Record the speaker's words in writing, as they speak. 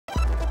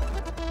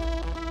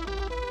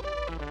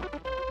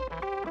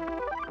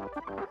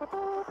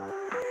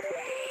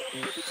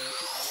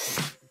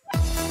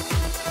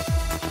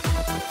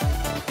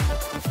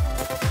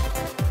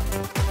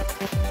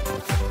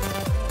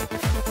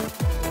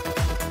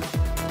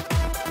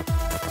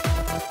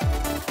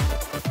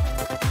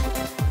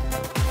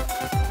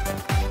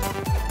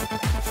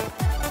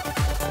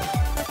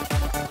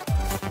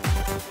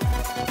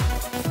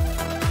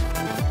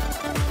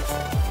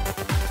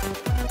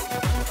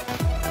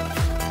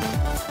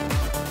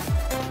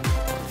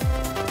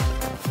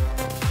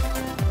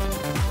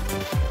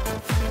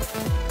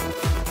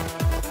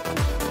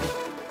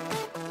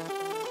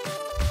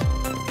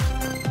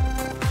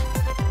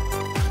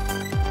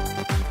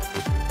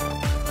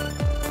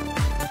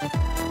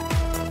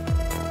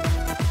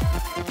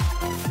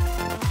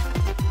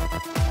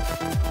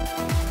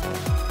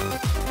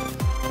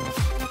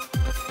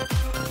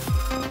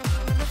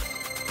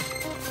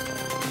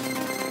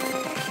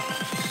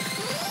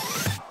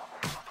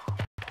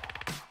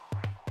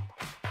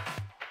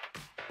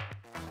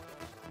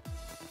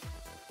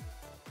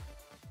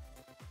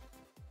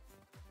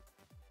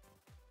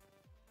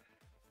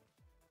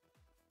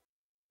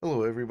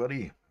Hello,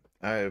 everybody.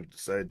 I've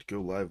decided to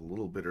go live a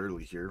little bit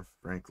early here,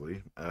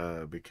 frankly,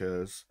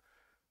 because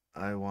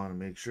I want to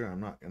make sure I'm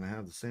not going to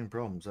have the same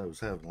problems I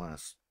was having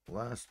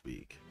last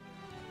week.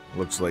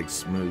 Looks like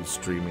smooth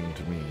streaming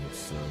to me,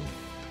 so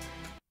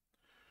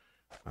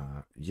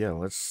yeah,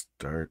 let's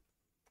start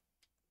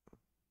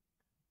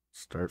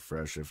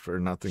fresh. If for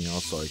nothing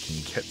else, so I can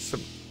get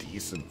some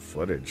decent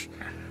footage.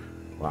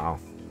 Wow,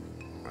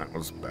 that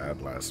was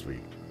bad last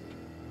week.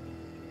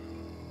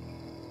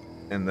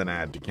 And then I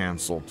had to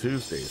cancel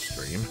Tuesday's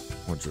stream,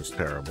 which was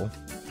terrible.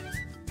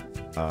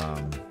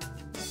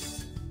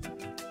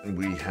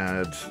 We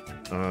had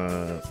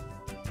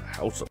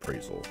house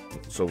appraisal,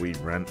 so we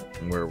rent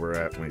where we're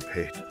at, and we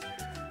paid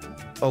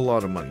a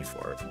lot of money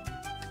for it.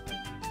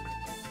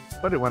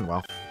 But it went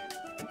well.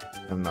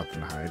 I have nothing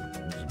to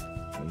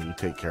hide. We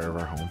take care of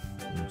our home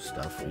and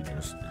stuff. We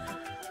just...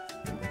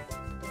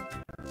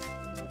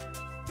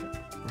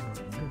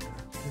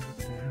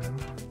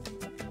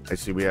 I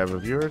see we have a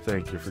viewer.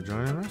 Thank you for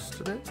joining us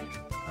today.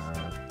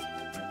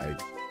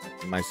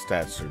 My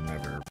stats are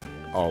never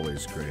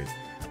always great,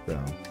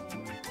 though.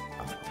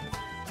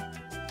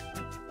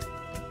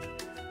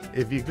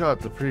 If you got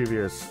the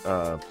previous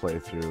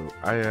playthrough,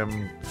 I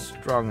am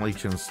strongly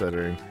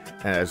considering,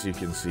 as you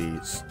can see,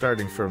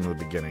 starting from the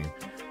beginning,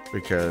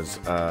 because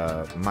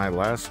my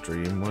last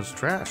stream was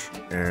trash,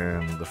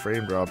 and the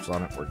frame drops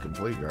on it were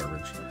complete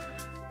garbage,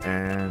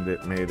 and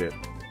it made it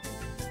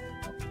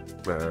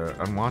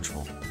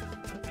unwatchable.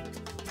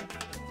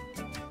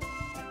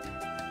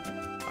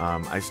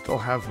 I still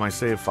have my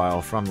save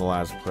file from the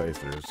last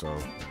playthrough, so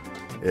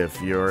if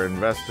you're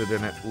invested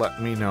in it,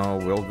 let me know.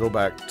 We'll go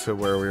back to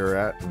where we were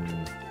at,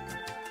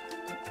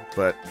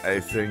 but I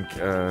think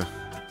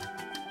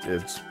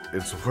it's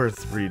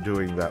worth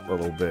redoing that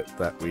little bit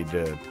that we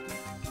did.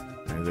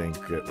 I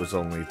think it was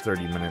only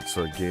 30 minutes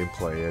of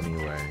gameplay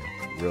anyway,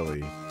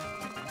 really,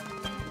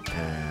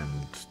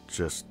 and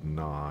just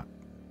not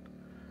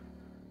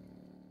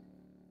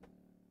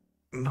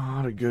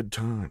a good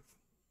time.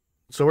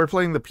 So we're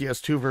playing the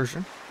PS2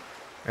 version,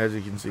 as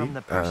you can see, From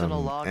the personal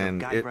log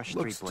and of it Guybrush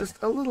looks Threepwood.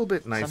 just a little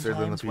bit nicer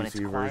than the Sometimes when it's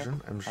PC quiet,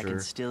 version. I'm I sure can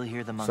still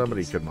hear the monkeys.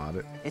 somebody could mod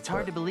it. It's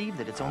hard to believe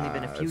that it's only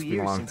been a few it's been a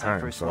years long since time, I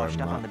first so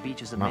washed I'm up on the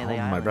beaches of not Melée holding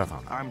my Island, breath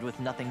on it. armed with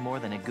nothing more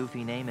than a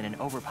goofy name and an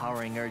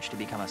overpowering urge to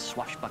become a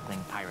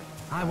swashbuckling pirate.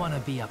 I want to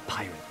be a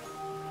pirate.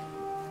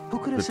 Who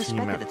could have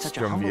suspected that such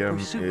a humble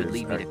pursuit would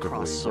lead me to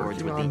cross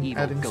swords with the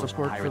evil ghost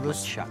pirate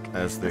LeChuck,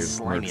 as the they've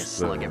slimiest merged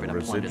slug ever the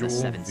deployed to the residual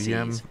seven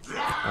VM seas.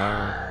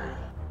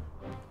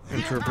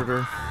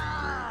 interpreter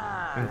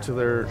into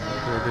their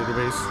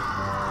database.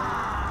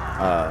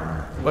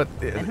 But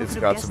it's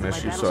got some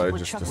issues, so I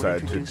just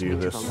decided to do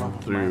this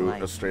through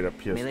a straight up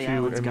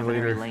PS2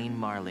 emulator.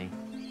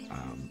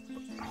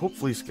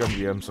 Hopefully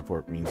ScumVM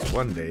support means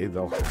one day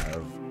they'll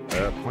have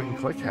a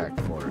point-and-click hack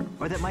for it.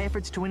 Or that my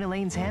efforts to win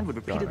Elaine's hand would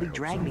repeatedly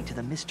drag me to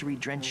the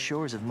mystery-drenched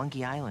shores of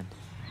Monkey Island.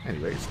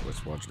 Anyways,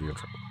 let's watch the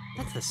intro.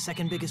 That's the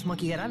second biggest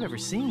monkey head I've ever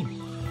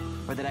seen.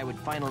 Or that I would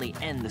finally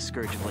end the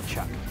scourge of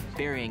LeChuck,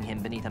 burying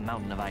him beneath a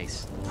mountain of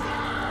ice.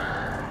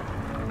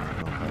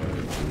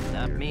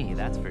 Not me,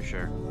 that's for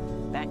sure.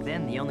 Back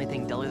then, the only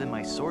thing duller than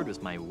my sword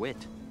was my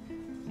wit.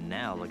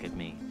 Now look at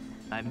me.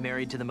 I'm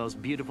married to the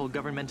most beautiful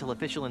governmental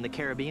official in the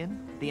Caribbean.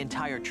 The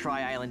entire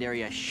Tri-Island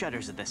area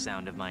shudders at the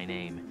sound of my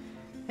name.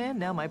 And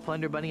now my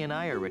plunder bunny and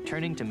I are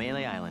returning to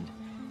Melée Island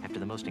after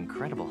the most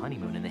incredible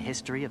honeymoon in the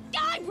history of...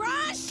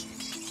 Guybrush!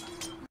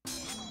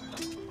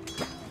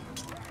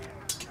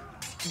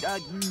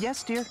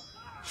 Yes, dear?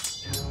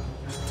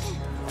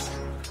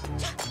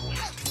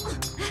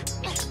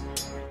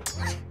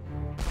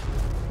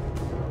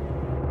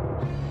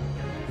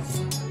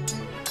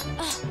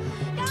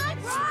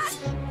 Guybrush!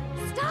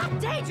 Stop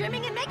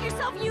daydreaming and make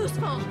yourself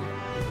useful!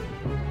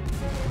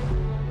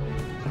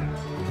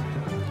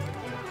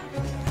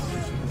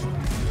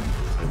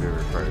 Have you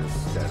ever tried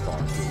stat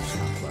boxes?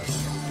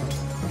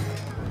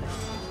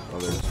 Oh,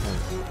 there's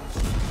one.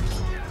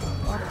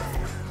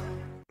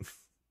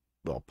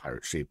 Little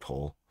pirate-shaped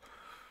hole.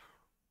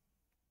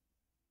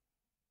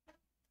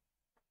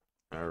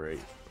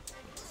 Alright.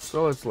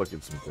 So let's look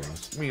at some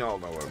things. We all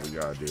know what we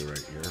gotta do right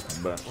here,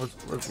 but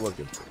let's look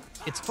at things.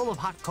 It's full of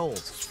hot coals.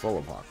 It's full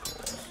of hot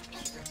coals.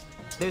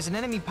 There's an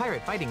enemy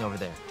pirate fighting over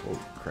there. Holy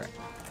crap.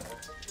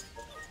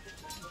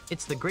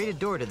 It's the grated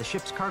door to the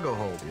ship's cargo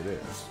hold. It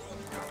is.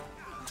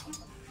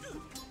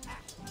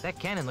 That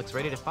cannon looks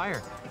ready to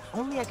fire. If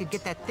only I could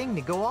get that thing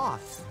to go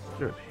off.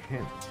 Good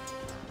hint.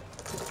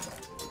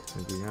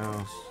 Anything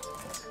else?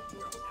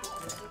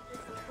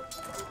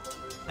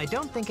 I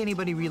don't think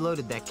anybody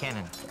reloaded that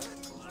cannon.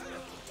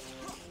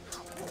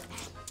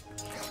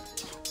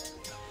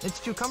 It's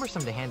too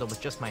cumbersome to handle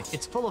with just my...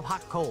 It's full of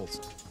hot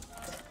coals.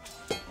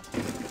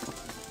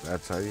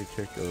 That's how you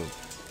kick a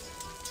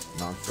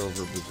knocked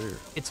over brazier.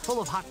 It's full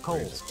of hot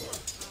coals.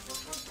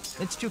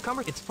 It's too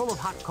cumbersome. It's full of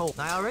hot coal.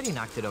 I already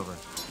knocked it over.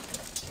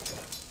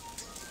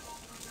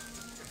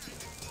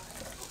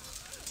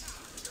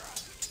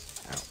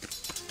 Ow.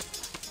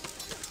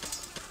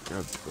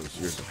 God, those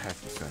years of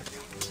hacky sack.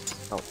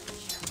 Oh.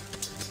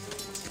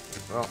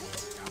 Well.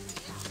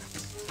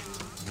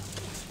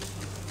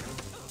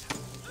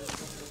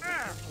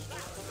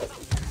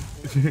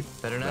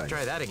 Better not Nice.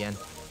 try that again.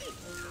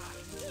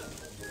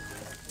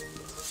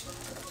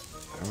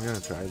 I'm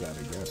gonna try that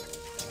again.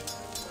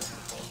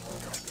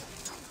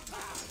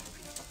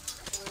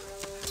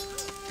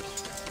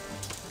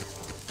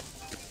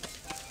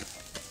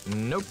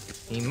 Nope.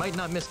 He might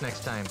not miss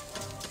next time.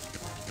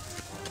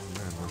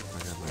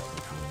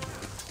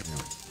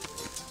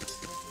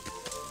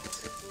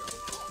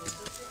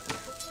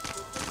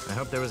 I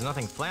hope there was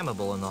nothing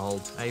flammable in the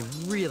hold. I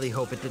really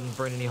hope it didn't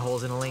burn any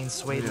holes in Elaine's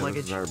suede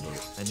luggage.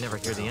 I'd never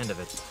hear the end of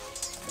it.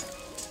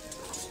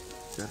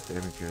 God damn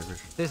it, Kevin.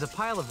 There's a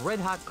pile of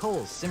red-hot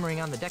coals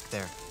simmering on the deck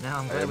there. Now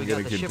I'm glad we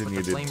got the ship with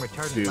the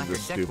flame-retardant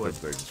lacquered deck wood.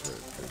 Things for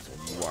it, so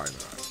why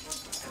not?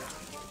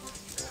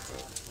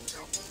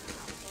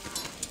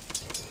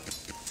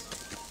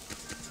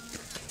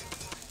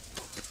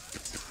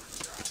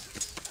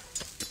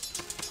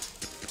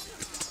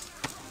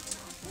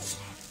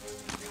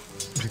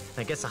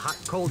 I guess a hot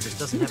coal just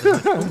doesn't have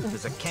as much oomph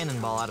as a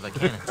cannonball out of a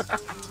cannon.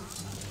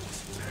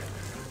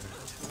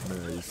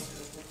 Nice.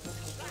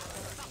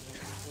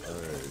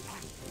 Alright.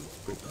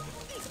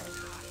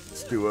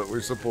 Let's do what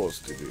we're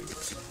supposed to do.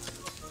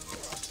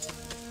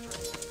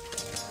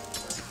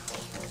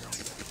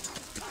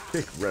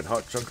 Big red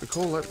hot chunk of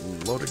coal at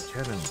loaded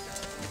cannon.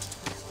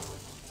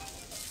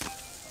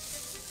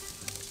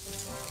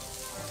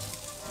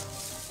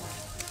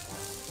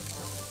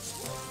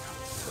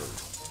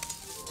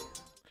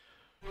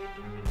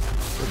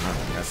 Not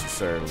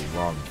necessarily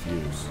long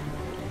fuse.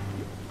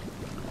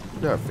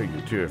 You gotta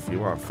figure too, if you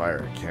want to fire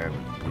a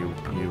cannon,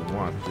 you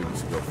want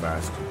things to go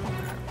faster.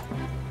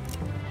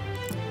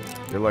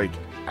 You're like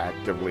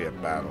actively in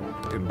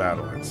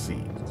battle at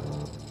sea.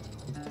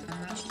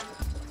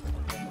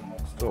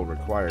 Still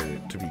required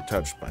it to be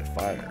touched by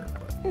fire,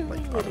 but like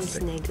on a Little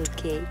stick. snaggle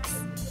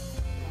cakes.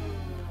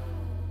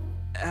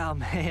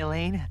 Hey,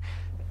 Elaine.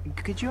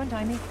 Could you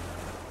untie me?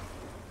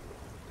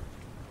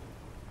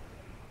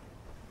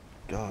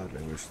 God,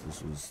 I wish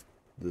this was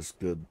this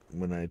good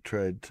when I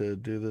tried to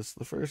do this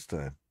the first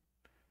time.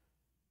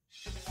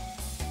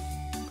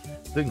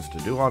 Things to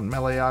do on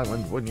Melée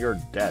Island when you're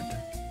dead.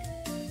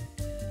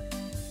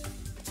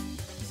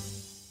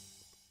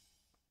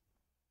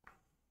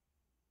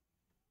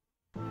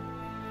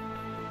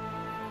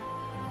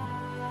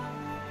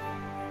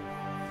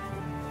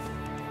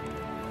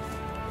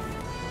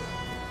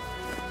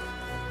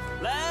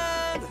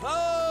 Land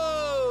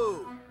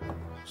ho!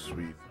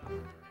 Sweet.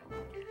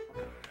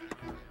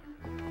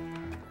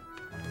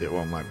 It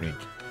won't let me.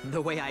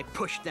 The way I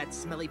pushed that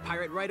smelly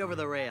pirate right over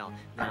the rail.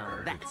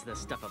 Now that's the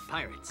stuff of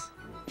pirates.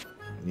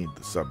 Need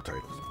the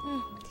subtitles.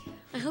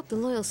 I hope the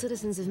loyal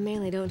citizens of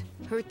Melée don't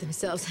hurt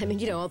themselves. I mean,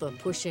 you know, all the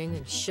pushing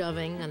and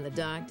shoving on the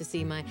dock to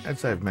see my...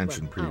 As I've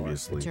mentioned well, our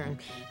previously, return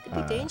could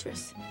be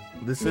dangerous.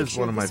 this Make is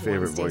sure one of my this one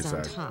favorite stays voice on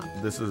actors. top.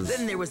 This is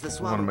Then there was the one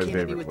swab of who my came at me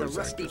favorite with the voice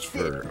rusty actors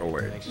fit. for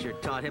Elaine. I sure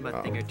taught him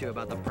a thing or two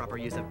about the proper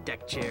use of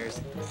deck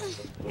chairs.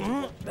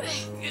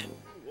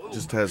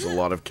 Just has a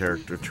lot of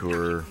character to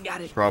her.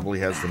 Probably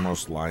has the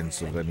most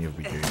lines of any of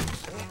the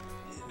games.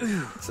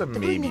 It's a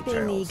But maybe wouldn't it being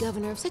the Tales.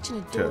 governor of such an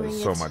adoring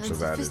so yet much of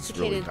that is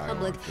really unsophisticated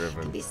public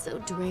dialogue-driven. can be so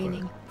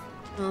draining.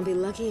 I'll be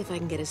lucky if I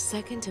can get a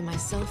second to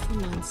myself for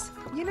months.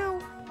 You know,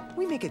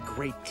 we make a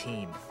great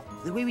team.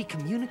 The way we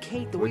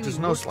communicate, the way Which we is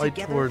no work slight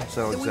together, towards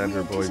the way we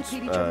Alexandra Boyd's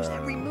anticipate each other's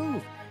every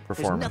move.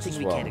 performance There's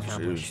as nothing well. we can't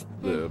accomplish.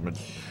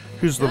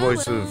 Who's the Oh,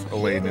 voice well, of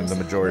Elaine in the heroes.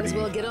 majority Might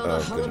as well get all the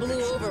of the hullabaloo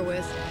depictions, over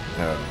with.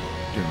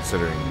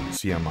 considering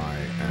CMI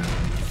and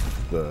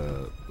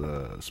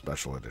the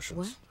special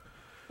editions.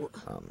 What?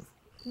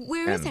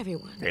 Where is and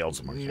everyone? Tales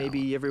of Monkeyology.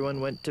 Maybe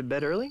everyone went to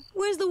bed early?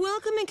 Where's the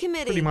welcoming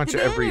committee? Pretty much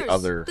the every banners,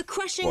 other the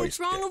crushing voice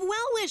throng did. of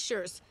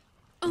well-wishers.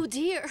 Oh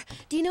dear.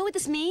 Do you know what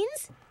this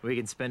means? We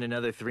can spend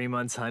another 3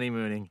 months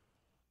honeymooning.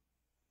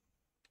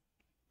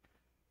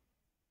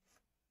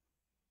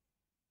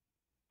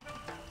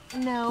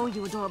 No,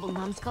 you adorable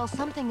numbskull.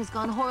 Something has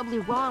gone horribly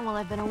wrong while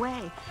I've been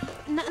away.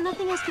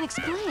 Nothing else can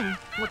explain.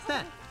 What's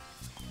that?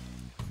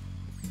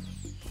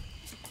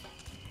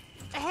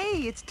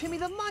 Hey, it's Timmy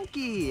the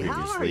monkey.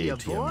 How are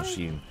Previously, you, boy?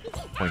 ATMachine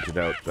pointed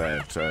out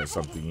that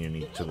something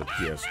unique to the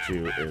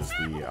PS2 is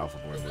the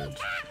alpha-blended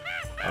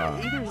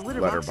Either his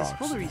litter box is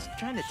letterbox full or he's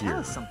trying to here tell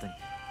us something.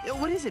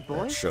 What is it,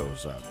 boy? that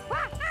shows up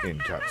in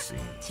cutscenes,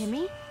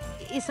 Timmy?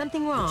 Is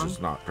something wrong? which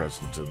is not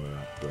present in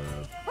the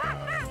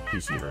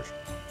PC version.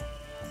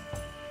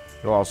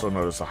 You'll also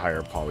notice a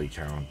higher poly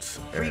count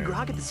Free and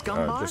grog at the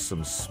scum bar? just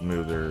some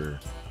smoother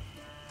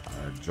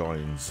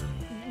joins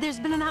and There's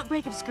been an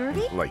outbreak of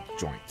scurvy? like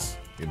joints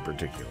in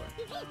particular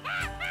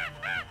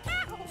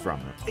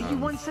from it. You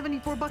won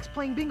 74 bucks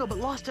playing bingo, but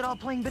lost it all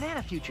playing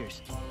banana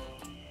futures.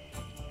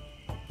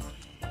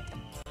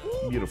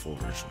 Beautiful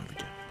version of the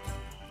game.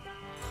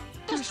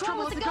 There's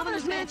trouble at the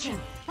governor's mansion.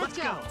 Let's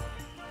go.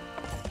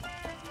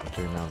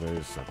 Okay, now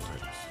there's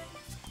subtitles.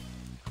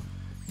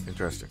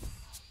 Interesting.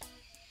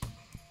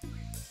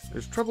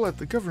 There's trouble at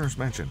the governor's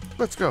mansion.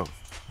 Let's go.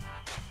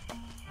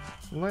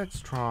 Let's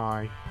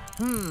try.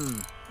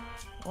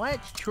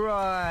 Let's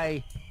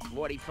try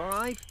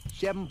 45,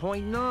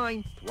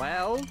 7.9,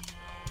 12.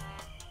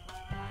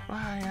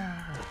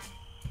 Fire!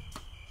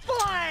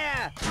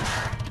 Fire!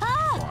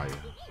 Fire.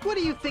 What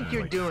do you think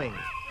you're doing?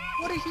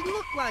 What does it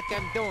look like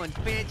I'm doing,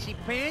 Fancy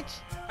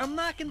Pants? I'm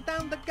knocking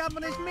down the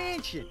governor's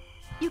mansion.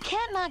 You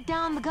can't knock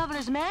down the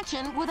governor's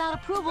mansion without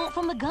approval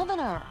from the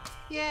governor.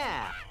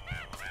 Yeah.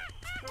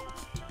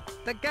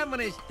 The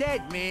governor's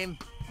dead, ma'am.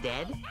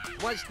 Dead?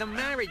 Was the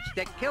marriage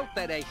that killed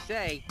her, they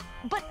say.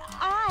 But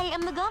I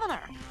am the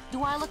governor.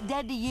 Do I look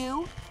dead to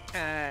you?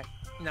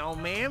 No,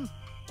 ma'am.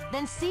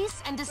 Then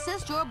cease and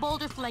desist your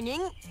boulder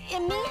flinging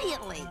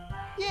immediately.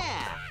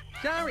 Yeah.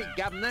 Sorry,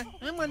 Governor.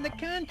 I'm on the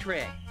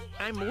contract.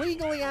 I'm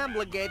legally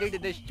obligated to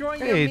destroy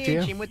your Hey, dear.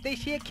 mansion with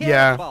this here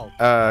Yeah,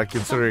 catapult.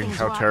 considering Something's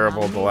how wrong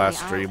terrible on the last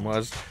Melée stream Island.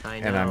 was, I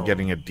and I'm know.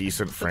 getting a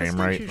decent But the frame stage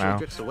right usually now,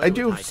 drifts away I with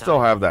do high still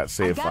tide. have that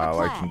save got a file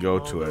I plan. can go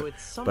to Although it, it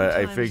but I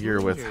sometimes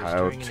figure with lingers how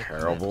during an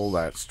terrible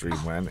that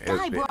stream went,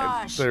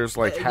 Guybrush! there's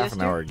like half yes, an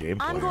dear? hour gameplay.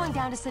 I'm going on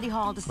down it, to City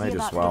Hall to see Might as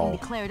about well, getting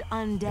declared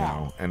undead. you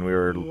know, and we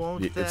were,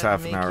 Won't it's that half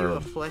an make hour you a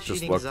of just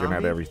flesh-eating looking at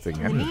zombie? everything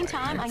In the anyway.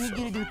 meantime, I need so.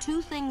 you to do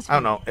two things for I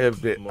don't know,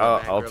 if More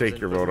I'll back take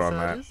rubs your and vote foot on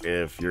that.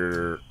 massages? If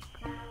you're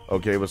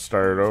okay with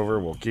start it over,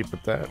 we'll keep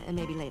it that. and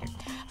maybe later.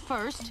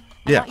 First,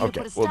 Yeah, I want you okay, to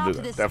put a we'll stop do to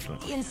that, this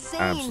definitely.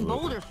 insane Absolutely.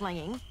 boulder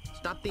flinging.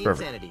 Stop the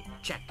Perfect. insanity.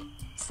 Check.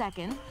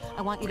 Second,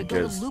 I want you to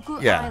Because, go to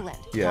Lucre yeah, Island.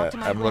 yeah, Talk to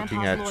my I'm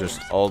looking at grandpa's just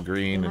lawyers. all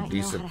green They and might know how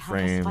decent to help us fight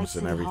frames and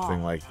City everything Hall.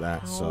 like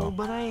that, Oh, so.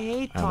 but I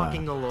hate I'm,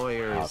 talking to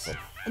lawyers. Awesome.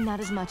 Not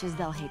as much as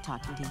they'll hate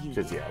talking to you.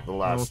 Because, yeah, the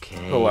last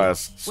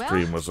Okay.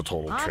 stream was a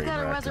total I've train got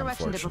a wreck,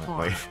 resurrection to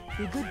perform.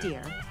 unfortunately. Be good,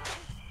 dear.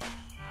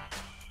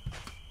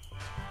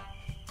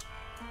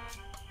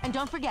 And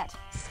don't forget,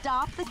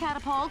 stop the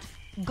catapult,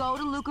 go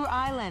to Lucre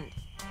Island.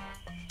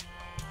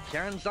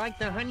 Sounds like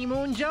the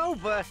honeymoon's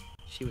over.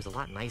 She was a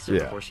lot nicer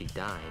Yeah. before she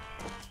died.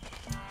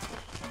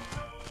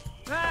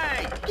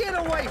 Hey, get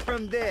away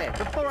from there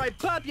before I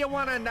pop you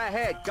one on the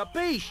head,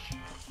 capiche?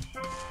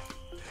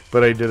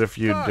 But I did a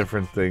few Good.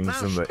 different things Now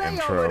in the stay over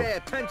intro. there,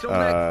 pencil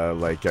neck.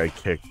 Like I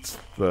kicked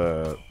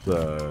the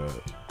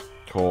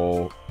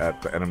coal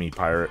at the enemy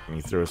pirate, and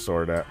he threw a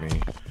sword at me.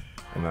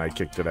 And then I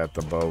kicked it at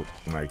the boat,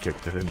 and I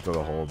kicked it into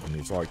the hold, and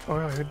he's like, "Oh,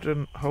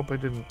 I hope I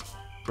didn't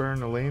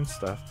burn Elaine's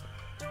stuff."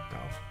 No.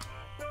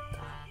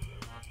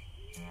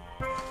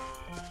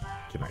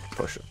 Can I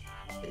push it?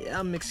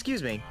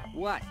 Excuse me.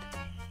 What?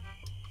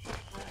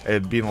 It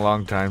had been a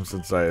long time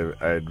since I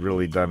had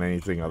really done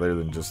anything other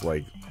than just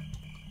like,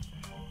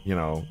 you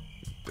know,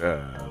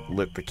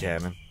 lit the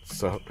cannon.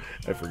 So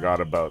I forgot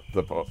about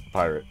the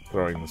pirate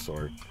throwing the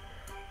sword.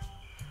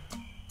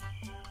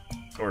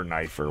 Or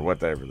knife or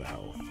whatever the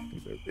hell.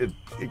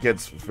 It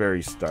gets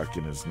very stuck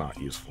and is not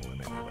useful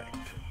in any way.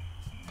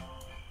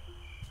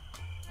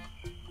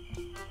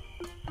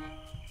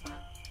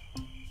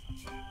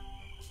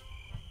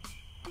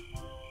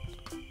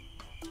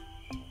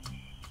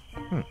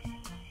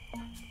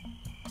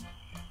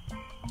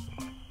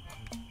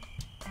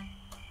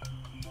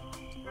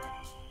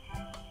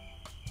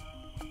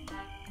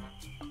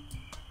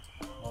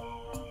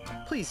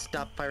 Please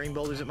stop firing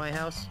boulders at my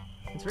house.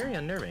 It's very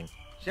unnerving.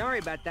 Sorry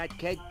about that,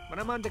 kid, but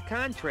I'm under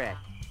contract.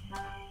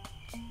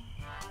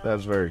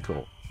 That's very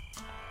cool.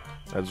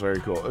 That's very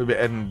cool.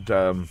 And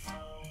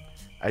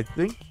I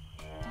think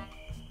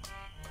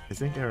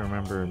I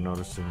remember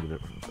noticing the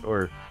difference.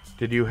 Or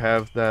did you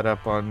have that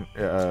up on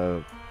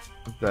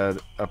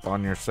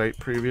your site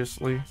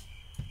previously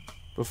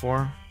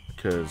before?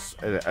 Because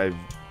I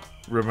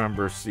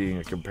remember seeing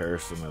a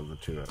comparison of the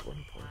two at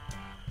one point.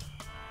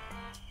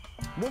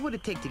 What would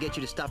it take to get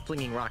you to stop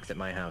flinging rocks at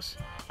my house?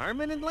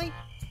 Permanently?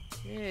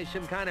 Yeah,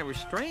 some kind of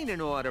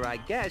restraining order, I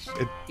guess.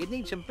 You'd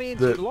need some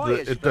fancy It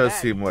lawyers does for that.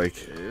 seem like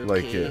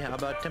Okay, it. how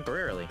about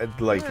temporarily?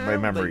 Like Well, my the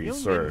memory, union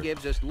sir,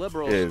 gives us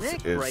liberal is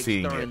snack is breaks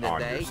seeing during it the on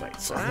day, your site.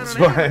 So but I that's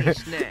don't have why. any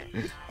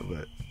snacks.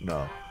 But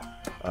no,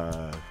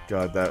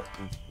 God, that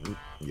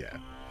yeah.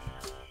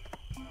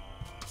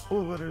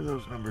 Oh, what are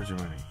those numbers you're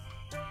running?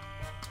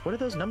 What are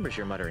those numbers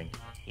you're muttering?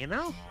 You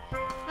know,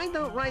 I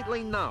don't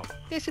rightly know.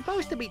 They're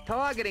supposed to be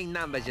targeting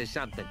numbers or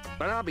something,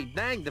 but I'll be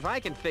danged if I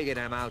can figure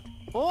them out.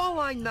 All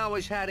I know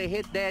is how to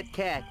hit that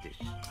cactus.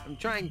 I'm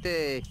trying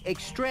to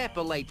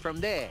extrapolate from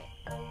there.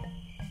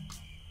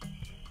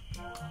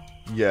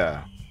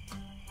 Yeah.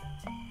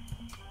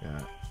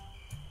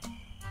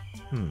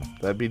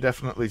 That'd be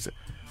definitely.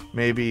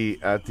 Maybe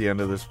at the end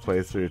of this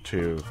playthrough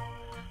too,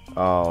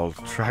 I'll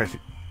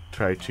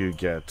try to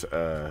get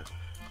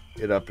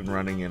it up and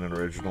running in an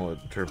original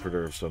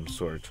interpreter of some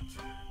sort,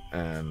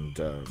 and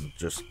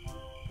just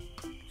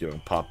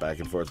pop back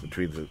and forth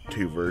between the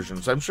two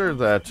versions. I'm sure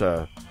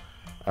that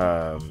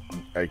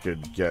I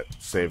could get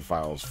save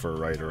files for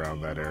right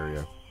around that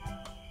area.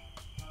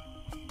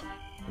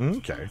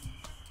 Okay.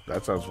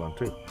 That sounds fun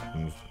too.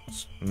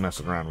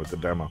 Messing around with the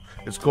demo.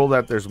 It's cool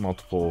that there's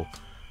multiple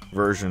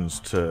versions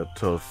to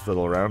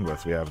fiddle around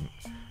with. We haven't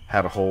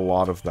had a whole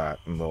lot of that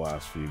in the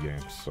last few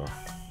games, so.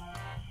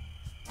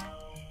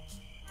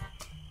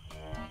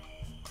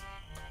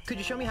 Could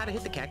you show me how to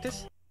hit the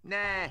cactus?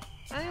 Nah,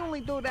 I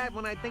only do that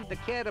when I think the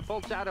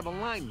catapult's out of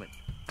alignment.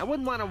 I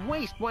wouldn't want to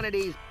waste one of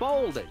these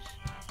boulders.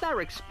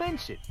 They're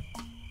expensive.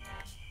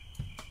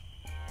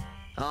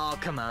 Oh,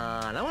 come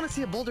on. I want to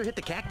see a boulder hit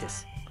the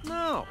cactus.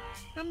 No,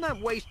 I'm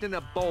not wasting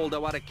a boulder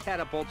while the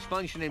catapult's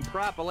functioning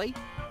properly.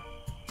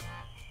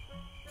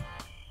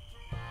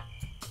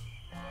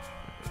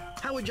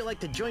 How would you like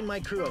to join my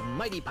crew of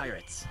mighty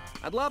pirates?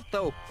 I'd love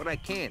to, but I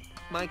can't.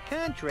 My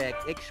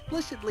contract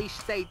explicitly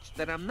states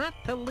that I'm not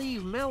to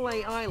leave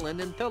Melée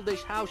Island until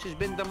this house has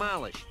been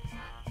demolished.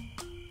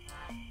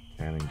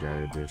 Cannon Guy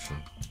edition.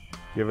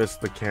 Give us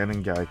the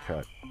Cannon Guy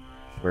cut,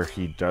 where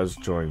he does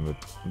join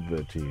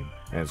the team,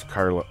 and it's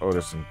Carla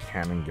Otis and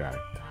Cannon Guy.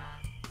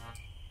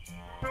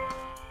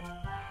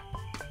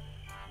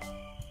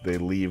 They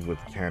leave with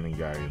Cannon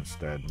Guy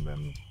instead, and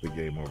then the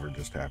game over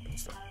just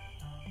happens then.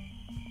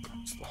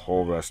 It's the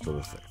whole rest of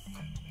the thing.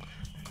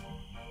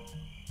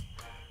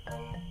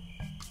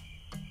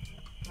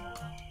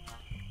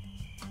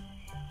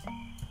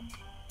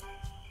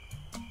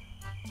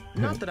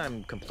 Not that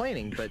I'm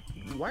complaining, but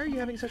why are you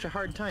having such a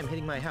hard time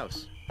hitting my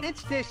house?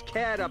 It's this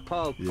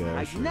catapult. Yeah,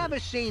 I've sure. never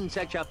seen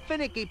such a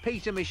finicky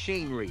piece of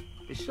machinery.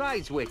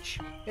 Besides which,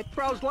 it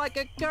throws like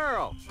a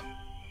girl.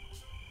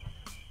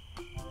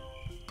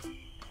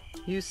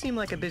 You seem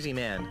like a busy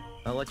man.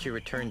 I'll let you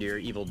return to your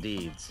evil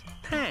deeds.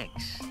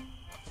 Thanks.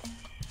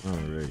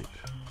 Alright.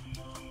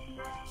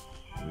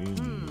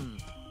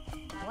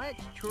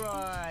 Let's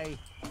try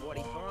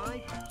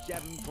 45,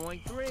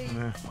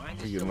 7.3,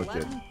 minus We can look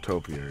 11. at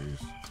topiaries.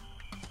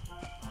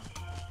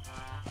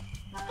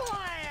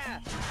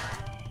 Fire!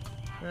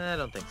 I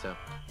don't think so.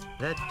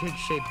 That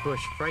pig-shaped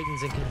bush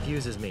frightens and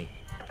confuses me.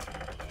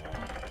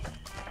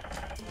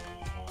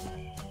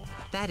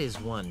 That is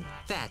one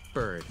fat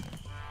bird.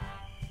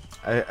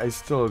 I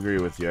still agree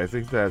with you. I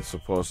think that's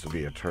supposed to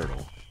be a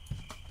turtle.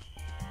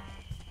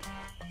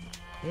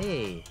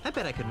 Hey, I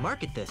bet I could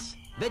market this.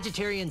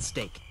 Vegetarian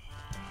steak.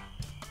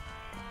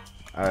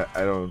 I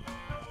don't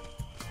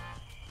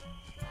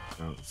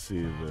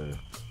see the...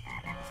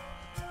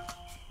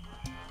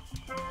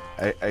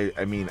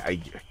 I mean, I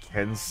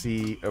can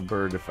see a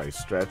bird if I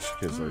stretch,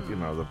 because, you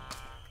know,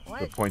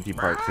 the pointy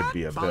part could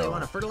be a Follow bill.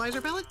 on a fertilizer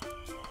pellet?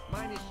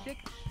 Minus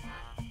 6.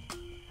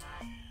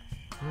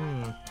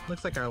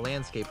 Looks like our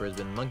landscaper has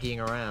been monkeying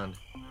around.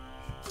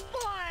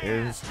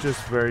 It's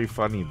just very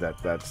funny that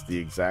that's the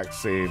exact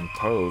same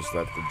pose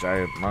that the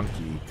giant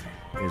monkey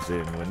is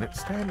in when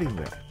it's standing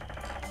there.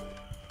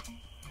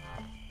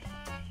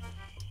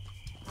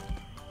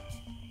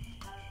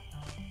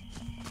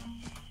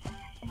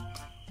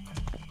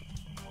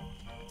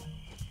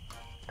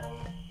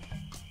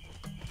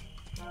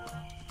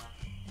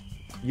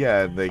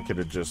 Yeah, they could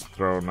have just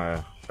thrown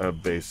a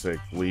basic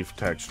leaf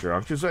texture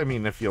on. Because, I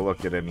mean, if you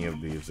look at any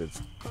of these,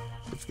 it's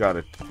got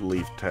a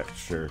leaf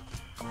texture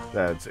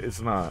that's...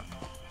 It's not...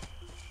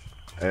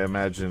 I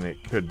imagine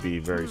it could be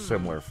very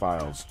similar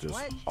files, just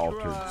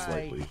altered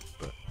slightly.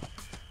 But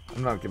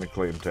I'm not going to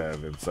claim to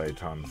have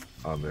insight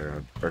on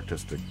their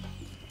artistic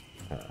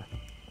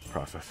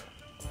process.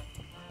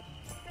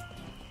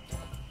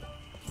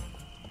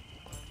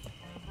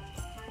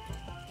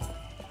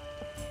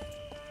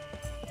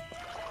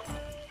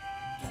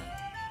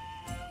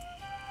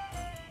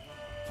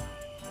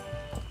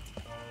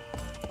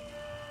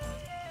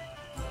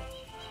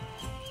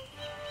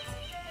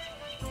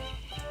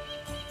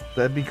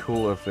 That'd be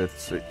cool if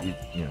it's,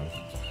 you know...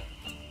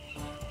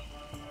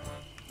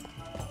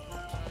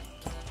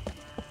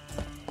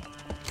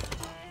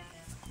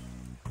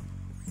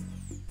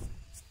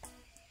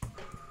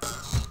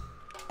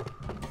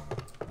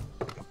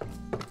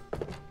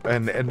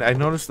 And I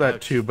noticed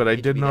that too, but I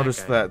did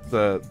notice that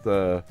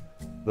the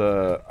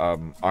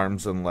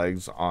arms and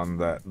legs on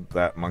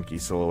that monkey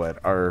silhouette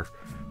are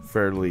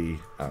fairly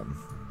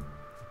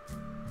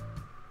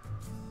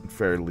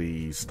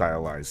fairly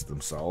stylized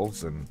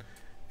themselves and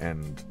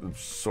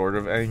sort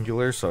of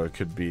angular, so it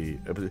could be...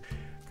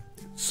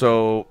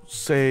 So,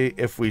 say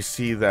if we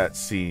see that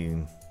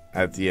scene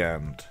at the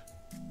end,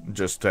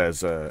 just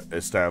as a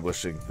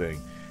establishing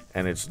thing,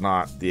 and it's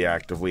not the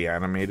actively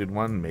animated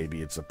one,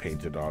 maybe it's a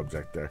painted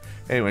object there.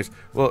 Anyways,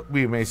 well,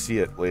 we may see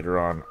it later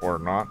on or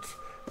not.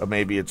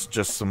 Maybe it's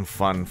just some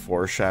fun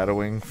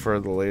foreshadowing for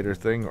the later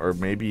thing, or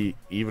maybe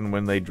even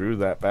when they drew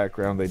that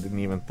background, they didn't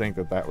even think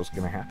that that was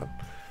going to happen.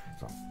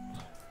 So...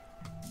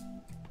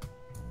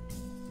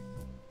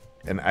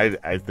 And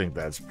I think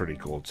that's pretty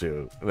cool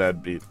too.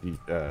 That'd be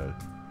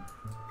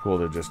cool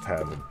to just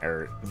have an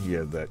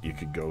area that you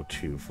could go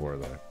to for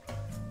that.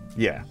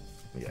 Yeah.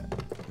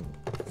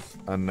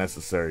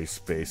 Unnecessary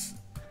space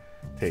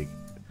take.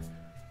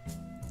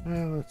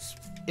 Let's...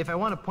 If I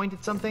want to point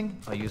at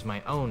something, I'll use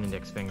my own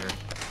index finger.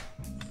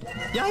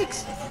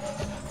 Yikes!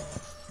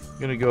 I'm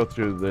gonna go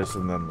through this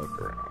and then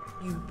look around.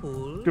 You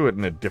pull? Do it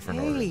in a different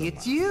order. Hey,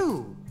 it's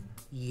you!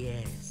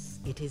 Yes,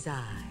 it is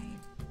I.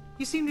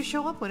 You seem to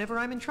show up whenever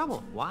I'm in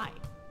trouble. Why?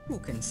 Who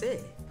can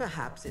say?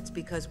 Perhaps it's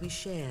because we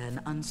share an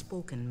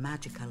unspoken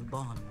magical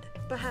bond.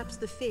 Perhaps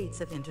the fates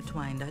have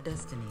intertwined our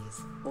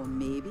destinies. Or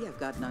maybe I've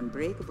got an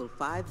unbreakable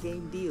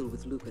 5-game deal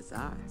with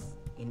LucasArts.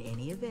 In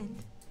any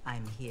event,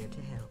 I'm here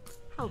to help.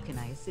 How can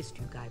I assist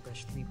you,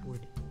 Guybrush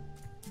Threepwood?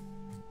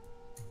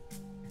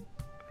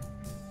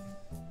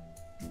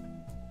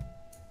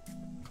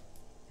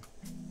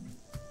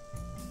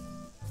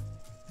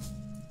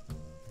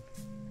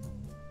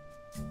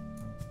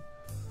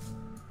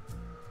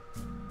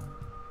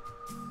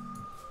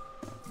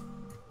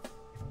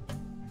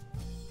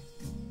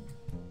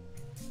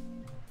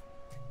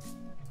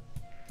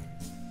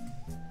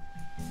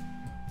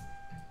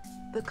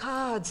 The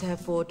cards have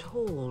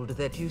foretold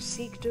that you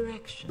seek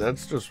direction.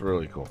 That's just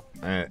really cool.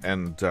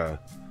 And I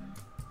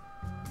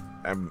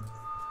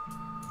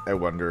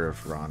wonder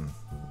if Ron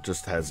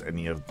just has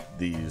any of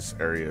these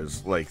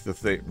areas, like the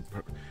thing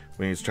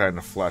when he's trying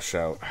to flesh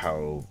out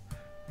how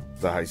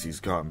the high seas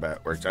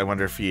combat works. I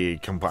wonder if he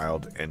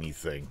compiled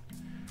anything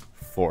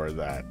for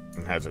that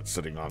and has it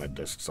sitting on a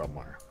disc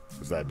somewhere,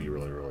 because that'd be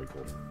really, really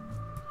cool.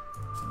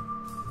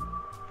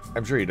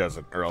 I'm sure he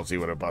doesn't, or else he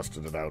would have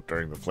busted it out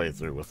during the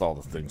playthrough with all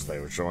the things they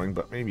were showing,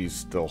 but maybe he's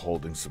still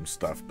holding some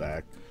stuff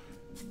back.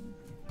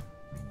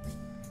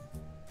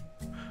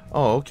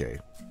 Oh, okay.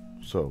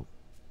 So,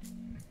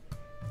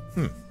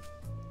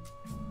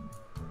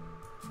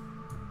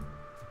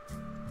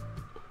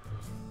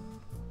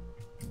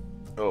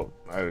 Oh,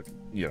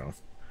 you know,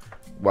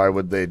 why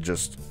would they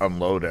just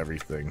unload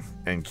everything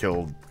and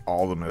kill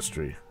all the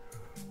mystery?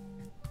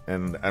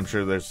 And I'm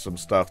sure there's some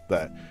stuff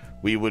that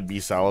we would be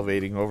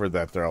salivating over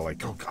that they're all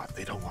like, oh god,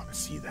 they don't want to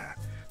see that.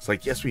 It's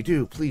like, yes we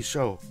do, please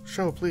show,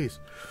 please.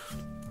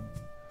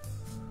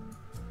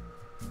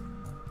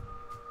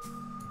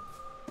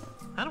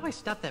 How do I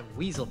stop that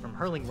weasel from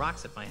hurling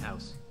rocks at my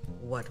house?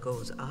 What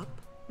goes up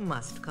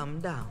must come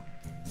down.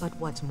 But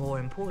what's more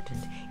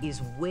important is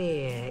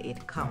where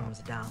it comes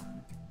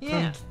down.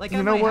 Yeah, like you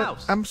at know my what?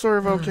 house. I'm sort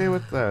of okay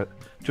with that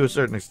to a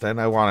certain extent.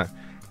 I want to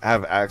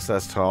have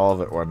access to all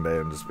of it one day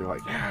and just be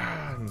like,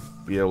 yeah, and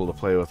be able to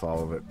play with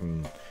all of it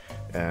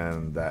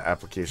and the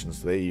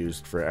applications they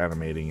used for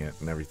animating it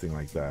and everything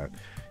like that,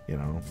 you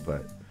know.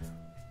 But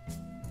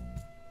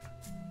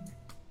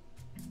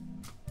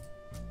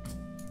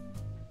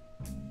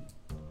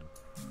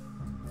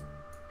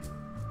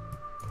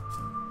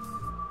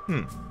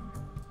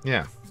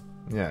yeah,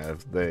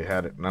 if they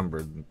had it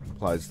numbered,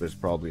 implies there's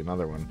probably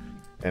another one.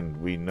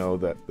 And we know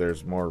that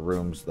there's more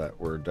rooms that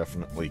were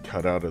definitely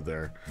cut out of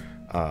there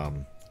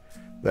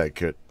that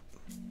could...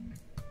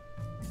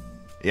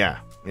 Yeah,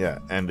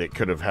 and it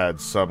could have had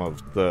some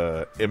of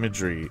the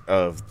imagery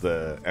of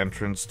the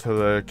entrance to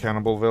the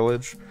cannibal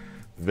village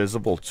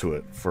visible to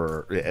it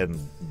and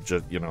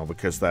just, you know,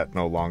 because that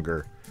no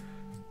longer...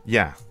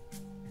 Yeah,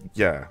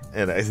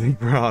 and I think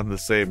we're on the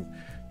same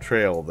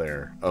trail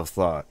there of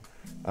thought.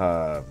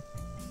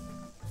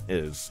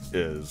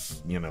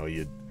 Is you know,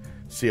 you'd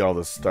see all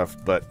this stuff,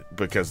 but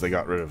because they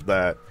got rid of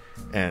that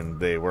and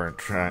they weren't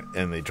trying,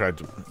 and they tried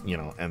to, you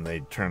know, and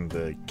they turned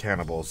the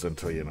cannibals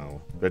into, you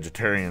know,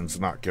 vegetarians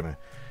not gonna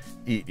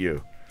eat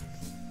you,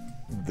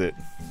 that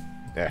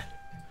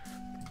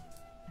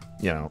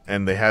you know,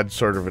 and they had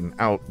sort of an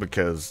out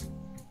because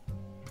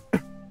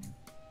you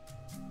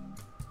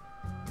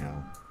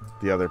know,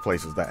 the other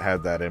places that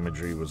had that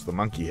imagery was the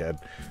monkey head,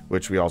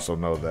 which we also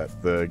know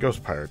that the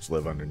ghost pirates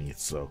live underneath,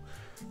 so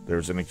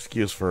there's an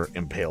excuse for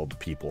impaled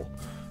people.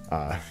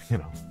 You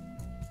know.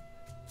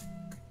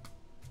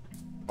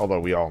 Although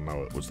we all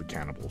know it was the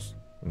cannibals.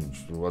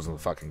 It wasn't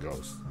the fucking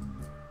ghosts.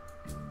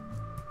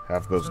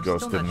 Half those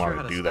ghosts didn't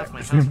want to do that.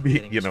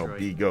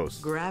 Be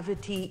ghosts.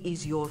 Gravity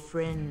is your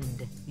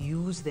friend.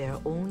 Use their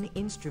own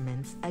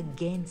instruments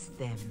against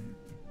them.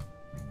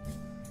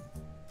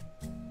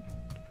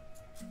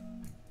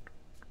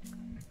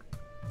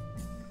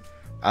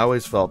 I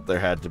always felt there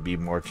had to be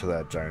more to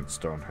that giant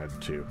stone head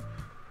too.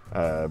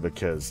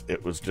 Because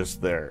it was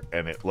just there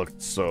and it looked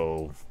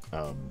so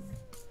I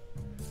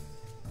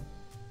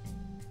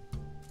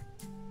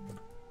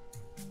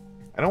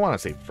don't want to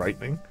say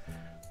frightening,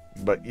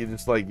 but you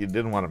just like, you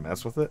didn't want to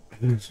mess with it.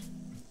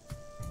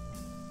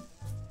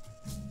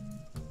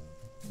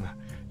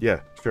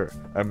 Yeah, sure.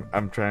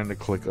 I'm trying to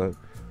click on,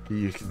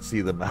 you can see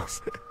the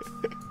mouse.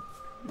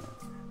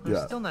 I'm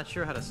still not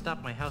sure how to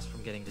stop my house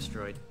from getting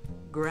destroyed.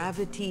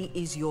 Gravity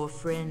is your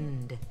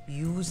friend.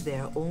 Use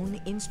their own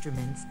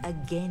instruments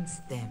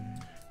against them.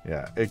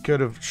 Yeah, it could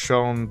have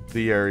shown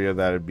the area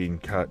that had been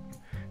cut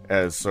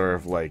as sort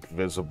of like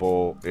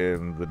visible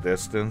in the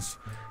distance,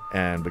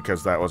 and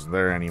because that wasn't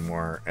there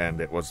anymore and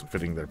it wasn't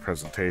fitting their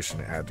presentation,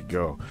 it had to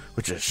go,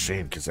 which is a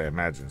shame because I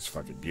imagine it's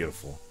fucking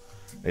beautiful.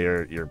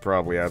 You're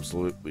probably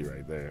absolutely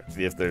right there.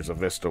 If there's a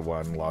Vista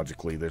 1,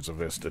 logically there's a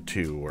Vista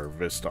 2 or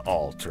Vista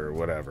Alt or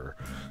whatever.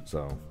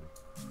 So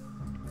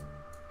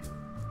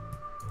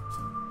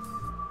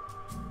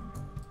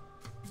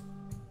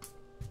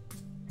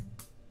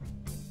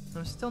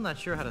I'm still not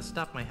sure how to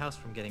stop my house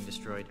from getting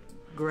destroyed.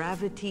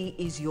 Gravity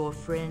is your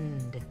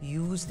friend.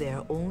 Use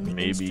their own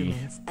maybe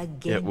instruments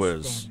against it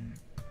was them.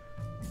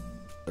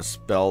 a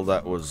spell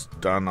that was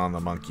done on the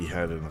monkey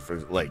head in the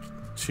first, like,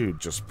 to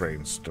just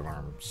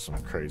brainstorm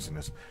some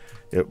craziness.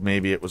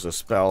 Maybe it was a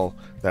spell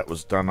that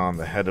was done on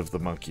the head of the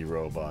monkey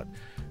robot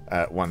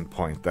at one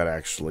point that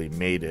actually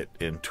made it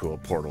into a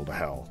portal to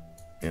hell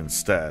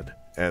instead.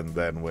 And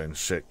then when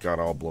shit got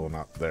all blown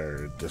up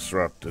there, it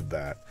disrupted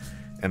that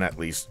and at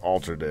least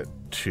altered it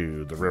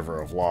to the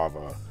river of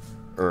lava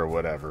or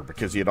whatever,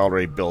 because he had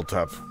already built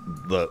up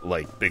the,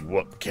 like, big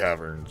whoop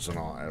caverns and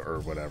all, or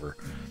whatever,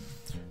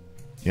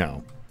 you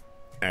know.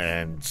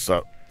 And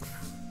so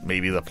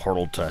maybe the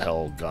portal to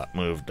hell got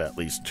moved at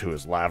least to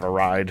his lava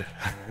ride.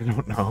 I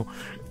don't know.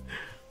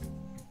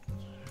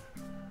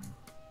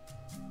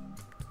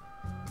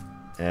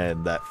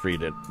 And that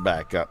freed it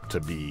back up to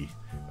be,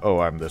 oh,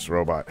 I'm this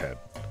robot head.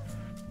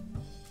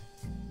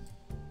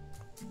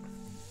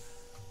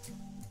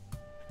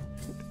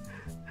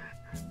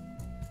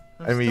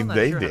 I mean,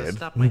 they did.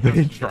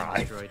 They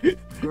tried.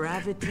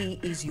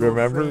 Gravity is your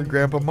Remember friend.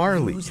 Grandpa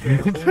Marley? Use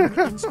their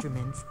own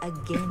instruments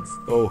against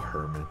them. Oh,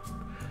 Herman.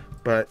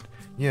 But,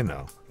 you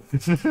know.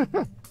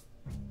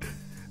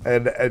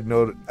 And I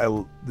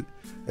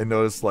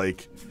noticed,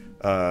 like,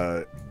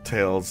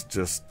 Tails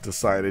just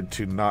decided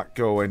to not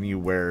go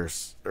anywhere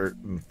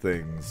certain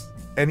things.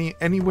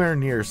 Anywhere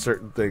near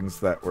certain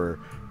things that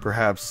were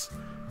perhaps,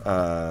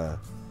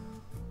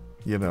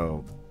 you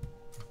know,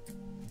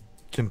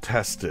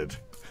 contested.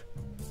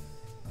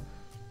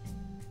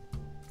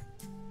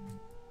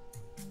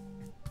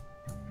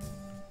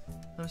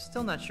 I'm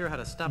still not sure how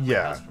to stop my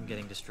house from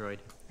getting destroyed.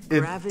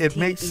 It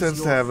makes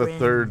sense to have a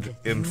third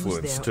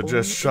influence, to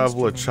just shove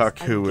LeChuck,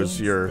 who is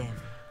your,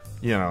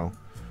 you know,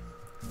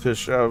 to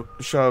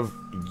shove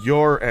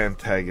your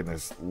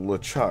antagonist,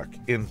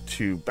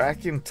 LeChuck,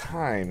 back in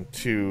time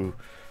to,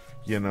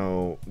 you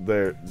know,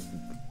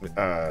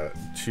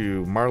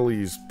 to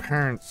Marley's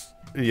parents,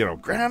 you know,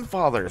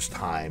 grandfather's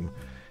time,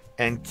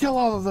 and kill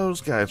all of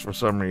those guys for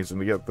some reason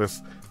to get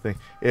this thing.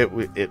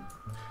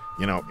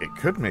 You know, it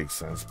could make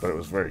sense, but it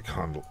was very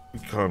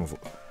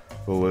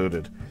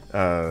convoluted.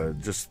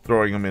 Just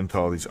throwing them into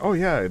all these. Oh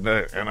yeah,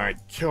 and I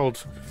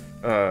killed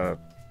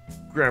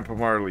Grandpa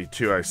Marley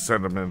too. I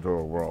sent him into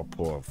a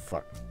whirlpool of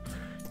fuck.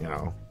 You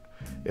know,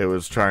 it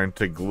was trying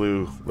to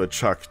glue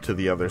LeChuck to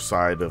the other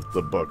side of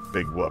the book.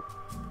 Big Whoop,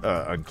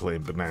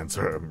 Unclaimed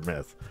Bonanza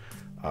Myth.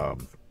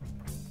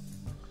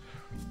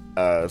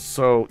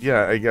 So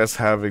yeah, I guess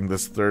having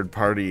this third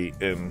party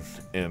in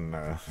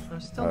I'm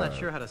still not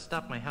sure how to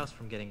stop my house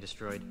from getting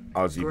destroyed.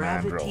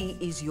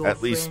 Ozymandias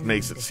at least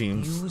makes it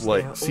seem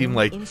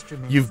like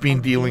you've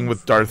been dealing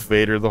with Darth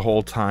Vader the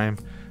whole time,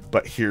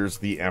 but here's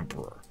the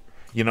Emperor.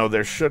 You know,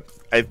 there should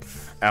I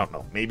don't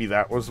know, maybe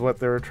that was what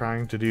they were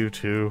trying to do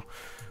too,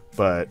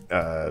 but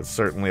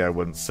certainly I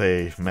wouldn't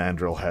say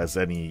Mandrill has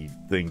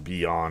anything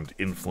beyond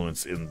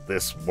influence in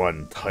this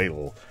one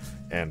title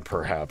and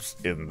perhaps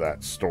in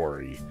that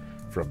story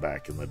from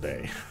back in the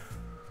day.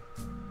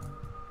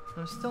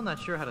 I'm still not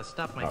sure how to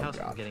stop my house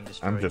from getting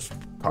destroyed. I'm just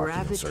talking in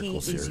Gravity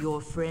circles is here.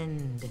 your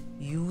friend.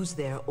 Use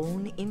their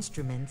own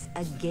instruments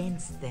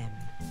against them.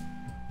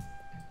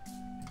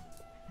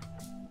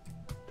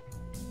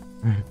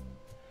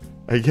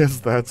 I guess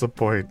that's a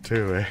point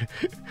too, eh?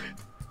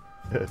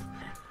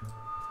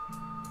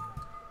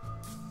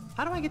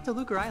 How do I get to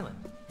Lucre Island?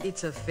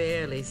 It's a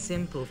fairly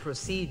simple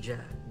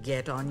procedure.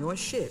 Get on your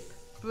ship.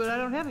 But I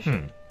don't have a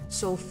ship.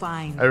 So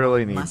find I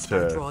really one. need Must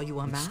to I draw you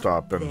a map?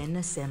 stop then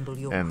assemble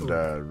your and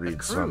crew.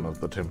 read some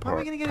of the Tim Where are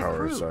we gonna get a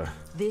Powers, crew?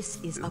 This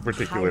is a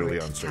particularly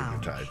pirate on certain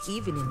town. tides.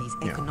 Even in these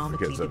you know,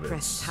 economically because of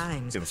depressed its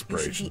times, you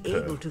inspiration should be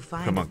able to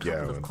find a Monkey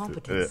couple of Island,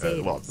 competent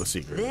sailors. well, the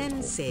secret then and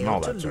all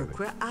sail to that sort of thing.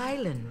 Lucre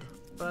Island.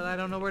 But I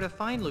don't know where to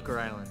find Lucre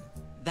Island.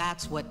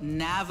 That's what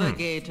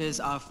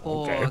navigators are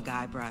for, Okay.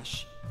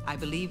 Guybrush. I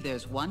believe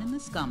there's one in the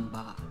scum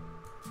bar.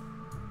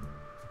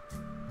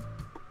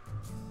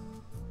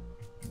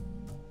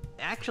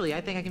 Actually,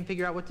 I think I can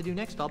figure out what to do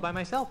next all by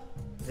myself.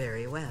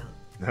 Very well.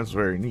 That's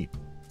very neat.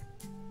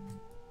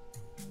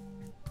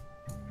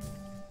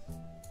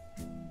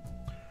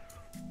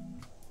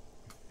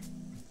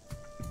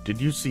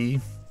 Did you see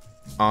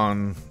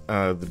on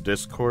the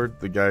Discord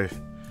the guy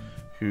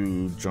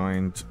who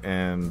joined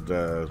and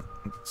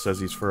says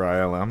he's for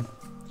ILM?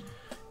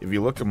 If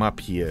you look him up,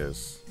 he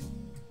is.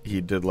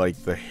 He did like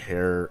the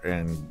hair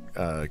and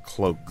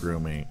cloak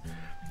grooming.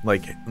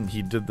 Like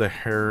he did the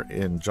hair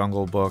in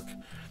Jungle Book.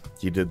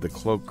 He did the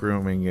cloak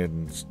grooming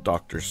in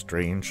Doctor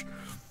Strange.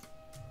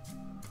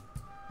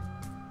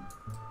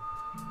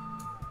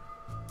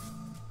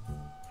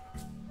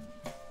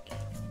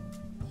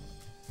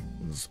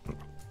 It's a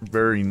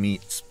very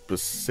neat,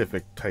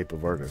 specific type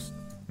of artist.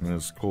 And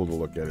it's cool to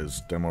look at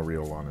his demo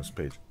reel on his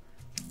page.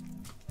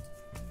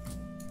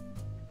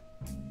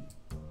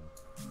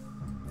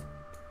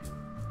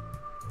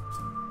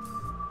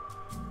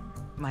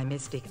 My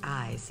mystic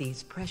eye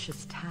sees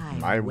precious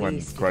time My one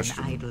wasted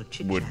question in idle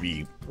chit-chat. would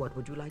be, what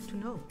would you like to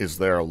know? is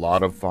there a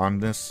lot of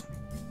fondness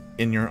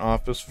in your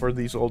office for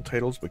these old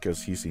titles?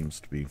 Because he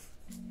seems to be.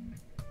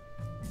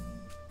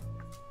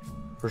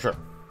 For sure.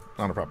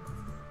 Not a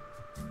problem.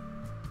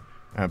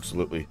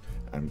 Absolutely.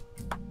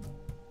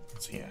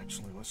 Let's see,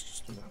 actually, let's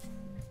just do that.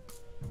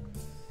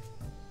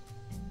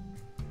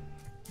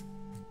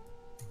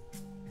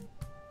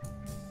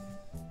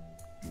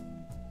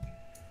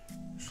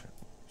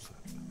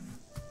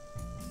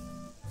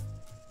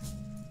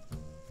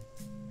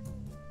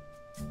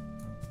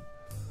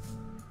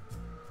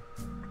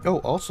 Oh,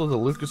 also the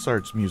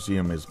LucasArts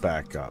Museum is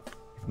back up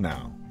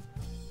now.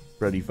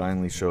 Freddy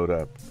finally showed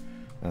up.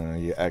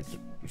 You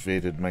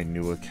activated my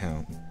new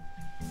account.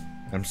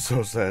 I'm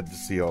so sad to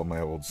see all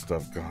my old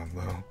stuff gone,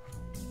 though.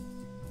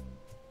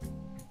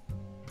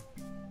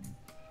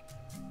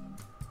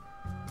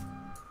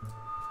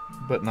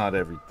 But not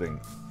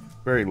everything.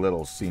 Very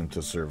little seemed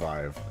to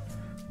survive.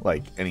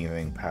 Like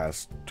anything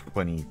past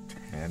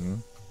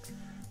 2010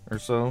 or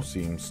so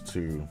seems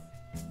to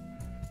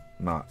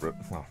not,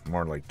 well,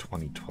 more like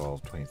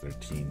 2012,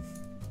 2013.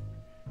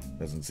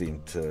 Doesn't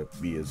seem to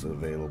be as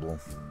available,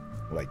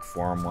 like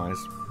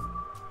forum-wise.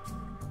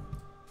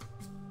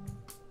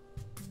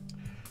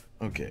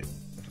 Okay,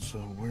 so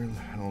where the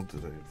hell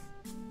did I...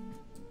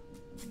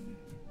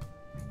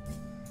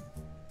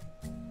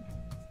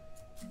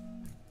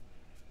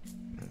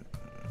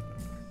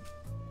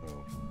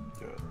 Oh,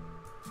 God.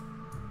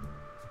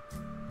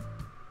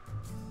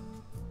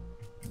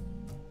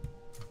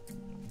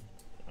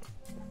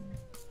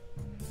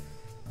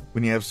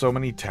 When you have so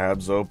many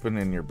tabs open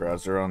in your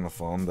browser on the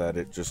phone that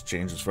it just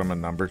changes from a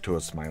number to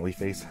a smiley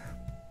face.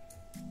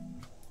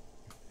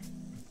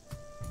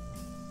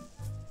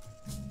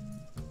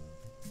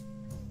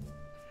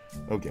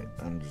 Okay,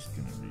 I'm just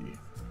gonna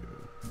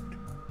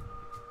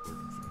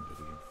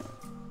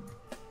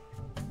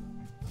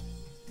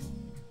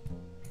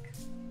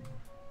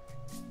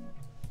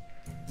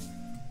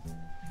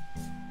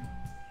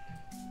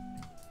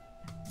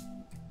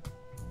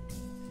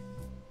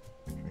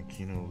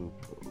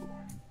Lupo.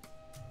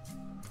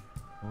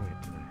 Oh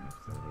wait, did I have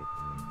that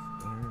open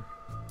there?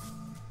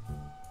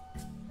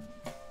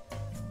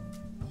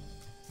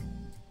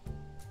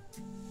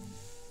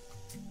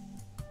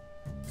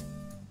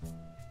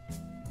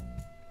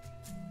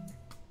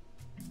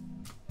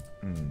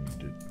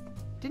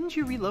 Didn't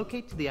you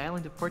relocate to the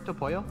island of Puerto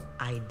Pollo?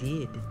 I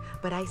did,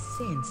 but I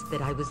sensed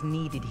that I was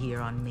needed here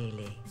on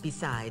Melée.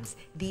 Besides,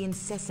 the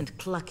incessant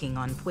clucking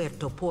on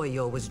Puerto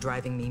Pollo was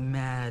driving me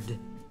mad.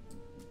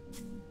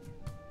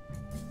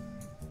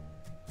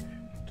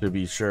 To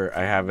be sure,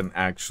 I haven't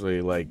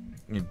actually, like,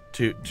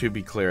 to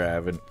be clear, I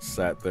haven't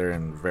sat there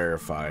and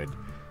verified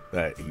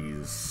that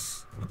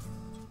he's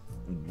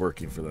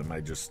working for them. I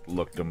just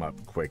looked him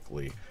up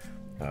quickly,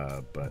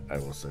 but I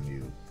will send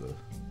you the...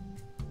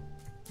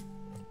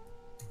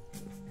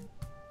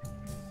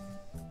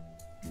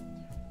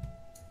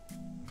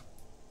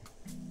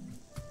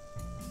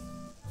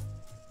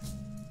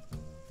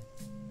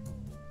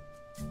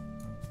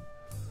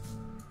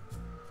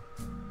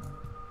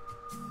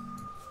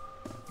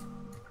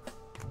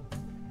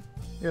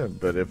 Yeah,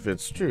 but if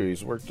it's true,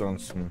 he's worked on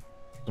some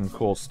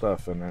cool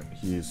stuff, and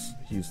he's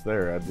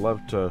there. I'd love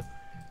to.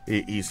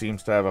 He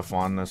seems to have a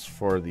fondness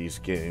for these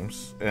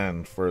games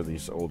and for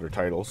these older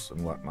titles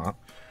and whatnot.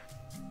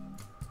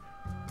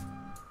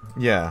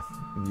 Yeah.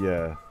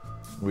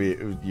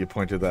 You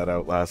pointed that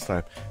out last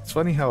time. It's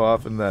funny how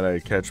often that I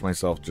catch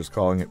myself just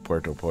calling it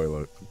Puerto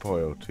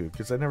Pollo too,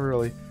 because I never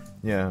really,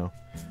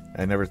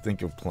 I never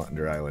think of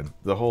Plunder Island.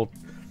 The whole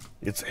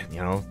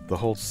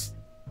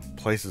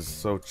place is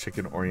so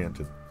chicken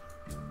oriented.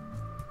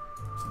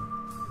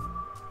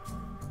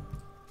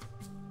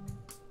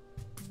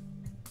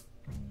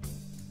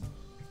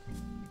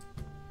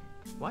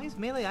 Why is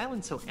Melée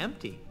Island so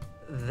empty?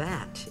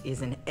 That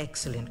is an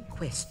excellent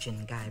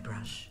question,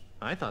 Guybrush.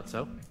 I thought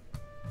so.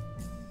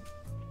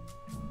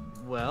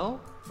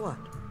 Well? What?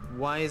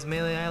 Why is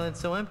Melée Island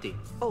so empty?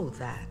 Oh,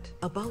 that.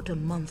 About a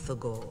month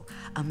ago,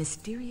 a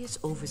mysterious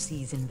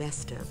overseas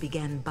investor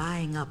began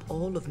buying up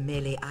all of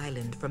Melée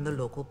Island from the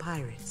local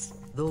pirates.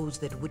 Those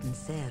that wouldn't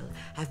sell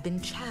have been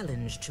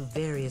challenged to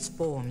various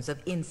forms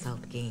of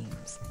insult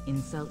games.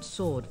 Insult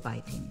sword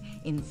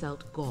fighting,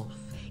 insult golf,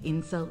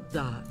 insult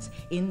darts,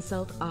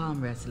 insult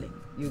arm wrestling.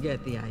 You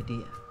get the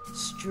idea.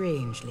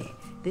 Strangely,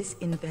 this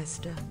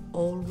investor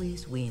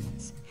always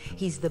wins.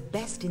 He's the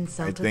best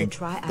insulter the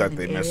Tri-Island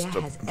area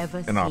has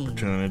ever seen. An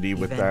opportunity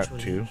with that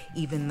too.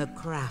 Even the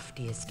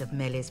craftiest of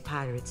Melée's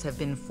pirates have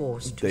been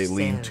forced to They sell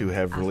lean too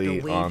heavily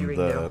on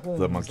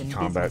the monkey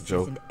combat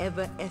joke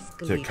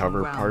to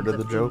cover part of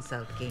the joke.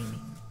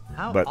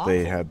 But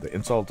they had the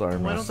insult arm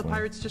wrestling. Why don't the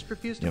pirates just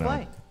refuse to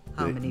play?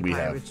 How many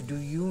pirates do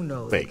you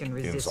know that can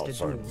resist a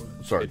duel?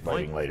 Sword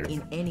fighting later.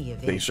 In any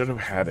event, they should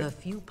have had it.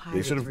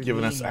 They should have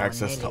given us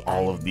access to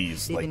all of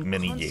these like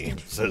mini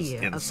games as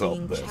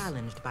insult this.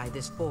 By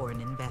this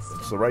foreign investor.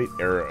 It's the right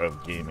era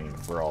of gaming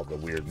for all the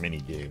weird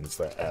mini games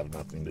that have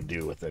nothing to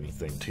do with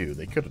anything too.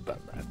 They could have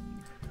done that.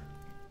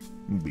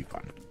 It'd be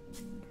fun.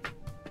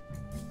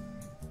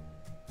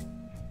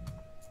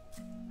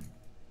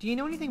 Do you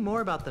know anything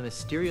more about the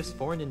mysterious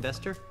foreign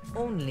investor?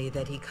 Only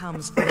that he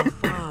comes from a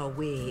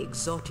faraway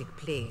exotic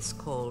place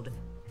called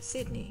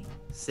Sydney.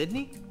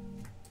 Sydney?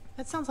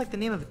 That sounds like the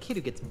name of a kid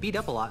who gets beat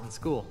up a lot in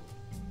school.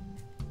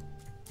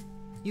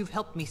 You've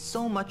helped me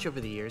so much over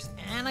the years,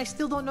 and I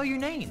still don't know your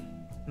name.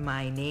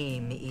 My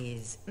name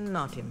is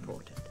not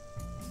important.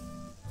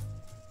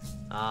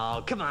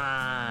 Oh, come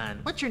on.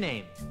 What's your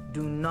name?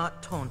 Do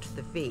not taunt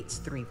the fates,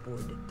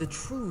 Threepwood. The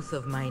truth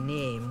of my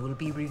name will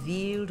be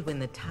revealed when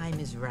the time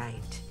is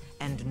right,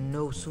 and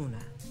no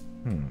sooner.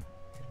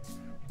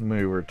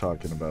 We were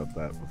talking about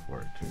that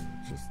before, too.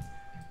 It's just,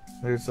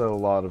 there's a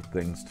lot of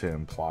things to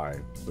imply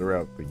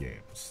throughout the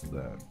games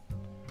that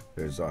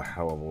there's a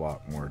hell of a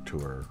lot more to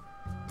her.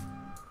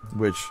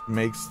 Which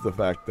makes the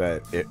fact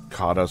that it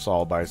caught us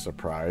all by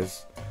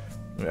surprise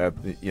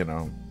at the, you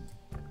know,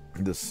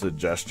 the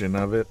suggestion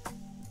of it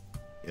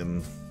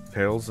in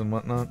tales and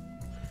whatnot,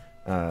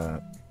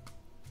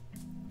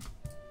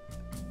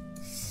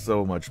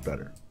 so much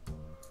better.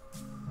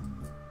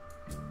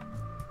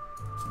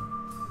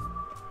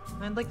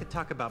 I'd like to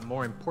talk about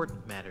more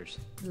important matters.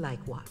 Like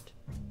what?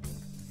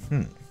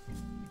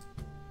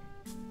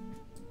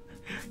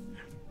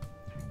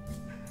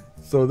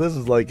 So this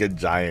is like a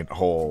giant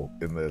hole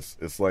in this.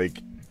 It's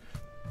like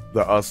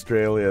the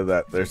Australia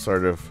that they're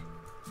sort of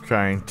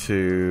trying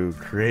to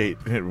create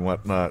and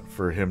whatnot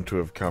for him to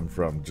have come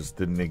from just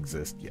didn't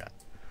exist yet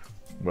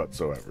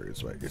whatsoever,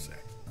 is what you're saying.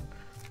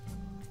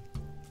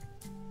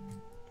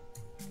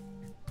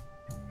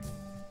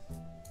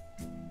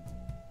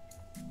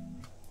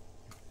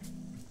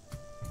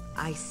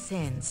 I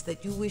sense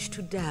that you wish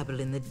to dabble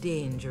in the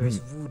dangerous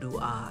voodoo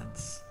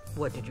arts.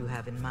 What did you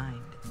have in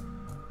mind?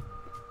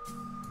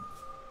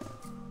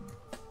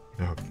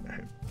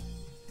 Okay.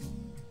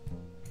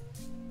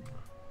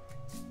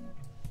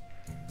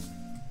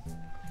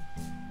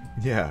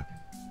 Yeah,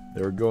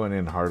 they were going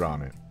in hard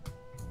on it.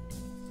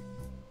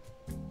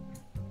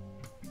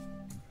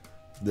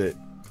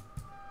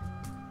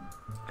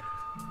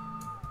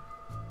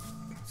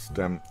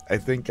 I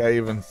think I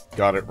even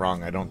got it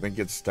wrong. I don't think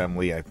it's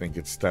Stemmle. I think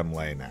it's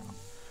Stemmle now.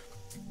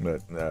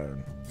 But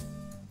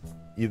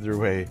either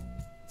way,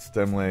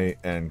 Stemmle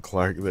and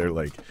Clark, they're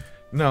like,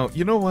 no,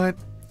 you know what?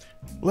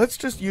 Let's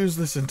just use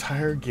this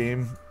entire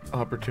game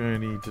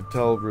opportunity to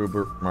tell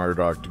Rupert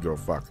Murdoch to go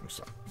fuck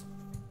himself.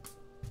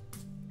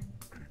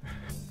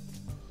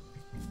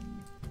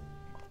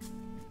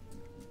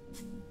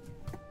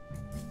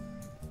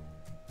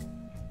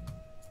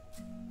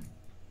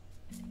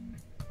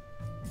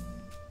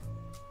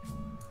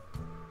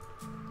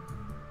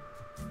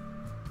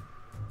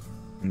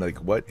 Like,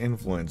 what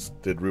influence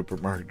did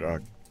Rupert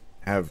Murdoch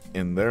have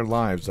in their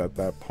lives at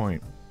that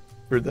point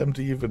for them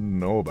to even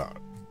know about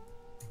it?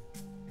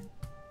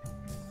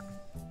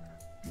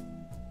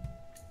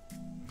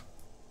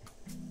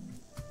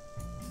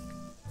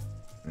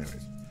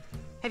 Anyways.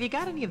 Have you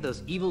got any of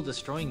those evil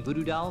destroying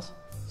voodoo dolls?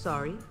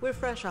 Sorry, we're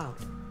fresh out.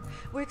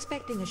 We're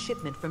expecting a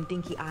shipment from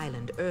Dinky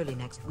Island early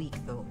next week,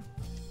 though.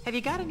 Have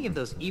you got any of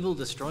those evil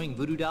destroying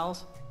voodoo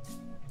dolls?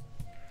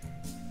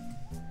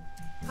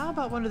 How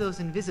about one of those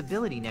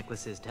invisibility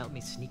necklaces to help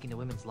me sneak into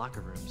women's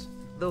locker rooms?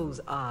 Those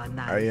are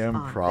nice. I am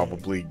aren't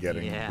probably they?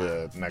 getting Yeah.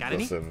 the Got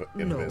necklace any? of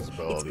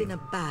invisibility. No, it's been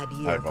a bad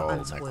year eyeball for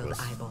unspoiled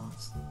necklace.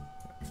 eyeballs.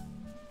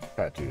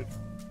 Tattooed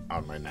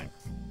on my neck.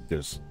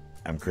 Just,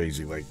 I'm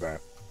crazy like that.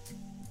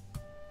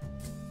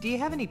 Do you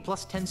have any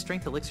plus 10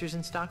 strength elixirs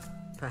in stock?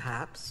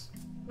 Perhaps.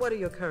 What are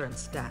your current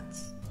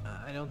stats?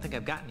 I don't think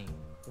I've got any.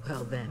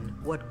 Well then,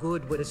 what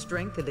good would a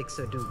strength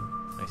elixir do?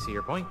 I see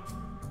your point.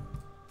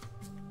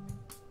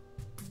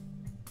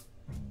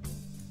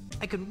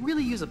 I could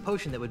really use a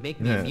potion that would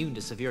make me immune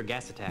to severe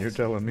gas attacks. You're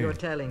telling me. You're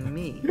telling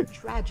me.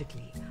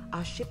 Tragically,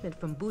 our shipment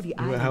from Booty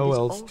Island How is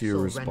else also do you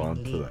respond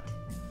running to late.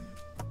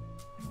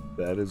 that?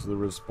 That is the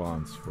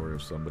response for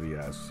if somebody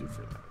asks you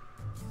for that.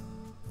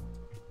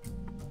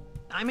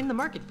 I'm in the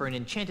market for an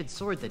enchanted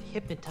sword that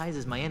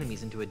hypnotizes my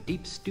enemies into a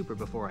deep stupor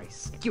before I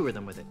skewer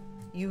them with it.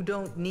 You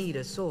don't need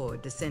a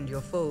sword to send your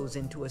foes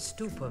into a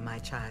stupor, my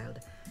child.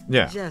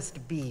 Yeah.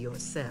 Just be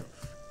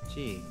yourself.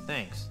 Gee,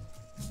 thanks.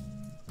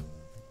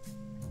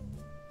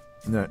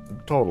 Yeah,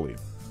 totally.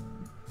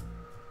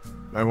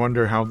 I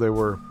wonder how they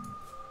were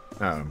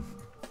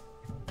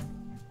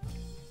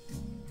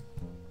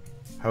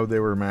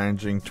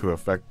managing to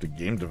affect a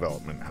game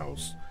development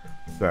house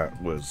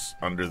that was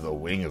under the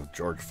wing of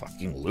George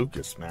fucking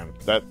Lucas, man.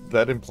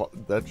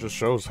 That just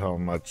shows how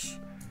much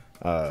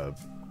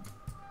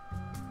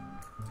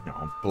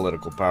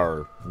political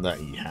power that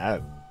he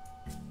had.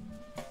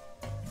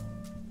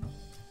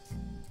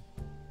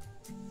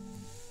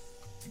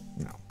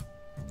 No.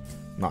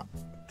 Not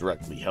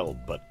directly held,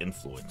 but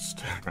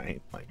influenced,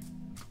 right? Like,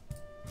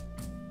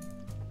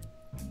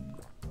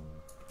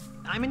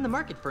 I'm in the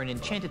market for an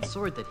enchanted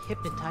sword that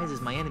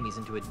hypnotizes my enemies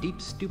into a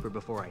deep stupor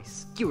before I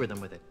skewer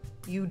them with it.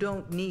 You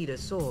don't need a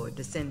sword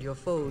to send your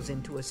foes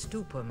into a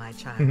stupor, my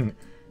child.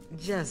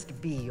 Just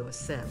be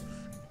yourself.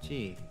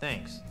 Gee,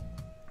 thanks.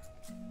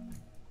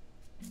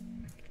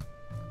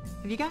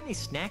 Have you got any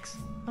snacks?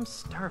 I'm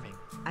starving.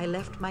 I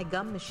left my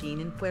gum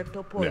machine in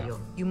Puerto Pollo. Yeah.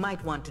 You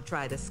might want to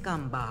try the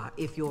Scum Bar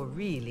if you're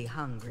really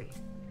hungry.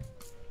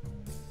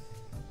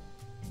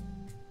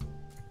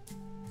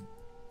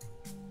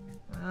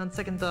 On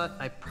second thought,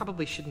 I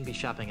probably shouldn't be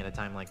shopping at a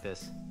time like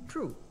this.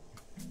 True.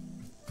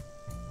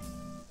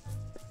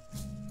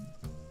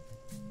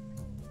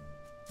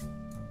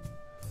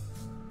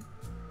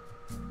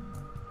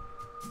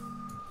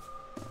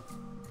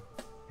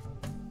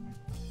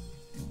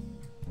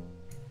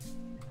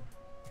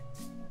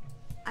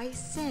 I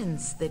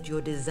sense that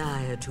your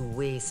desire to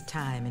waste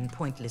time in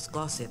pointless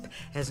gossip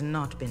has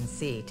not been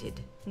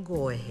sated.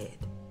 Go ahead.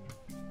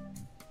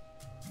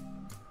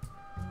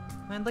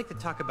 I'd like to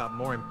talk about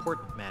more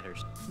important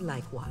matters.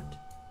 Like what?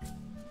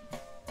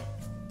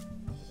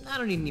 I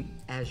don't need any...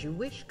 As you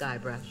wish,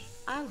 Guybrush.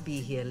 I'll be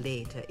here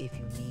later if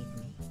you need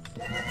me.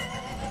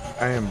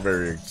 I am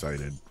very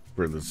excited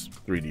for this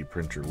 3D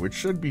printer, which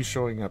should be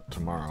showing up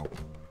tomorrow.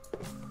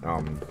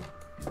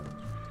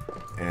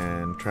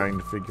 And trying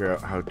to figure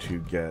out how to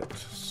get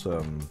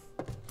some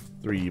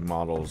 3D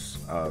models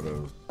out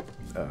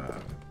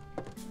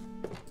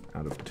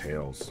of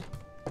Tails.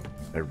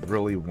 I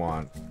really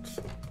want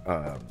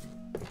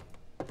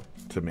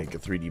to make a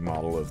 3D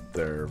model of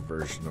their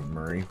version of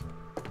Murray.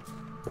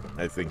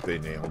 I think they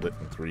nailed it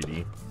in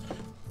 3D,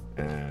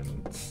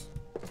 and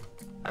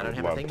I don't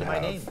have a thing to my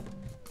name.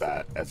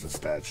 That as a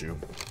statue.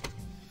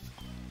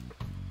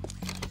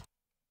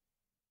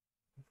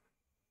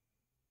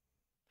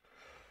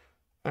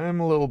 I'm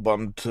a little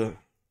bummed to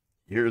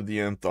hear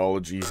the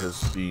anthology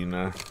has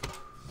been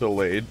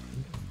delayed.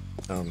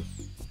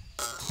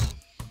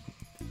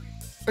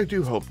 I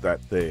do hope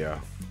that they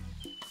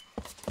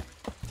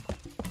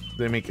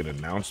make an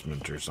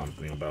announcement or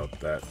something about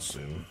that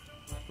soon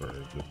for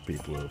the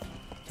people who,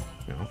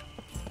 you know.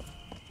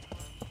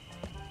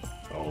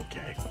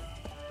 Okay.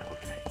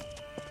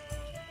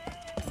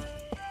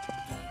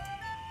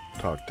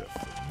 Talk to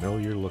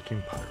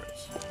familiar-looking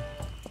pirates.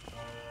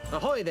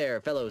 Ahoy there,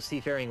 fellow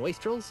seafaring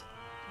wastrels.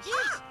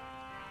 Yes!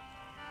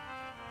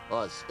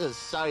 Oh,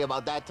 sorry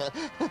about that.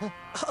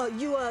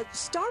 You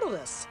startled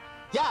us.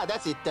 Yeah,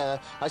 that's it.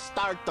 I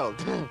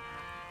startled.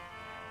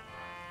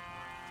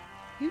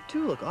 You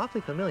two look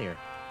awfully familiar.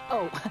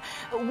 Oh,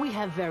 we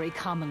have very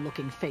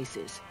common-looking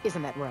faces.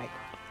 Isn't that right?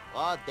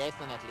 Oh,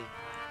 definitely.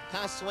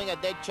 Can't swing a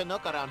dead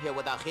Chinook around here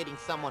without hitting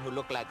someone who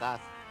look like us.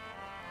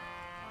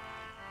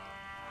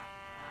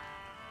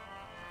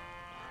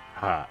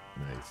 Ha,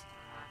 nice.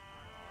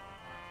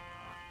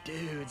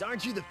 Dudes,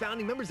 aren't you the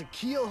founding members of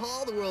Keel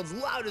Hall, the world's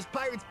loudest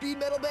pirate speed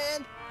metal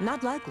band?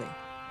 Not likely.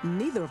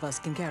 Neither of us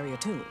can carry a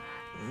tune.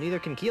 Neither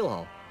can Keel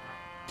Hall.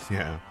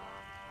 Yeah.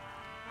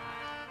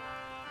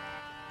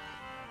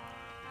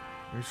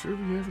 Are you sure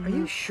we haven't? Are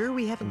you sure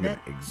we haven't met?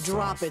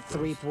 Drop it,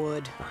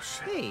 Threepwood. Oh,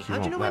 shit. Hey, He how'd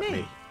you won't know my let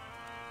name? me.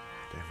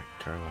 Damn it,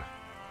 Carla.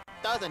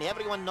 Doesn't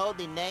everyone know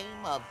the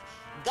name of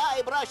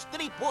Guybrush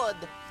Threepwood,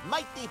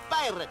 mighty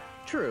pirate?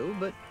 True,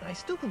 but I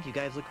still think you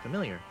guys look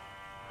familiar.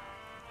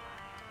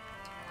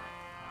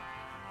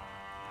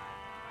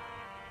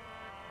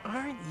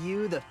 Aren't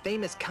you the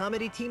famous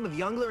comedy team of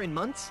Youngler and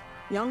Muntz?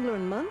 Youngler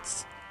and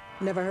Muntz?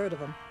 Never heard of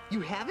them.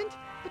 You haven't?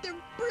 But they're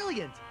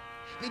brilliant!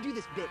 They do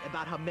this bit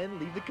about how men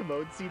leave the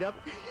commode seat up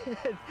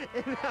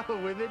and how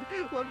women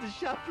love to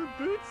shop for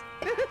boots.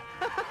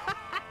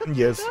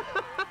 Yes.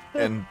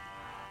 And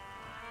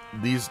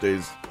these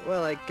days,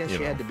 Well, I guess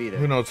she had to be there.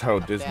 who knows how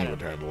Disney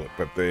would handle it,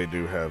 but they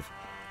do have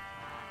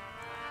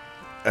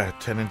a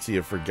tendency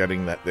of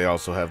forgetting that they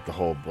also have the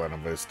whole Buena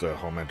Vista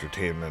home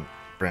entertainment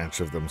branch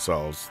of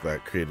themselves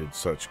that created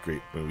such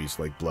great movies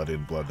like Blood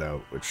In, Blood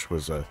Out, which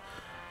was a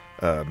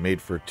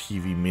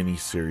made-for-TV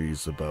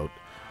miniseries about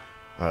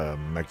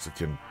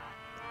Mexican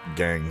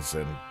gangs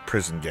and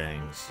prison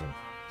gangs,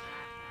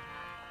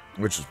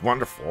 which is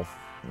wonderful.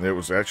 It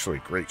was actually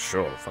a great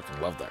show. I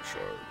fucking loved that show.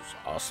 It was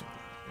awesome.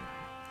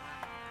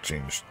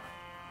 Changed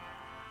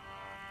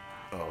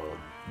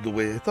the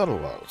way I thought a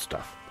lot of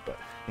stuff. But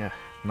yeah,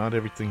 not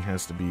everything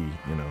has to be,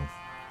 you know,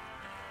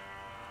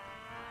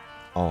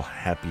 all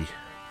happy.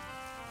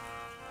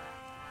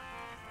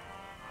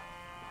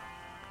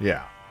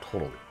 Yeah,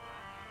 totally.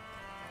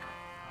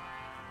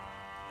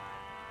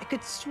 I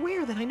could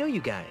swear that I know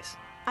you guys.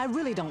 I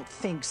really don't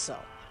think so.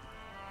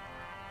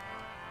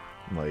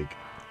 Like,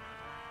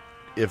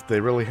 if they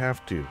really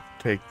have to,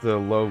 take the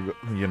logo,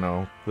 you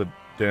know, the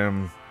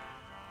damn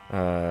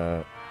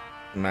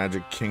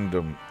Magic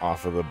Kingdom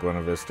off of the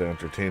Buena Vista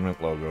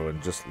Entertainment logo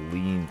and just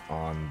lean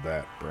on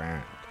that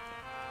brand.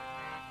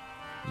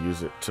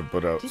 Use it to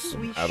put out Didn't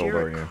some we share a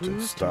adult-oriented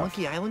cruise to stuff.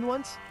 Monkey Island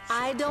once?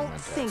 I don't And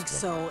that's think the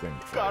so. thing.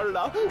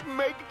 Carla,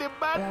 make the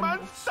Batman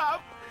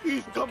stop!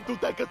 He's come to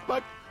take us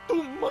back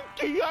to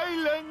Monkey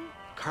Island!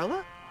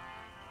 Carla?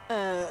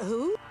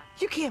 Who?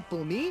 You can't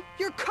fool me.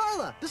 You're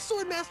Carla, the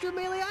sword master of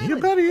Melée Island. You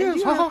bet he And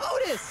is, you are huh?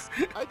 Otis.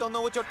 I don't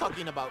know what you're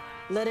talking about.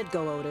 Let it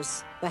go,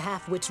 Otis. The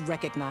half-wits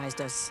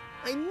recognized us.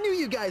 I knew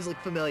you guys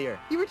looked familiar.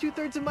 You were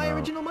 2/3 of my No.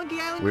 original Monkey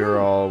Island We crew. were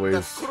always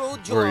The crew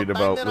you worried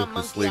about abandoned on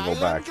Lucas Monkey Legal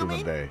Island, back you in the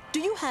mean? day. Do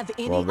you have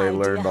any Well, they idea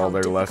learned all how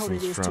their difficult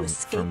lessons it is to from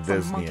escape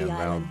Disney, Monkey and now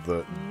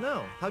Island?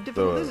 No, how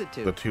difficult is it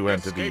to? the two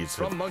entities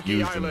from have Monkey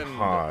fused and Island.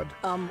 hard.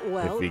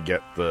 Well, If you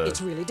get it's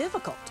the really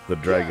difficult.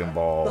 Dragon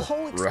Ball The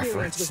whole experience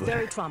reference was there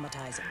very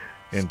traumatizing.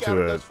 into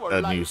Scared us for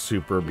a new life.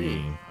 super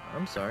being.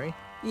 I'm sorry.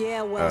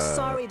 Yeah, well,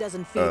 sorry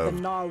doesn't feed the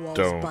narwhals,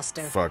 don't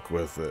Buster. fuck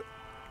with it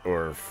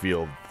or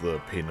feel the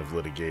pain of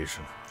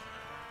litigation.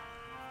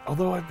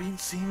 Although I've been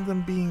seeing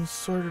them being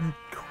sort of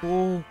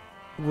cool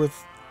with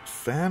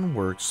fan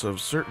works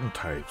of certain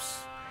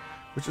types,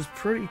 which is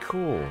pretty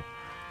cool.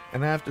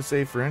 And I have to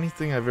say, for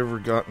anything I've ever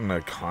gotten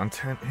a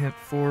content hint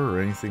for or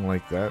anything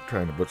like that,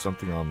 trying to put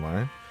something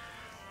online,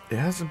 it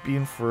hasn't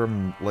been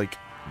from, like,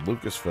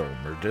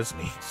 Lucasfilm or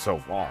Disney so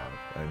far.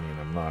 I mean,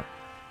 I'm not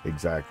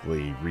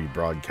exactly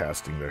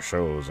rebroadcasting their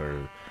shows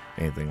or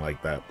anything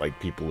like that, like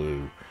people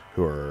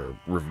who are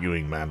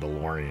reviewing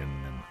Mandalorian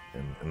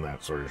and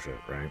that sort of shit,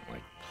 right?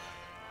 Like,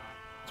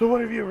 so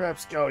what have you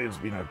rapscallions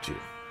been up to?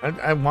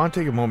 I want to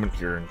take a moment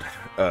here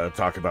and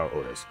talk about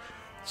Otis.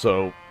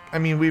 So, I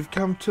mean, we've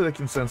come to the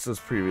consensus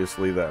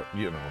previously that,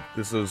 you know,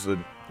 this is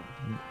an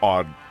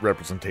odd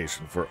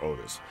representation for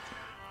Otis.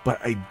 But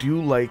I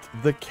do like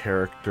the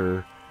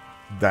character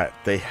that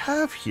they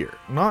have here.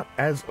 Not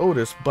as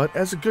Otis, but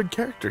as a good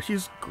character.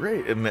 He's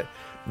great. And,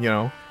 you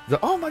know,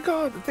 oh my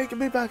god, they're taking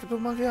me back to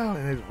Monkey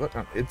Island.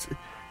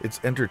 It's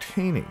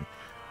entertaining.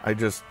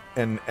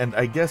 And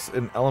I guess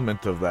an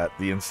element of that,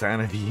 the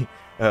insanity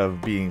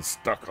of being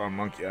stuck on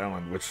Monkey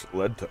Island, which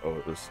led to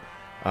Otis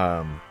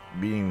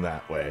being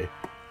that way,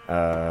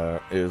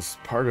 is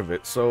part of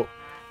it. So,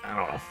 I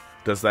don't know.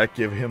 Does that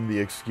give him the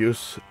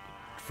excuse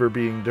for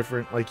being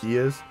different like he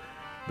is?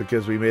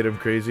 Because we made him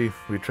crazy?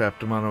 We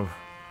trapped him on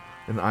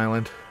an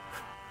island?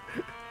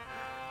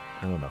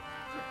 I don't know.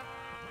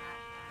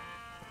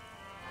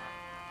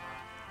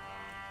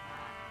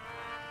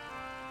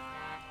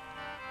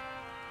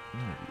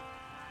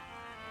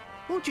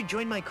 Won't you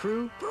join my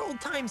crew for old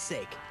time's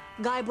sake?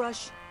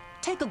 Guybrush,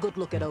 take a good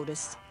look at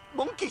Otis.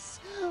 Monkeys!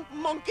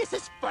 Monkeys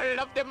is full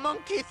of the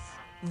monkeys!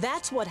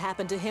 That's what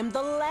happened to him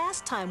the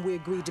last time we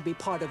agreed to be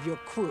part of your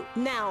crew.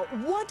 Now,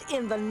 what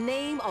in the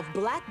name of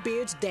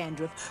Blackbeard's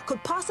dandruff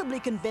could possibly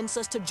convince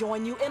us to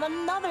join you in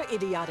another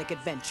idiotic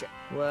adventure?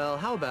 Well,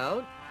 how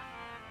about...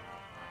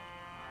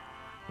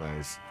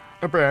 Nice.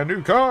 A brand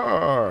new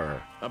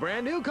car! a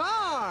brand new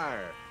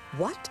car!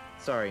 What?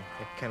 Sorry,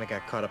 I kind of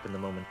got caught up in the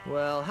moment.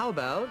 Well, how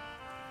about...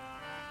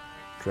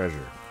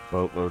 Treasure.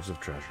 Boatloads of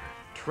treasure.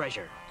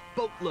 treasure.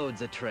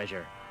 Boatloads of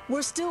treasure.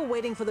 We're still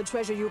waiting for the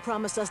treasure you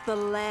promised us the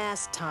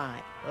last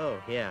time. Oh,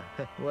 yeah.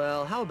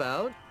 Well, how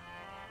about...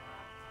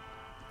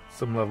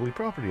 some lovely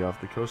property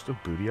off the coast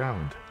of Booty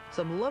Island.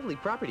 some lovely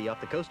property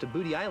off the coast of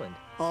Booty Island.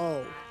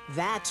 Oh,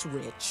 that's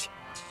rich.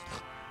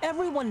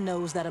 Everyone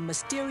knows that a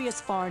mysterious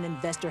foreign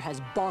investor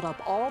has bought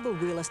up all the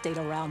real estate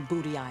around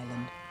Booty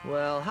Island.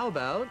 Well, how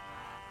about...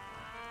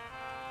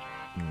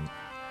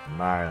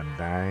 my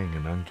undying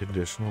and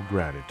unconditional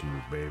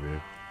gratitude, baby.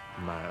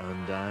 my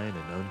undying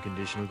and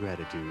unconditional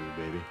gratitude,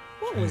 baby.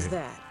 What was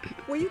that?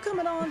 Were you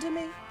coming on to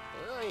me?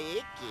 Oh,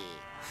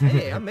 icky.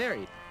 Hey, I'm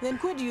married. Then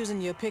quit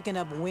using your picking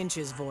up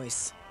Winch's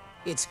voice.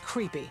 It's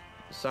creepy.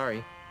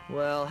 Sorry.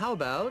 Well, how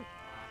about...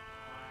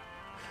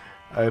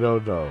 I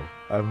don't know.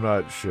 I'm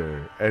not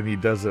sure. And he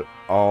does it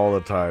all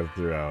the time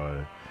throughout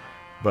it.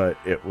 But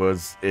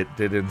it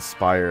did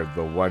inspire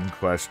the one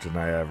question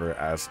I ever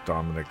asked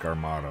Dominic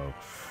Armato,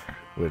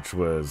 which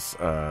was,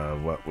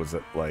 what was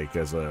it like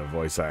as a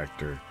voice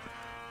actor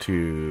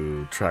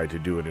to try to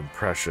do an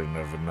impression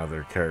of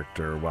another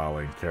character while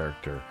in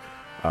character.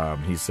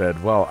 He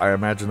said, well, I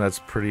imagine that's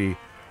pretty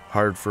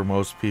hard for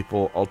most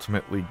people.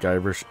 Ultimately,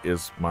 Guybrush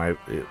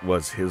it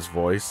was his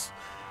voice.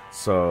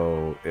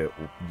 So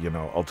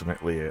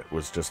ultimately it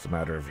was just a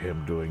matter of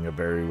him doing a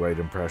Barry White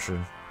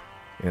impression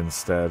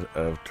instead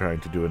of trying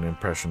to do an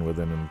impression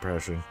within an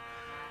impression.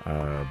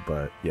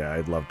 But yeah,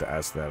 I'd love to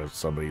ask that of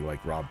somebody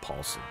like Rob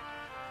Paulson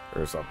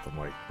or something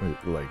like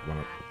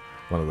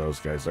one of those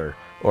guys,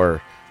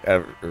 or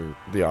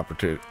the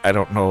opportunity. I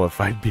don't know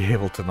if I'd be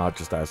able to not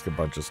just ask a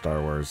bunch of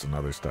Star Wars and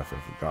other stuff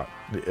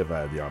if I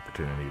had the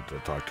opportunity to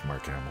talk to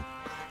Mark Hamill.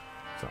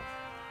 So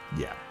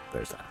yeah,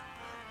 there's that.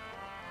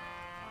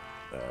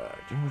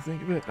 Can we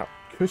think of it? No.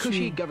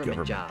 Cushy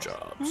government jobs.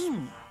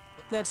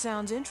 That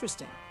sounds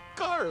interesting.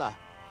 Carla,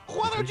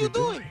 what are you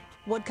doing?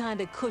 What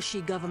kind of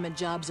cushy government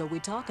jobs are we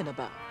talking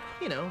about?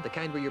 You know, the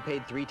kind where you're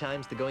paid 3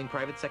 times the going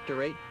private sector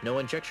rate, no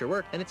one checks your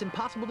work, and it's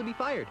impossible to be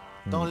fired.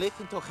 Don't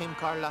listen to him,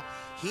 Carla.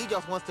 He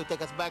just wants to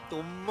take us back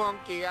to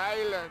Monkey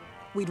Island.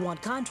 We'd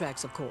want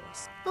contracts, of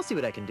course. I'll see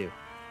what I can do.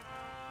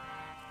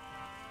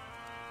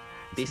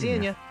 Be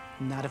seeing ya.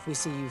 Not if we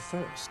see you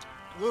first.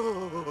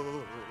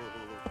 All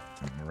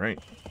right.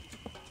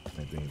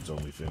 I think it's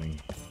only fitting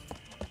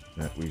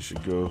that we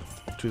should go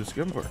to the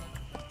scum part.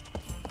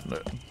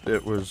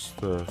 It was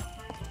the...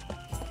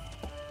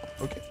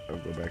 Okay, I'll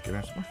go back and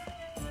ask more.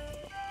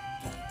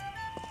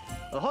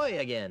 Ahoy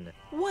again.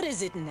 What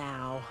is it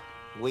now?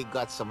 We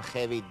got some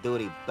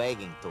heavy-duty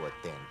begging to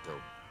attend to.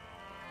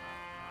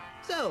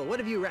 So, what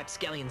have you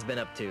rapscallions been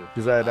up to?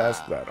 Because I had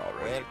asked that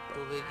already. Where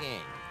to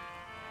begin?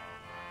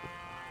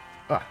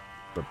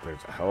 But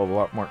there's a hell of a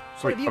lot more. What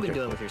Sweet, have you been okay.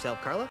 doing with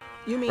yourself, Carla?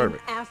 You mean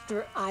Perfect.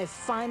 after I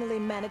finally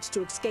managed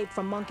to escape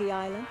from Monkey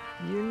Island?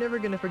 You're never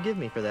gonna forgive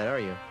me for that, are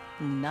you?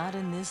 Not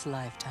in this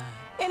lifetime.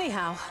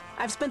 Anyhow,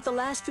 I've spent the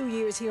last few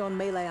years here on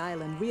Melée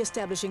Island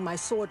re-establishing my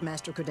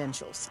swordmaster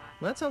credentials.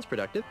 Well, that sounds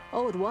productive.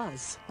 Oh, it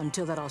was,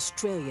 until that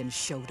Australian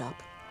showed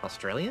up.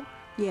 Australian?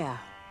 Yeah,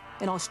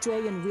 an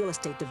Australian real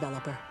estate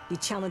developer. He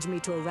challenged me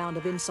to a round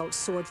of insult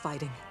sword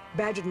fighting.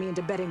 Badgered me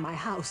into betting my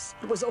house.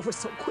 It was over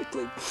so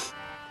quickly.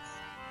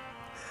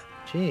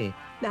 Gee.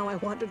 Now I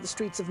wander the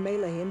streets of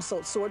Melée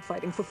insult sword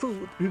fighting for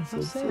food.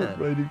 Insult sword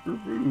fighting for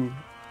food.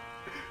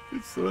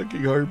 It's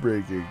fucking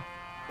heartbreaking.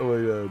 Oh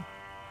my god.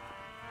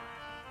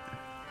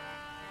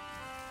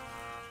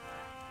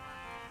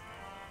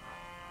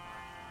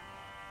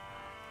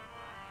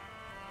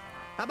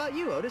 How about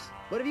you, Otis?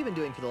 What have you been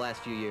doing for the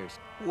last few years?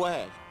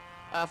 Well,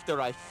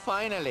 after I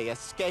finally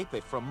escaped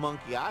from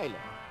Monkey Island,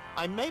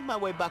 I made my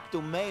way back to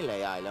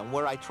Melée Island,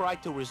 where I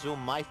tried to resume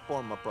my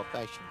former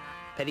profession.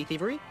 Petty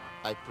thievery?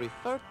 I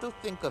prefer to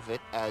think of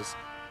it as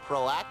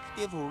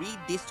proactive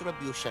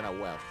redistribution of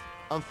wealth.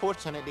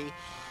 Unfortunately,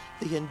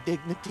 the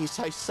indignities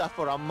I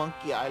suffer on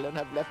Monkey Island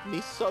have left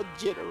me so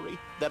jittery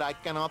that I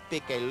cannot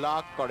pick a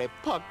lock or a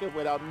pocket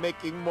without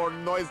making more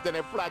noise than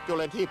a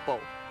flatulent hippo.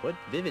 What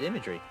vivid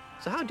imagery.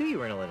 So how do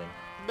you earn a living?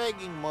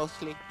 Begging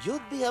mostly.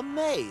 You'd be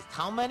amazed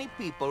how many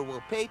people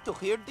will pay to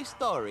hear the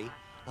story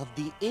of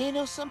the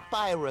innocent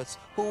pirates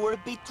who were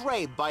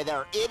betrayed by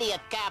their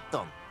idiot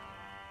captain.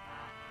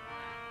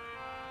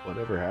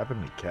 Whatever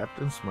happened to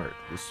Captain Smirk,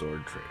 the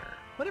sword trainer?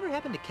 Whatever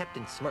happened to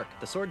Captain Smirk,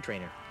 the sword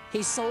trainer?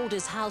 He sold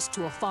his house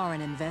to a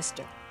foreign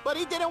investor. But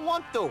he didn't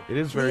want to. It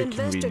is very convenient.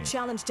 The investor convenient.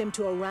 challenged him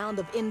to a round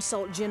of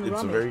insult gin rummy.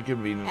 It's a very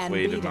convenient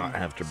way to not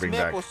have to bring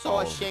Smirk back was so all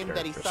ashamed the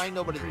that he characters signed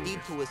over the from deed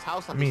previous. to his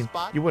house on I mean, the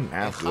spot. you wouldn't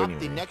have and to hopped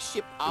anyway. the next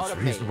ship out It's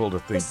of reasonable to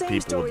The think same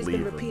people story's would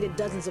been leave repeated them.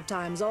 dozens of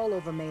times all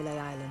over Melée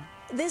Island.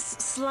 This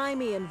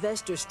slimy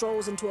investor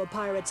strolls into a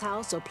pirate's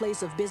house or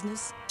place of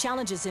business,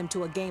 challenges him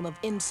to a game of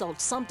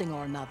insult something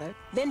or another,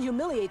 then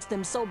humiliates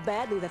them so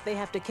badly that they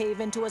have to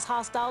cave into his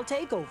hostile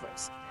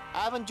takeovers.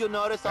 Haven't you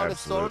noticed all the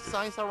sword Absolutely.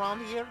 signs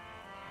around here?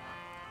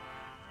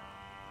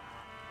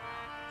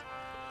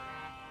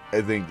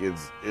 I think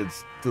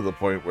it's to the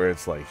point where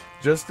it's like,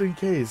 just in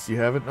case you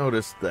haven't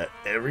noticed that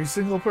every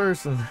single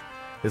person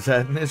has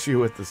had an issue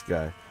with this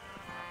guy.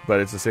 But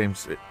it's the same.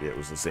 It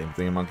was the same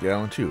thing in Monkey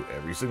Island too.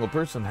 Every single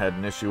person had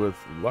an issue with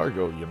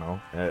Largo. You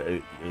know,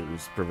 it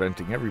was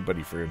preventing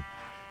everybody from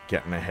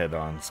getting a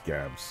head-on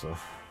scabs. So,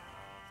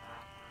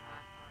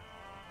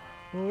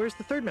 Well, where's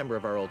the third member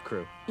of our old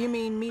crew? You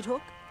mean Meat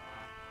Hook?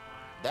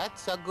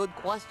 That's a good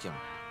question.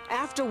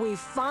 After we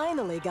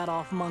finally got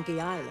off Monkey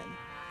Island,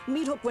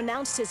 Meat Hook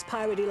renounced his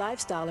piratey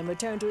lifestyle and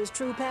returned to his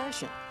true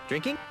passion.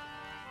 Drinking?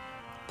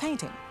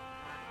 Painting.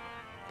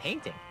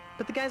 Painting?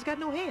 But the guy's got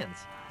no hands.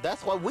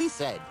 That's what we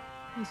said.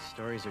 These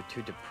stories are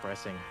too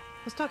depressing.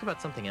 Let's talk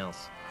about something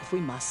else. If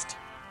we must.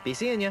 Be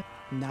seeing ya.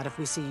 Not if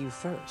we see you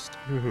first.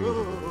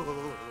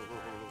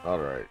 all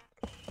right.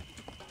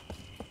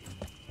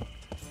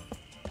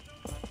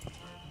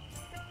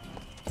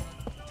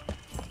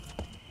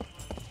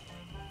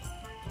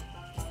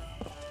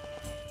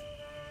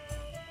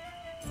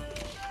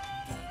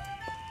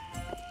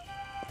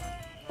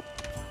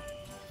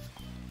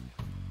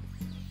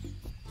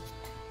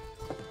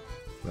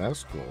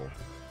 That's cool.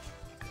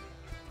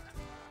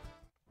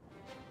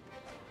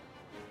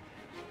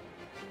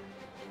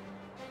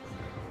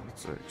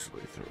 Let's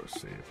actually throw a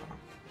save on.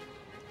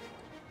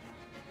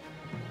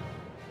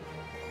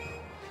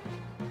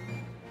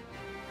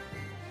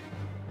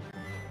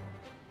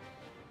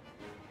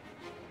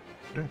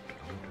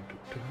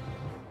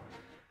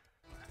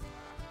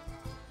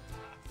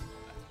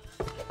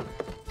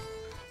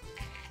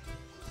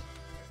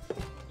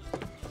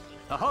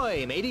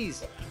 Ahoy,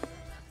 mateys!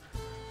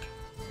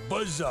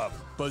 Buzz up,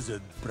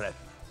 buzzard breath.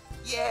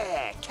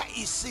 Yeah, can't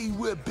you see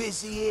we're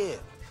busy here?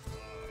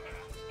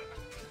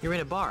 You're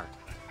in a bar.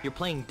 You're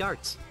playing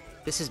darts.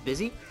 This is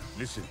busy?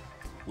 Listen,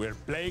 we're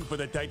playing for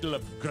the title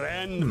of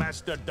Grand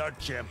Master Dart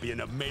Champion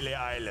of Melée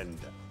Island.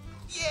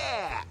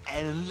 Yeah,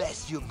 and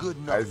unless you're good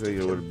enough I think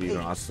to it would be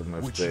compete, awesome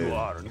if Which they you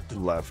aren't.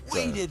 left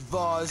we'd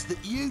advise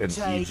that you an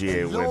take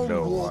EGA a long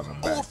window walk on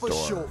a back off a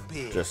door, short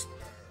pier. just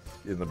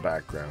in the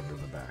background in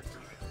the back.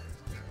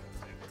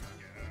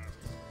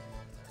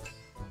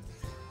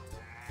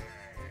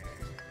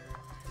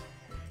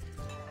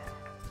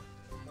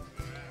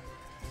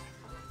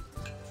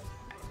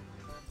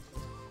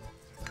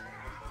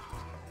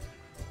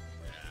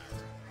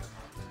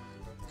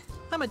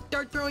 I'm a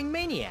dart-throwing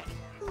maniac.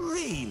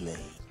 Really?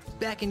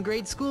 Back in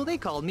grade school, they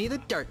called me the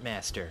Dart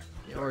Master.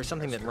 Or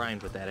something that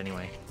rhymed with that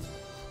anyway.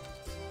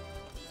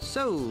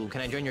 So,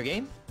 can I join your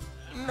game?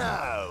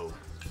 No.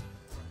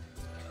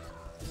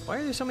 Why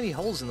are there so many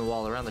holes in the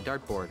wall around the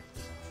dartboard?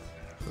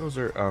 Those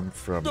are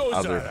from Those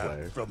other are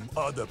players. from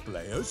other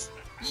players.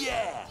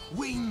 Yeah,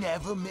 we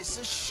never miss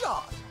a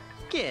shot.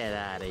 Get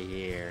out of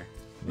here.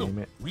 Name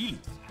it. Really?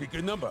 Pick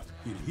a number.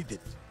 You'll hit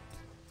it.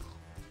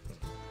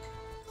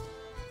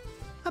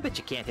 I bet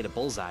you can't hit a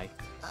bullseye.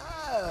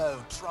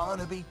 Oh, trying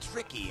to be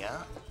tricky,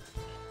 huh?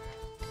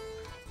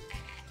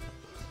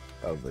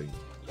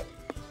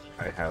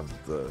 I have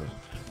the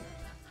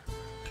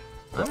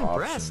the I'm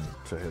impressed.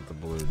 option to hit the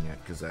balloon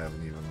yet because I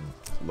haven't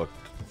even looked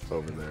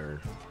over there.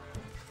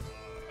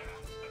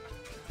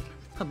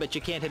 I bet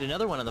you can't hit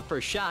another one on the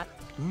first shot.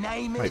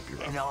 Name it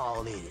and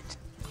I'll hit it.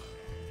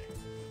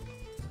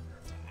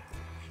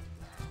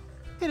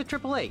 Hit a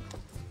triple eight.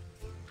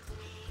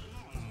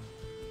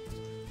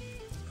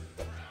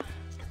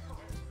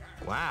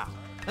 Wow,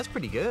 that's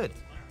pretty good.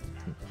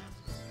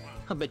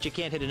 I bet you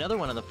can't hit another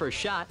one on the first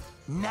shot.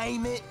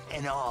 Name it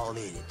and I'll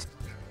hit it.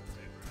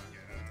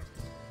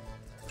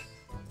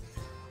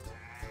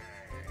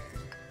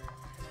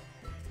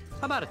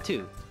 How about a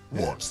 2?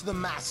 Watch the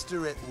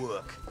master at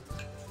work.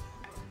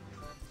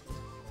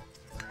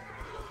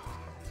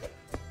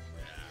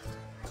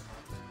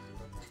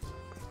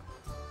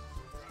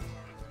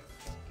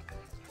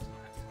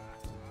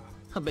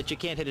 I bet you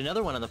can't hit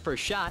another one on the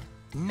first shot.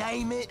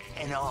 Name it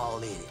and I'll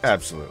hit it.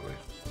 Absolutely.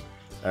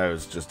 I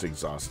was just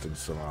exhausting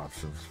some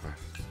options.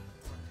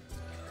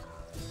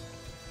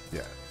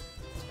 Yeah,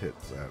 hit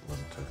that one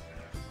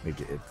to make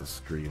it hit the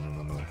screen in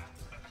the middle.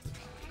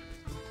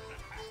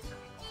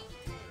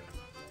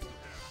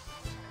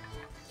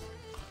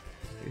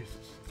 Jesus,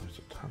 there's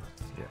a ton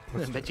of...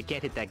 Yeah, I bet you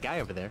can't hit that guy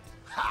over there.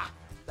 Ha!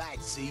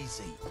 That's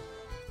easy.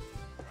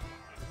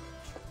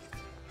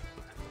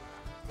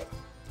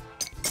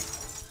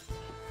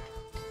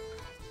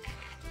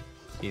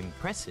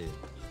 Impressive.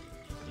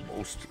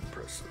 Most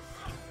impressive.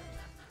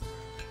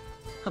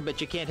 I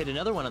bet you can't hit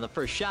another one on the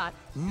first shot.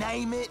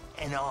 Name it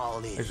and I'll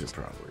hit I it. should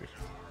probably...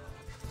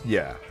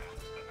 Yeah.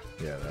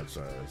 Yeah, that's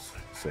what I was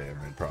saying.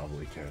 I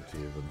probably can't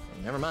even...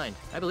 Never mind.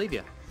 I believe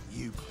you.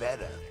 You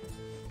better.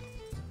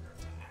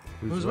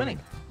 Who's winning?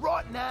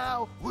 Right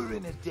now, we're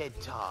in a dead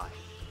tie.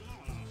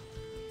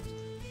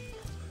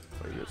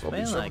 Well,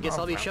 I guess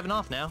I'll be shoving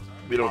off now.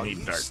 We don't Are need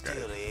you dark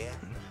still guys. here?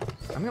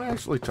 I'm gonna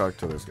actually talk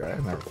to this guy. I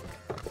never...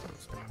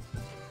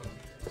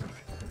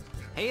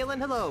 Hail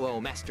and hello,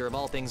 oh master of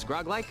all things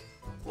grog-like.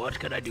 What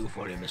can I do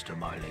for you, Mr.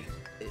 Marley?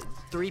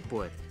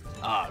 Threepwood.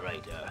 Ah,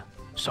 right,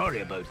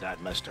 sorry about that,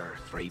 Mr.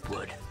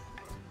 Threepwood.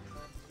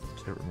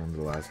 Can't remember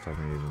the last time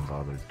I even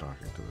bothered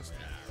talking to this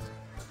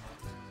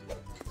guy.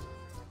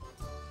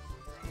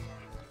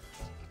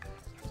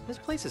 This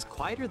place is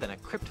quieter than a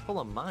crypt full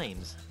of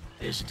mimes.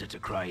 Isn't it a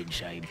crying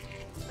shame?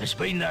 It's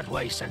been that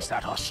way since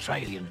that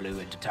Australian blew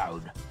into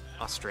town.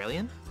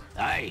 Australian?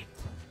 Aye,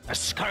 a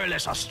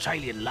scurrilous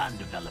Australian land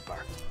developer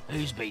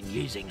who's been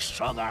using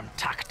strong-arm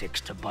tactics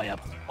to buy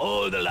up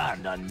all the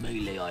land on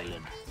Melée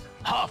Island.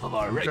 Half of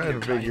our I'm regular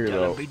trying to figure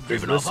clientele though, have been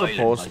is driven this off island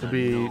supposed by to the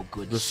be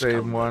no-good the same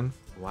scoundrel. one?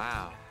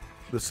 Wow.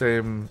 The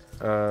same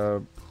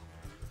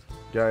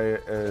guy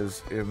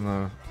as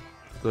in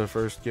the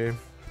first game?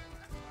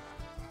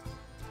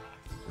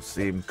 The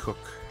same cook?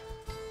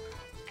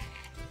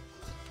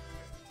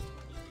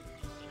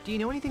 Do you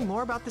know anything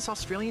more about this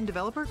Australian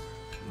developer?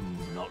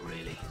 Not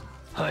really.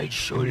 I'd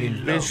surely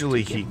love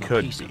Visually to he give him a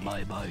could piece be. of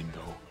my mind,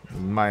 though.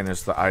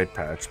 Minus the eye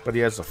patch, but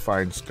he has a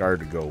fine scar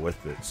to go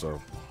with it,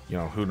 so, you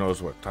know, who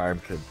knows what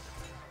time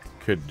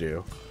could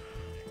do.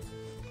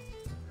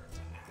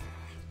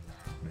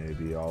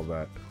 Maybe all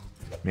that,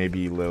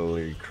 maybe he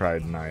literally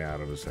cried an eye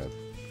out of his head.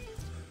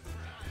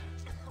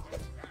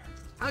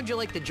 How'd you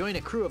like to join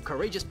a crew of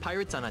courageous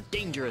pirates on a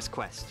dangerous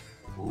quest?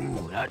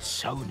 Ooh, that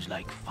sounds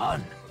like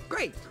fun.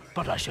 Great!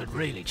 But I should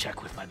really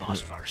check with my boss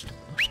first.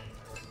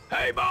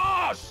 Hey,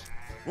 boss!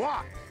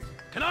 What?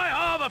 Can I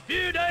have a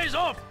few days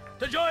off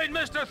to join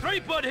Mr.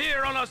 Threepwood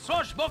here on a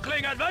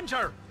swashbuckling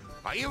adventure?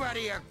 Are you out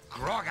of your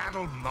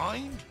grog-addled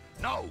mind?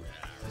 No.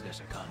 I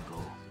guess I can't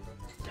go.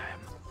 Damn.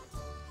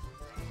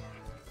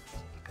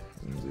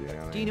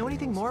 Yeah, Do you know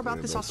anything more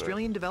about this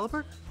Australian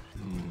developer?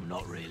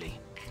 Not really.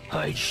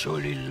 I'd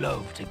surely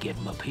love to give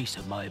him a piece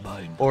of my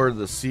mind. Or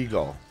the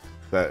seagull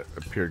that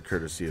appeared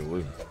courtesy of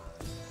Loon.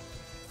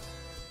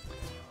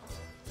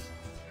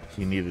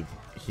 He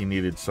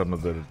needed some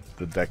of the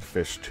deck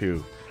fish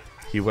too.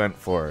 He went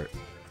for it,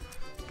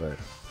 but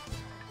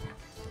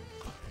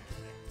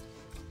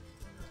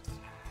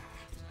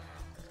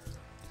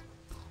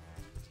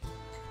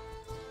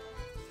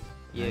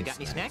You got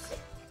any snacks?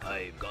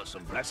 I've got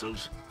some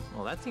pretzels.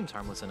 Well, that seems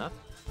harmless enough.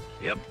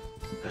 Yep.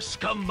 The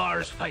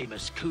Scumbar's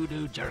famous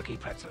kudu jerky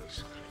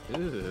pretzels.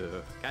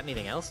 Ooh. Got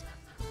anything else?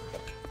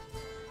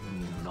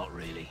 Not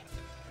really.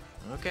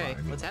 Okay,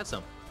 let's have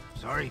some.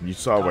 Sorry. you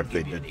saw can't what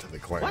they give you did any. to the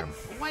clan. What?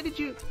 Why did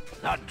you...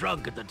 That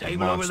drunk at the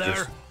table over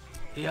Monsters. there,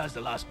 he has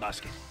the last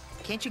basket.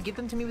 Can't you give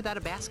them to me without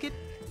a basket?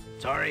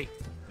 Sorry,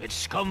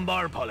 it's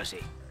Scumbar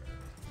policy.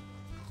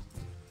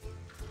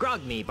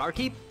 Grog me,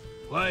 barkeep.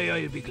 Why,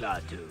 I'd be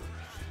glad to.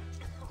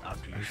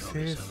 After you I show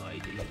me see. some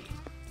ID.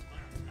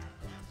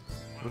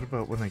 What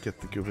about when I get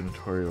the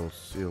gubernatorial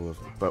seal of...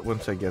 But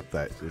once I get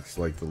that, it's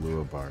like the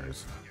Lua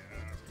bars.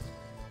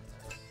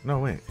 No,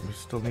 wait. We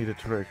still need it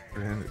to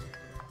represent it.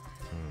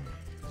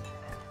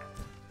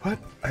 What?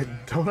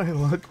 Don't I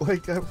look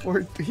like I'm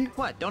 14?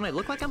 What, don't I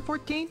look like I'm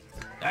 14?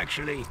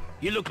 Actually,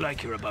 you look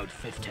like you're about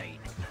 15.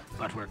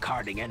 But we're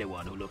carding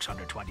anyone who looks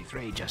under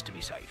 23 just to be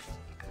safe.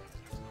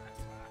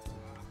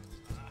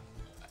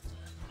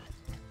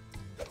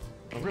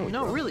 Oh, really?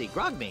 No, bro? really,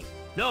 grog me.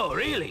 No,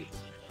 really.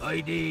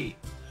 ID.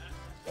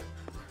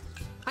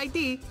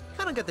 ID?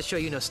 I don't got to show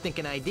you no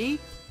stinking ID.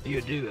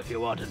 You do if you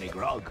want any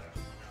grog.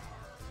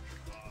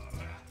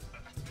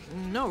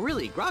 No,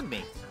 really, grog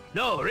me.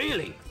 No,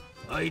 really.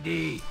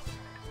 ID.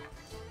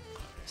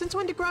 Since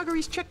when do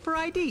groggeries check for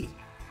ID?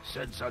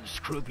 Since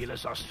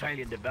unscrupulous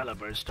Australian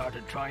developers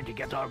started trying to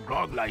get our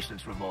grog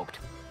license revoked.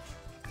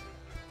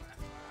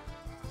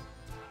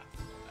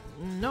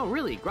 No,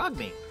 really, grog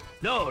me.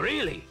 No,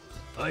 really.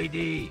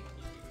 ID.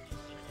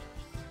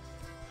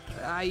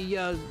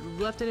 I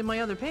left it in my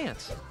other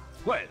pants.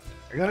 Well,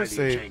 I gotta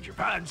say, you change your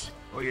pants,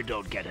 or you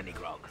don't get any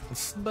grog.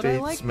 But I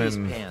like these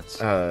Statesman, pants.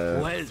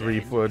 Well 3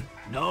 then, foot.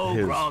 no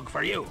his grog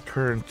for you.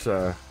 Current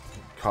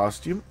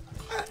costume,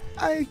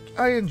 I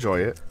enjoy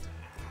it.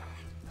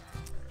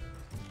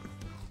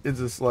 It's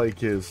just like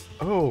his,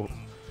 oh,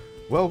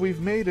 well,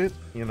 we've made it.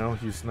 You know,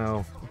 he's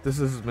now, this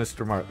is this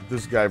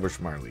Guybrush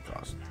Marley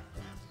costume.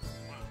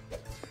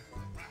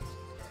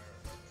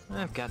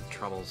 I've got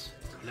troubles.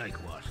 Like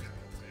what?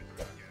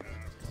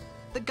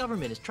 The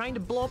government is trying to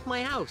blow up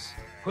my house.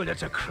 Well,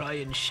 that's a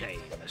crying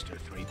shame, Mr.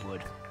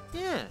 Threepwood.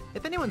 Yeah,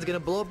 if anyone's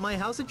gonna blow up my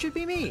house, it should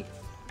be me.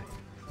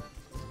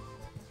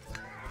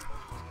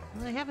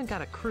 I haven't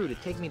got a crew to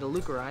take me to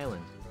Lucre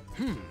Island.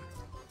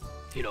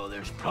 You know,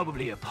 there's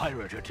probably a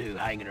pirate or two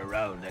hanging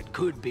around that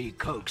could be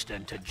coaxed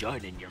into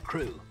joining your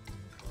crew.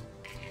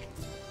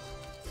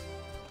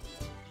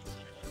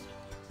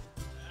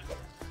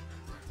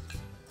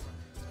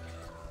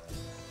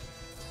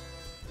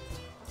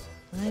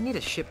 I need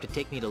a ship to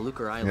take me to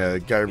Lucre Island. Yeah, the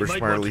Guybrush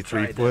Marley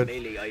 3 foot.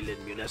 Melée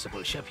Island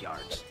municipal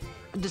shipyards.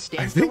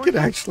 I think it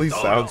actually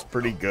sounds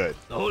pretty good.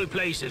 The whole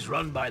place is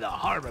run by the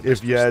harbor.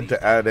 If you had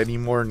to add any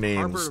more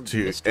names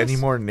to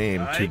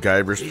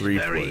Guybrush 3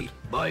 foot,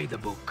 by the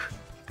book.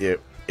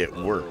 It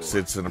works.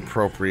 It's an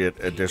appropriate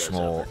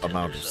additional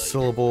amount of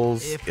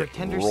syllables. If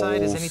Pretender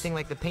Side is anything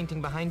like the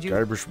painting behind you,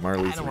 Guybrush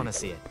Marley I don't want to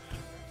see it.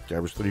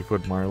 Guybrush 3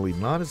 foot Marley,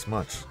 not as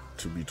much,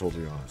 to be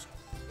totally honest.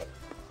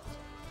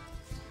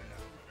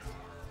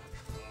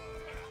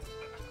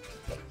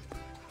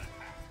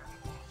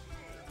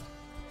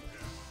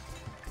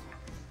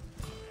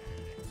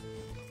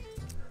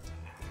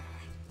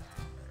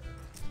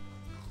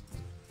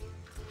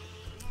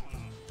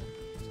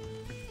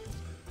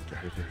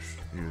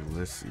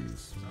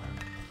 Ulysses,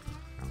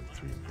 I'm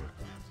 3 foot.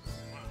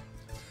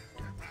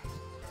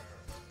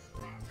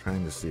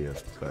 Trying to see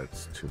if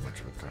that's too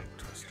much of a tongue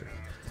twister.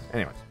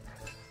 Anyways.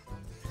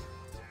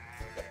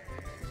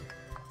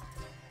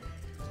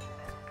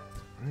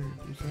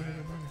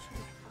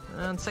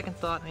 On second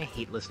thought, I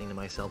hate listening to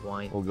myself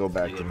whine. We'll go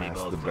back and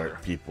ask the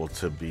dark people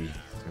to be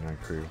in our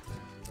crew.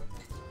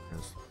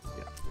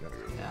 Yeah, we gotta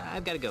go.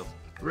 I've got to go.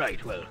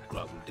 Right, well,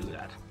 Grog will do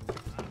that.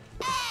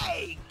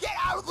 Hey, get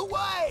out of the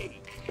way!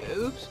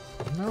 Oops.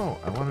 No,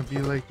 I want to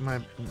be like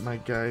my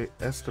guy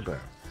Esteban.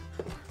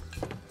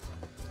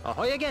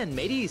 Ahoy again,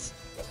 mateys!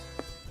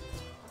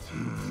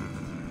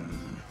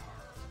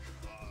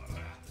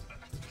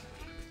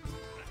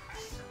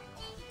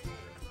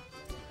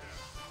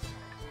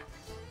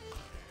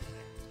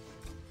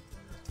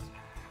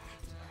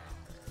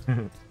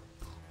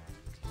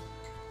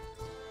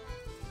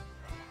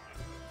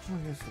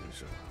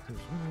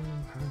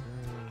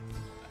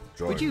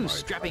 Would you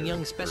strapping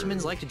young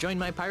specimens like to join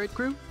my pirate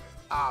crew?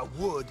 I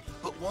would,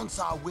 but once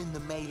I win the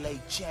Melée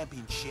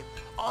Championship,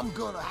 I'm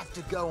gonna have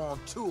to go on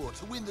tour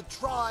to win the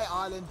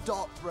Tri-Island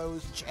Dart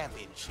Throwers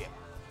Championship.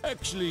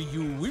 Actually,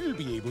 you will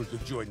be able to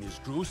join this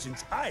crew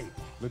since I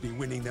will be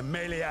winning the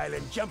Melée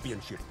Island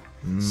Championship.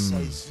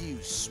 Says you,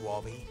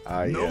 Swabby.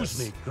 Ah, Nose yes,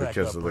 me, crack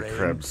because a of the brain.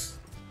 Krebs.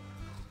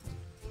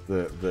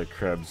 The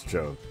Krebs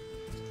joke.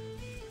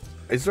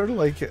 It's sort of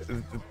like,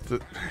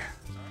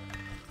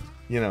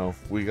 you know,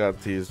 we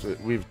got these,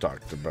 we've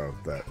talked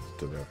about that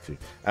to death too.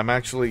 I'm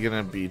actually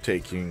going to be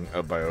taking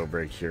a bio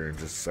break here in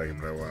just a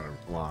second, but I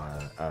want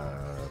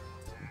to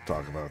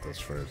talk about this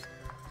first.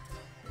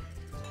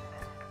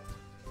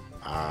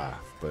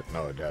 But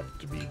no, it'd have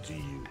to be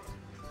GU.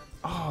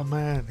 Oh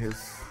man, his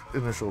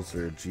initials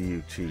are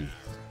GUT.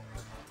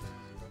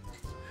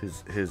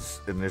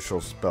 His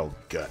initials spelled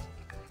gut.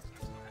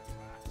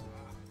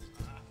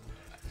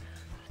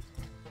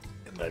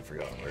 I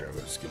forgot where I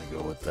was gonna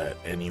go with that.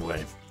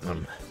 Anyway,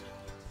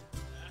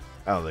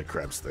 the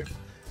Krebs thing.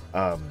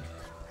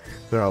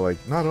 They're all like,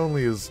 not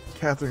only is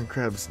Catherine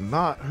Krebs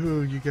not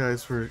who you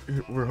guys were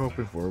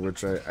hoping for,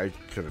 which I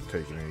could have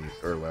taken it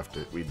or left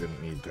it. We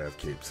didn't need to have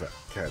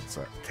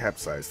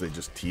capsize. They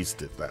just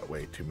teased it that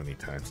way too many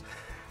times.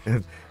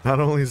 And not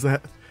only is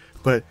that,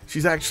 but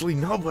she's actually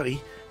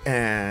nobody,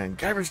 and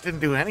Guybrush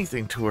didn't do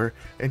anything to her,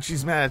 and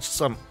she's mad at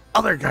some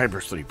other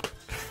Guybrush 3.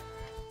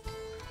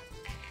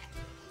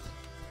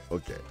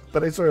 Okay,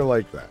 but I sort of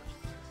like that.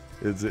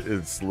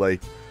 It's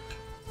like,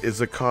 is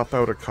a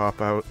cop-out a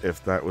cop-out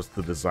if that was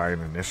the design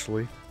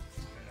initially?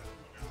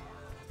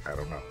 I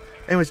don't know.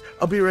 Anyways,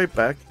 I'll be right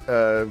back.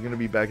 I'm going to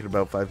be back in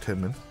about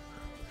 5-10 minutes.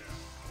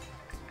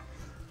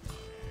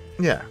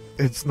 Yeah,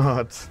 it's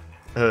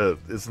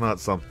not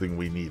something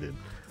we needed.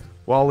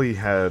 Wally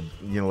had,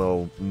 you know,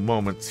 little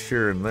moments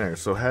here and there,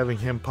 so having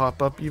him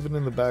pop up even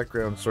in the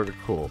background sort of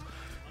cool.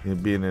 You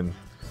know, being in,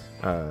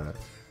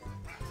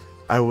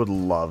 I would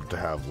love to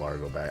have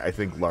Largo back. I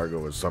think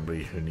Largo is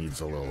somebody who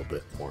needs a little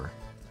bit more.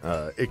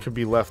 It could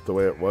be left the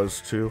way it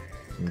was too,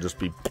 and just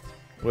be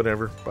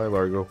whatever by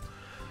Largo,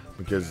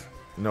 because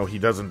no, he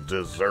doesn't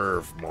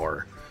deserve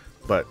more,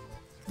 but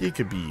he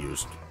could be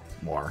used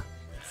more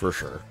for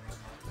sure.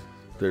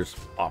 There's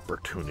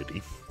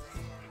opportunity.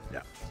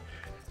 Yeah.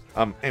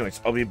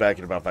 Anyways, I'll be back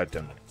in about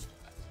 5-10 minutes.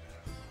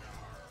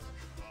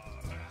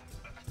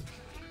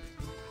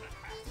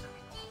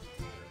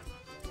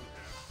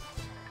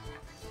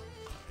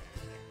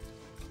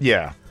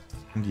 Yeah.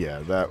 Yeah,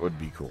 that would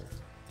be cool.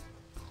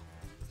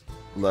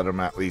 Let him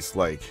at least,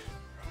 like,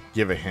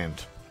 give a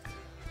hint.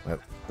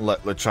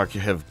 Let LeChuck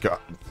have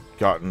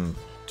gotten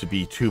to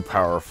be too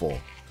powerful.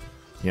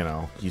 You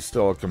know, he's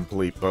still a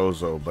complete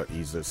bozo, but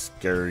he's a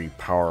scary,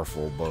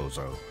 powerful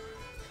bozo.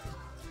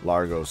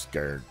 Largo's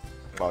scared.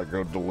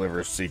 Largo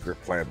delivers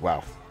secret plan.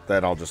 Wow,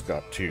 that all just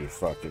got too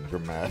fucking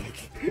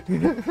dramatic.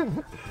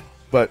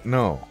 But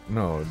no,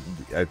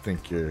 I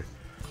think you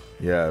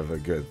have a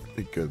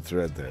good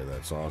thread there.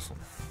 That's awesome.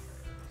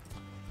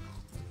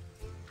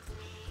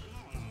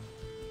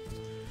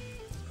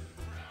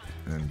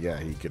 And yeah,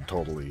 he could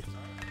totally.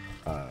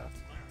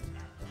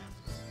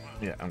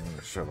 Yeah, I'm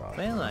gonna shove off.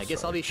 Well, I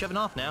guess I'll be shoving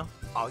off now.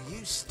 Are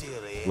you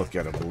still here? Look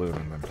at a balloon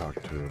and then talk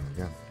to him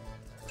again.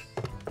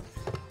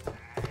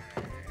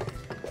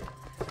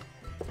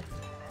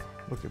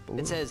 Look at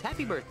balloon. It says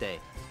happy birthday.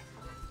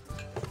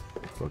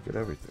 Look at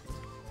everything.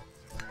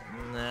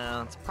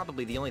 No, it's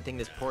probably the only thing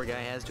this poor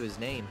guy has to his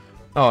name.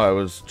 Oh, I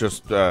was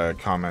just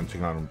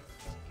commenting on him.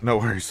 No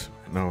worries.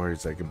 No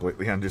worries. I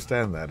completely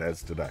understand that,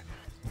 as did I.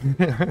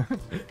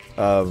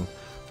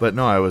 But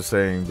no, I was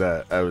saying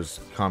that I was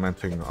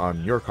commenting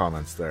on your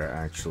comments there,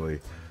 actually,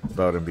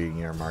 about him being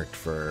earmarked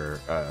for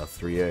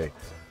 3A,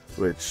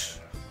 which,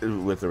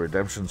 with the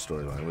redemption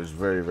storyline, was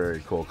very,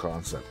 very cool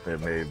concept. It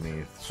made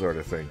me sort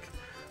of think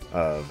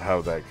of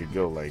how that could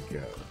go. Like,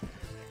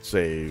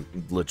 say,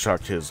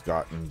 LeChuck has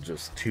gotten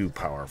just too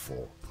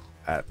powerful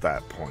at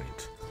that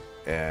point,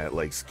 and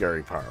like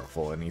scary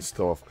powerful, and he's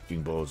still a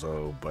fucking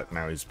bozo, but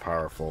now he's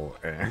powerful,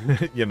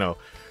 and you know,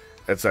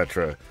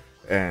 etc.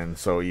 And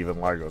so even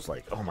Largo's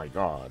like, oh my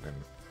god, and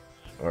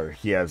or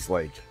he has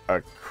like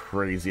a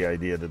crazy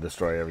idea to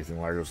destroy everything.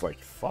 Largo's like,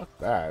 fuck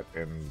that,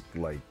 and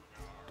like,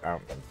 I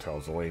don't know,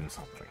 tells Elaine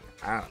something.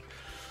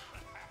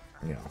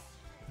 You know,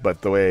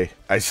 but the way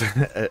I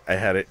said, I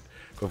had it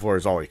before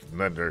is all like,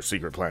 then there's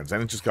secret plans,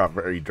 and it just got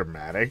very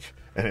dramatic,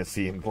 and it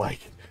seemed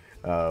like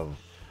a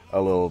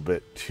little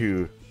bit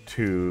too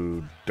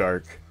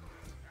dark.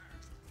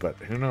 But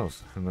who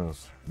knows? Who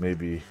knows?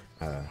 Maybe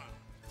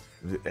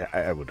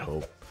I would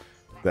hope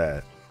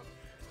that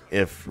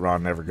if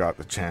Ron never got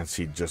the chance,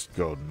 he'd just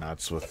go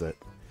nuts with it,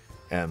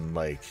 and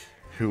like,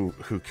 who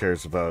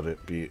cares about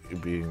it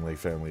being like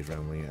family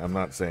friendly? I'm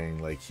not saying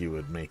like he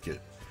would make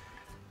it,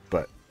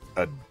 but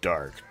a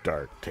dark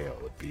tale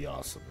would be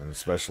awesome, and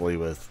especially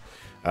with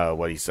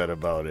what he said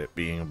about it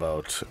being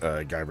about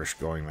Guybrush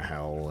going to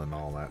hell and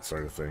all that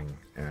sort of thing.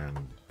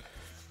 And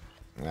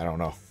I don't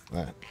know.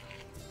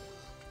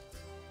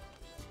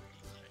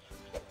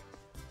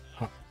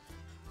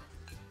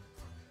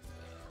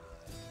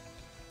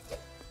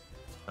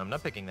 I'm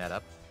not picking that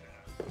up.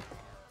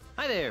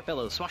 Hi there,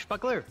 fellow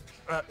swashbuckler.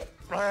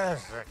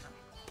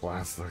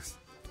 Plastics.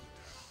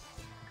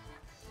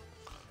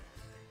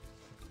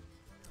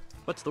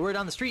 What's the word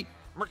on the street?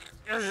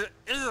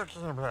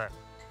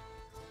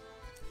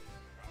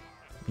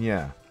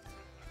 Yeah.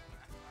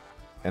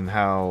 And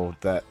how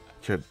that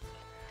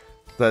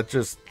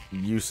just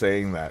you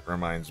saying that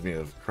reminds me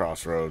of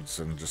Crossroads,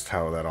 and just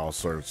how that all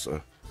sorts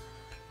of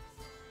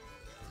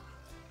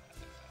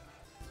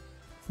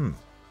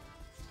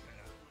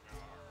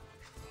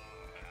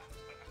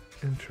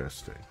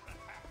interesting.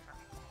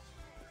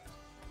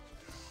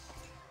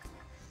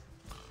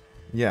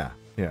 Yeah.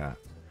 I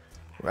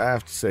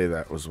have to say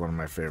that was one of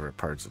my favorite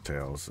parts of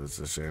Tales. It's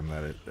a shame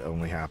that it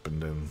only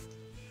happened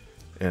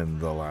in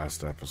the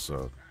last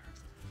episode.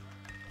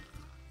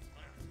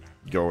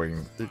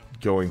 Going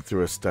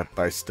through a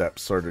step-by-step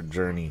sort of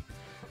journey,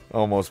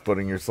 almost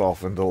putting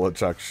yourself into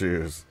LeChuck's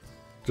shoes,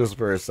 just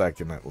for a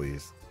second at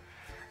least,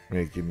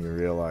 making you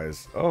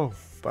realize, oh,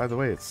 by the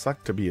way, it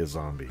sucked to be a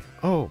zombie.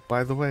 Oh,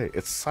 by the way,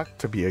 it sucked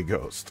to be a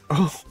ghost.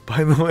 Oh,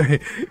 by the way,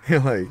 you're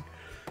like,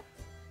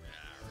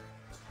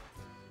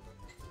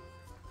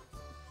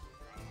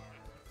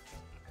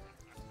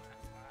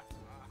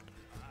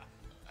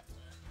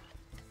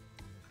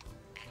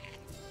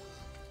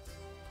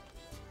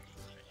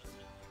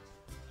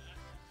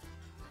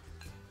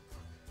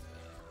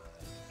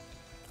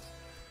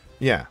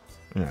 yeah,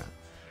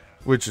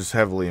 which is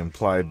heavily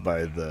implied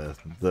by the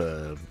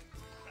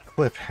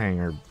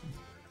cliffhanger.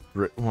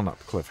 Well, not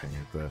the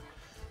cliffhanger.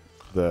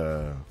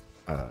 The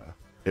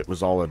it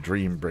was all a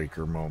dream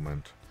breaker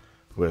moment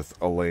with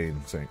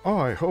Elaine saying, "Oh,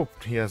 I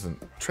hope he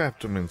hasn't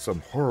trapped him in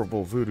some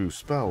horrible voodoo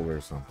spell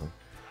or something,"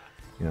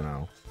 you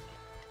know.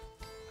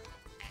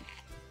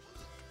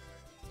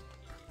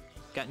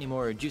 Got any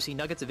more juicy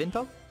nuggets of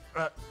info?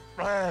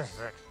 How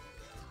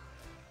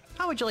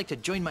would you like to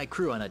join my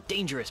crew on a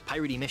dangerous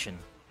piratey mission?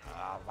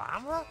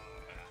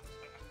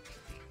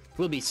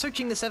 We'll be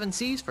searching the seven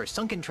seas for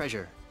sunken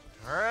treasure.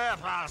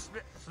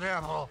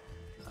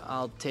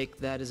 I'll take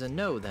that as a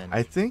no, then.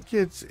 I think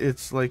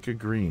it's like a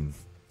green.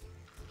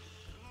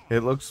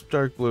 It looks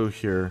dark blue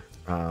here.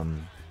 You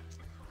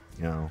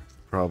know,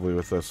 probably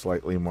with a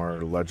slightly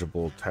more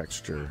legible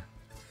texture.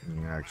 You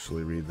can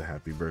actually read the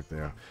happy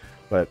birthday out.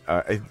 But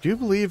I do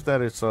believe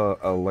that it's a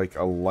like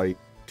a light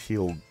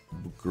teal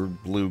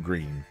blue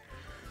green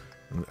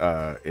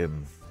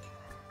in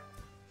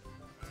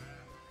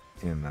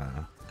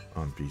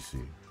on PC.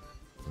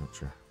 Not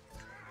sure.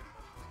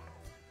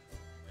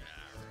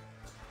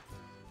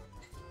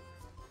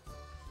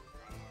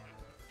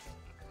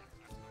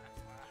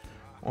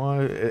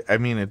 Well, I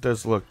mean, it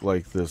does look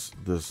like this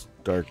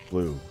dark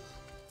blue.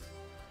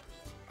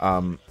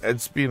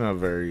 It's been a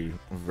very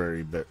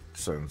bit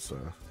since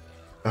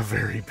a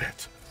very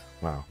bit.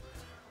 Wow.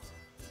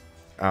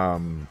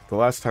 The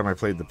last time I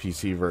played the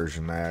PC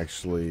version, I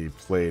actually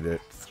played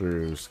it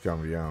through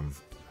Scumvium,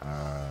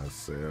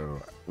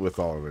 so with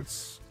all of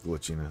its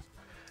glitchiness,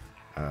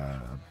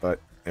 but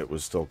it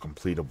was still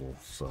completable.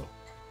 So.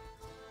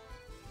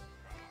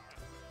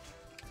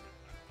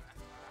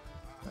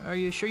 Are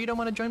you sure you don't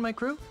want to join my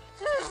crew?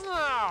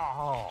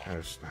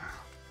 Yes.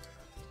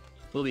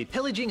 We'll be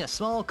pillaging a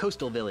small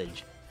coastal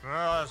village.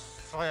 Are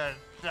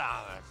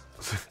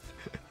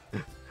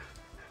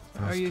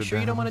you sure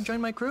you don't want to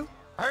join my crew?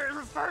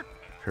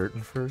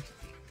 Hurtenford?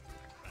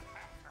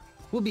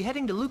 We'll be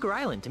heading to Lucre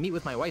Island to meet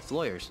with my wife's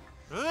lawyers.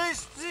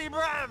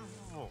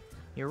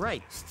 You're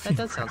right. That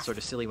does sound sort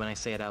of silly when I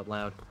say it out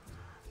loud.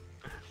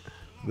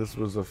 This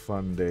was a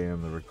fun day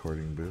in the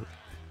recording booth.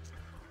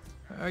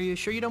 Are you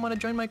sure you don't want to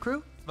join my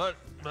crew? But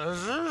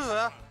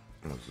Azusa.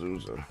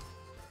 Azusa.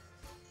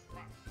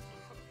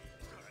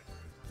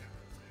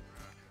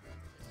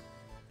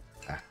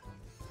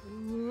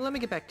 Let me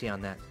get back to you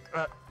on that.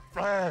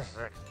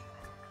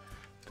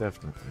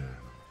 Definitely.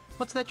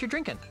 What's that you're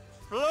drinking?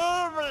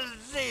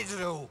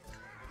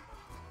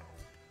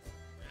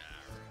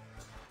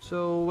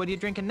 So, what are you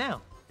drinking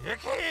now?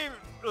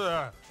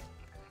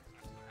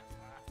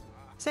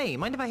 Say,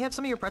 mind if I have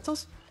some of your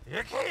pretzels?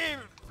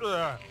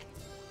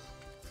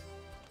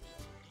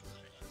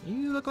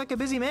 You look like a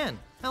busy man.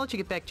 I'll let you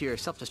get back to your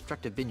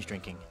self-destructive binge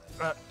drinking.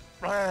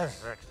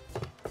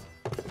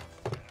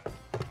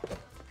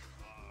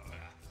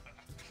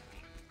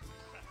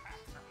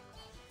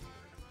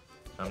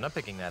 I'm not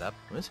picking that up.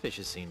 This fish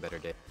has seen better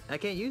days. I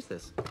can't use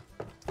this. Yeah,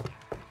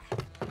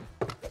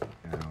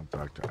 I'll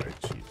talk to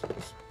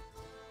iCheeses.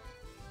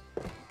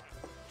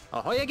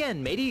 Ahoy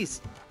again,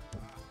 mateys!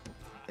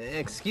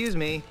 Excuse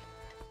me.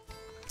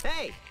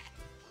 Hey!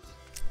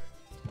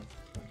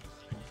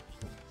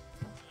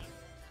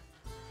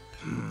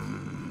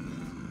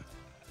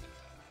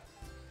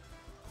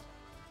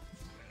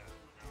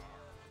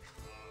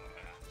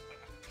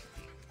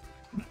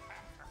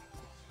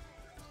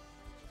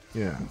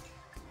 Yeah,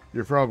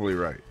 you're probably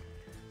right.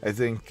 I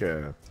think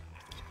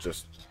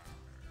just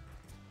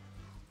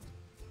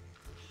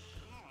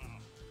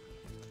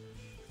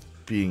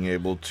being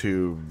able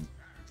to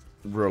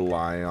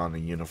rely on a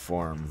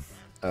uniform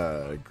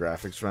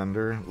graphics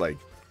render, like,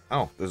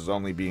 oh, this is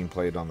only being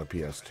played on the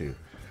PS2,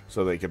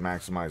 so they could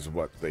maximize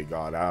what they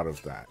got out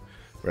of that,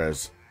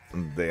 whereas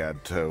they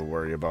had to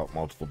worry about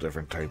multiple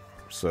different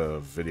types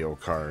of video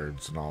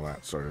cards and all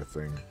that sort of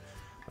thing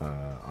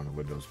on a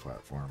Windows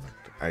platform.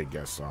 I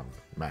guess on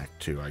Mac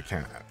too.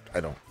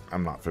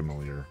 I'm not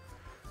familiar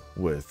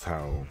with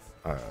how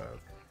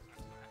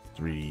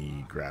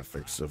 3D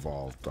graphics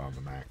evolved on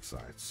the Mac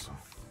side, so.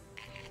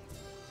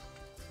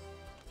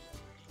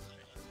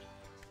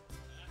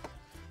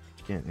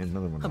 Can't hit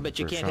another one. I bet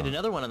you can't hit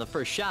another one on the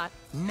first shot.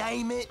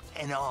 Name it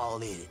and I'll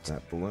hit it.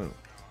 That balloon.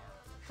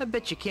 I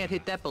bet you can't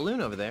hit that balloon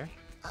over there.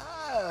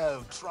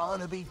 Oh, trying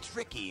to be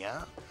tricky,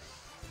 huh?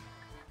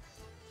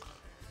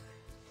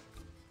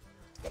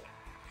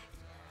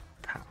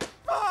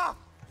 Ah!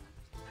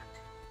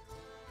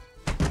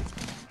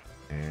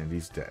 And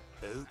he's dead.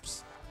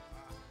 Oops.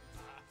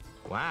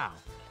 Wow,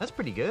 that's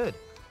pretty good.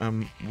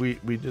 We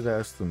did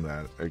ask them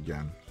that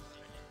again,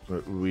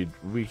 but we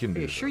can do.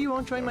 Are you sure you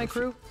won't join my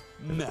crew?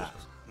 Nah.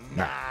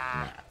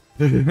 Nah.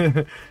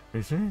 Are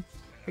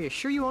you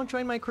sure you won't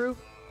join my crew?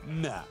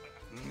 Nah.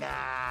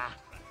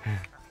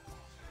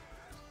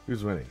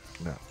 Who's winning?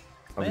 No.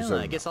 Well,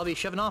 I guess I'll be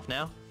shoving off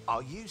now.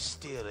 Are you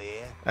still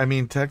here? I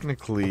mean,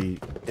 technically,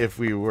 if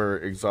we were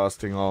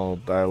exhausting all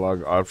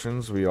dialogue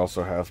options, we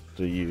also have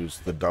to use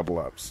the double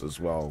ups as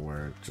well,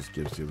 where it just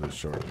gives you the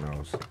short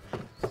nose.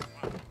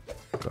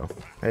 So,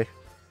 hey.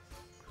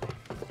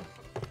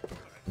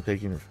 I'm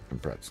taking your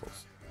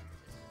pretzels.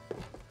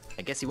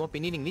 I guess you won't be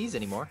needing these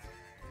anymore.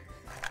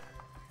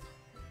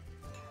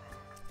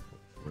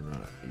 We're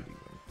not eating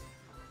them.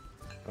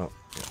 Oh,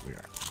 yeah, we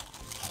are.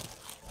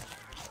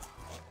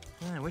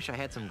 I wish I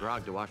had some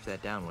grog to wash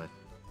that down with.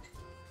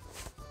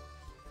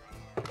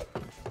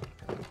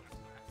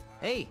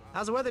 Hey,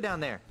 how's the weather down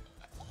there?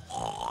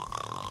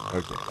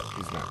 Okay,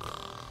 he's not.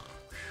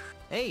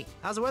 Hey,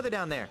 how's the weather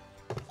down there?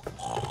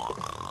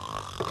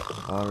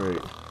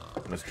 Alright,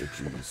 Mr.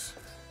 Cheese.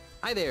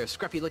 Hi there,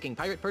 scruffy-looking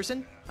pirate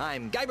person.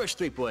 I'm Guybrush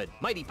Threepwood,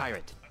 mighty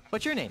pirate.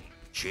 What's your name?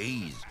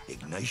 Cheese.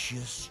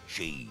 Ignatius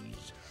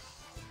Cheese.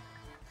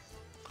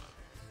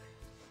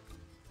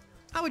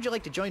 How would you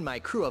like to join my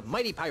crew of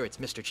mighty pirates,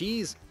 Mr.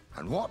 Cheese?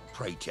 And what,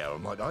 pray tell,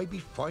 might I be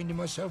finding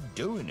myself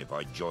doing if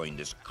I joined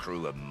this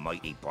crew of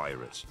mighty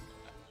pirates?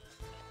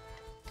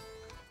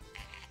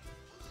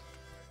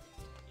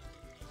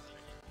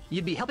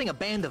 You'd be helping a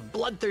band of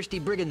bloodthirsty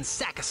brigands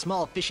sack a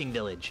small fishing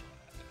village.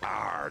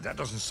 That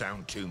doesn't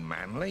sound too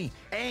manly.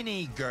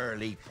 Any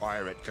girly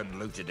pirate can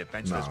loot a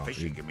defenseless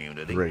fishing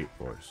community. Great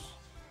voice.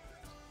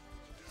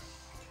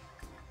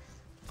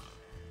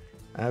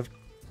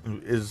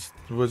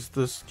 Was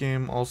this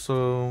game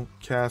also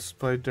cast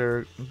by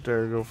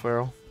Dargo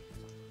Farrell?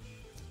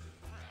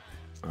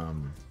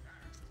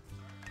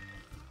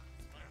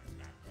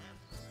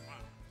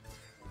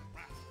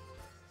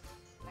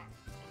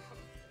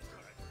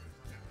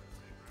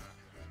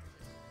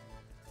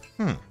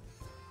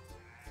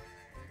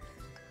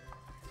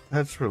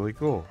 That's really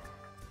cool.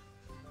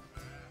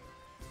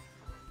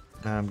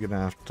 Now I'm gonna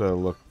have to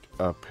look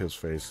up his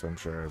face. I'm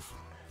sure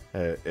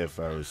if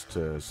I was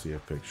to see a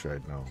picture,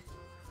 I'd know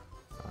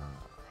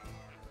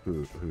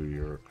who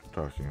you're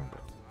talking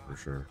about for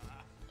sure.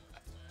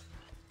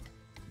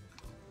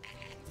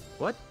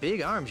 What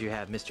big arms you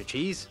have, Mr.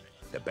 Cheese.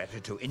 The better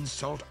to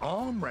insult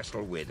arm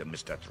wrestle with,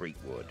 Mr.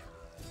 Threepwood.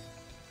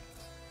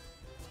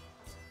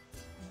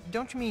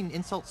 Don't you mean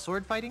insult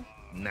sword fighting?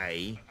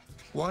 Nay.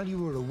 While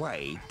you were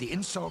away, the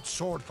insult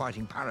sword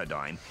fighting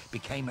paradigm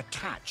became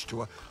attached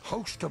to a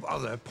host of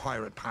other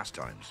pirate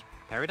pastimes.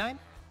 Paradigm?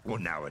 Well,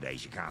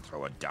 nowadays you can't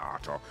throw a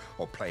dart or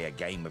play a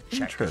game of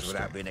checkers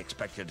without being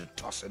expected to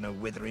toss in a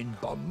withering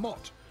bon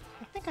mot.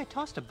 I think I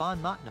tossed a bon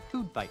mot in a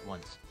food fight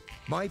once.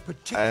 My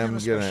particular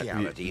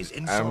speciality is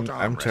insult arm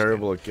I'm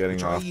terrible at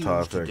getting off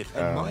topic.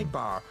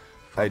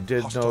 I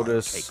did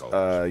notice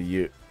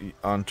you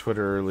on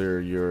Twitter earlier.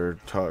 You're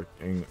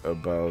talking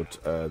about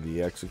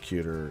the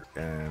Executor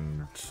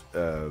and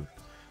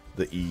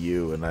the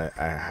EU, and I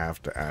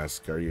have to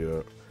ask: Are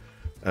you?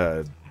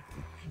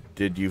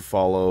 Did you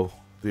follow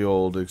the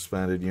old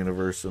expanded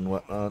universe and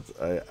whatnot?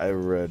 I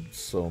read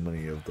so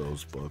many of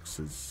those books.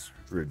 It's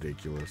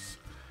ridiculous.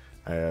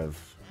 I have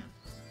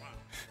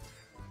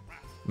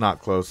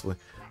not closely.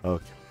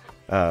 Okay,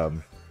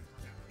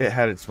 it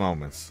had its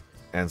moments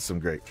and some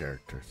great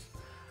characters.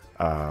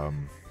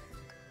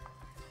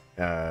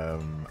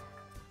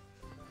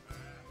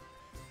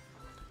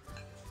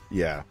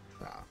 Yeah.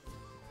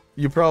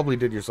 You probably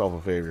did yourself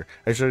a favor.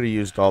 I should have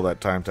used all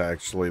that time to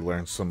actually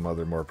learn some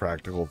other more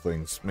practical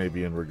things,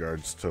 maybe in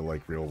regards to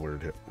like real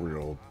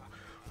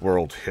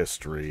world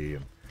history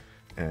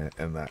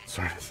and that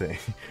sort of thing.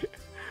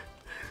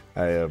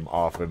 I am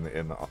often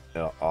in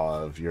awe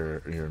of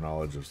your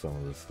knowledge of some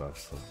of this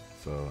stuff.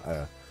 So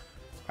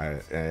I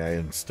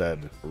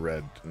instead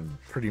read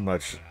pretty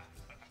much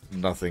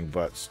nothing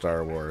but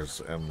Star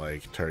Wars and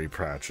like Terry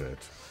Pratchett,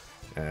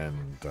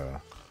 and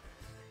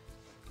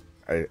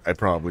I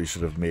probably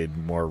should have made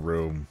more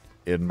room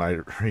in my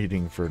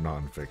reading for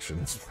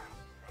nonfictions.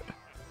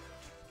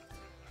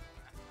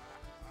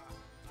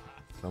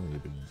 Tell me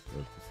you've been.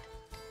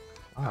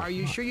 Are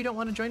you sure you don't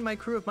want to join my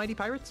crew of mighty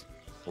pirates?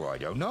 Well, I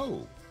don't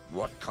know.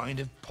 What kind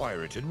of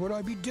pirating would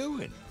I be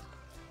doing?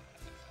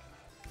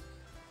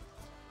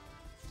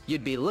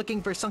 You'd be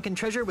looking for sunken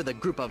treasure with a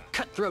group of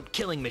cutthroat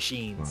killing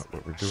machines.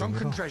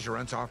 Sunken treasure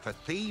hunts are for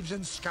thieves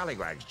and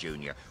scallywags,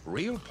 Junior.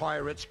 Real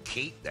pirates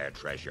keep their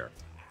treasure.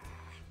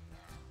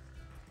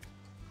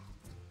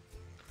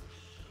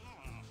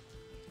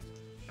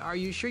 Are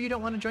you sure you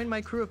don't want to join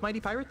my crew of mighty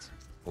pirates?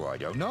 Well, I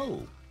don't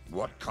know.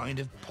 What kind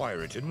of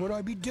pirating would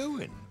I be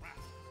doing?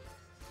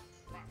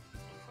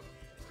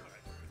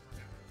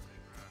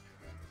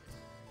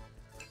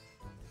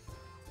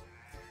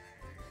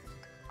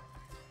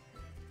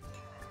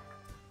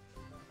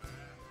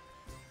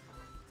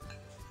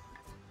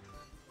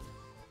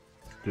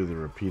 Do the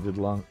repeated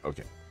long?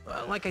 Okay.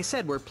 Like I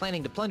said, we're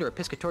planning to plunder a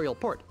piscatorial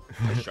port.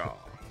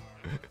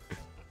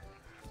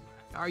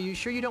 Are you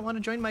sure you don't want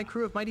to join my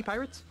crew of mighty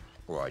pirates?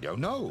 Well, I don't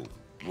know.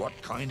 What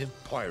kind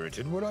of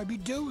pirating would I be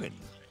doing?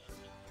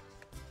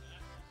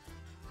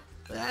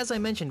 As I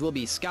mentioned, we'll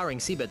be scouring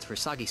seabeds for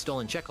soggy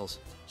stolen shekels.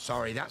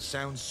 Sorry, that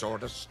sounds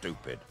sort of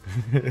stupid.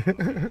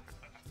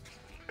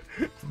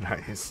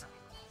 Nice.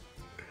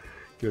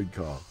 Good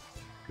call.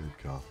 Good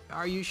call.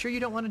 Are you sure you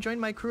don't want to join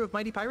my crew of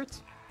mighty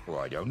pirates? Well,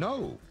 I don't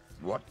know.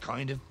 What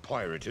kind of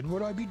pirating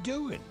would I be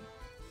doing?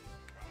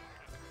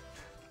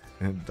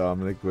 And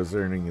Dominic was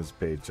earning his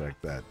paycheck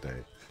that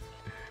day.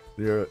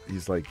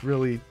 He's like,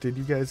 really? Did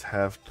you guys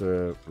have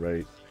to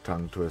write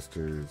tongue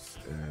twisters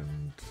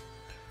and...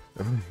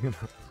 you know?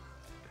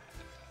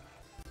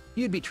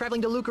 You'd be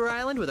traveling to Lucre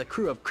Island with a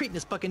crew of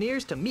cretinous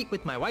buccaneers to meet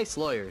with my wife's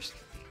lawyers.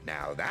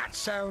 Now that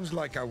sounds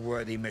like a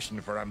worthy mission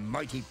for a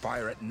mighty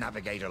pirate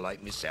navigator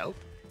like myself.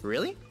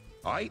 Really?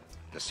 Aye,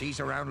 the seas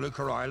around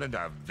Lucre Island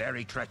are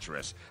very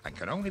treacherous and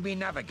can only be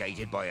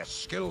navigated by a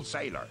skilled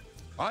sailor.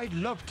 I'd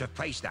love to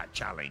face that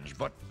challenge,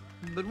 but...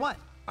 But what?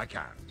 I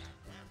can't.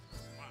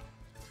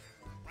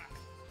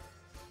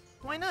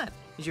 Why not?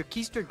 Is your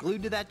keister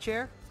glued to that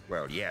chair?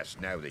 Well, yes,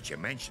 now that you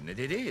mention it,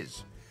 it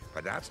is.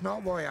 But that's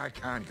not why I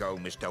can't go,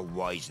 Mr.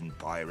 Wizened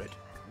Pirate.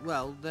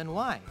 Well, then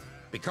why?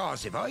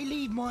 Because if I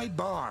leave my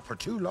bar for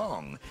too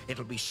long,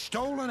 it'll be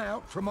stolen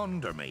out from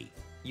under me.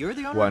 You're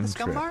the owner of the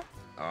scum bar?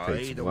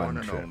 Aye, the one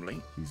and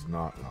only. He's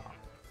not wrong.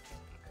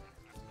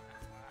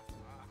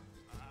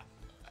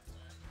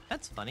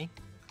 That's funny.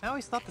 I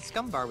always thought the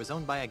scum bar was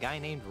owned by a guy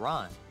named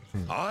Ron.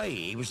 Aye,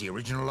 he was the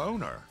original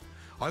owner.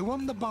 I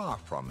won the bar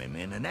from him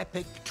in an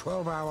epic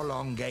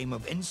 12-hour-long game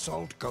of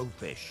Insult Go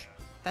Fish.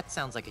 That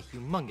sounds like a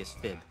humongous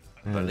fib.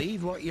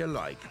 Believe what you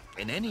like.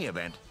 In any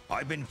event,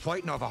 I've been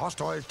fighting off a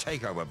hostile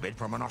takeover bid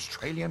from an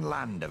Australian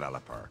land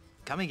developer.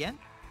 Come again?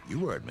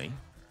 You heard me.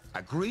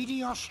 A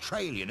greedy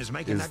Australian is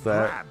making a that...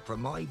 grab for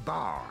my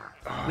bar.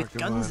 Oh, with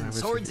guns and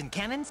swords and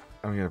cannons?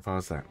 I'm gonna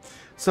pause that.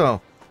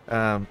 So,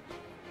 do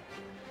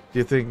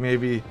you think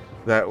maybe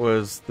that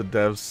was the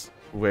devs'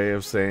 way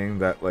of saying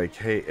that, like,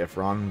 hey, if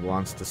Ron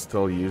wants to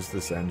still use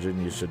this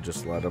engine, you should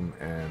just let him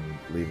and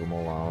leave him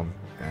alone,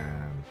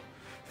 and,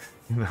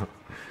 you know,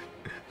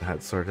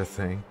 that sort of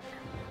thing?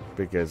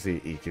 Because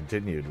he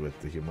continued with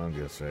the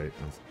humongous, right?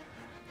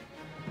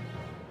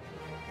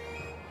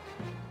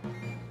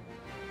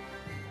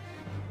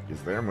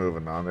 Because they're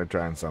moving on, they're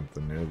trying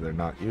something new. They're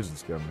not using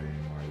scum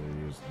anymore,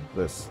 they're using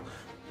this,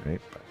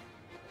 right? But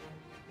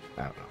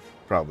I don't know.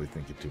 Probably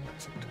thinking too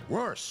much into it.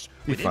 Worse,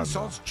 Be with fun,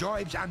 insults,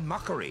 jibes, and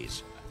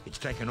mockeries. It's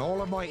taken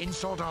all of my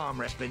insult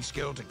arm wrestling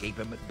skill to keep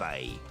him at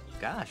bay.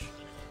 Gosh,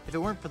 if it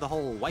weren't for the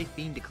whole wife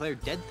being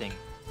declared dead thing,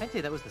 I'd say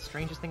that was the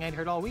strangest thing I'd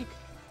heard all week.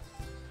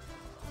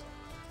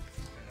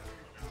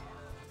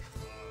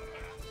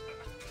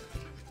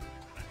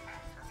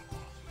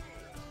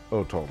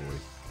 Oh, totally.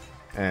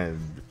 And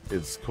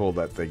it's cool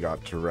that they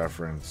got to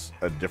reference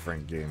a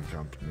different game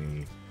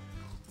company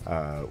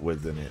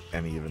within it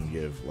and even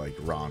give, like,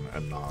 Ron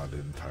a nod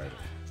in title.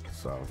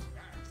 So,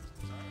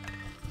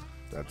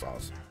 that's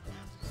awesome.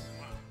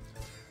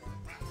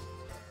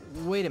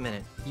 Wait a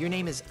minute. Your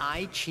name is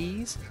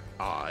Cheese?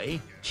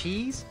 I?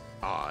 Cheese?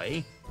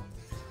 I?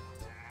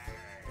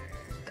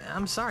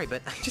 I'm sorry,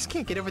 but I just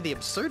can't get over the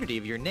absurdity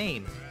of your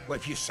name. Well,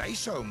 if you say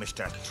so,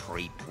 Mr.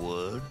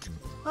 Threepwood.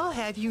 I'll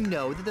have you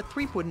know that the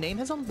Threepwood name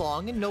has a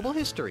long and noble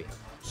history.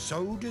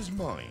 So does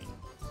mine.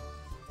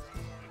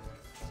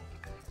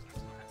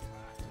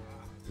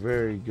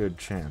 Very good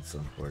chance,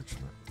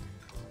 unfortunately.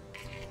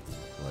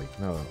 Like,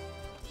 no,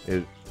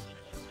 it...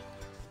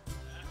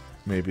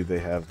 Maybe they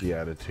have the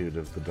attitude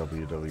of the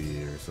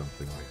WWE or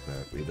something like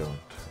that.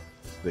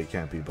 They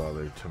can't be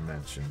bothered to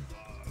mention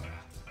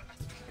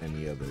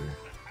any other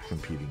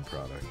competing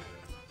product.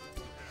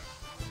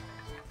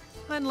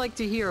 I'd like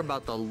to hear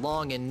about the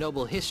long and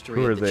noble history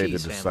Who are of the they to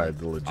Cheese decide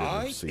family. the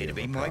legitimacy It'd of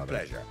be a my product?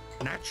 pleasure.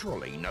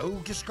 Naturally, no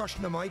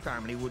discussion of my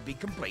family would be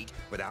complete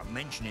without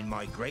mentioning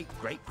my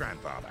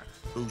great-great-grandfather,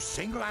 who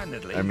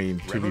single-handedly I mean,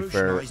 to be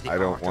fair, revolutionized the I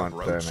don't art want of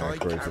Dan roadside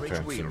Aykroyd's carriage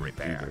wheel attention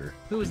repair. either.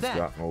 Who is He's that?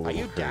 gotten a Are little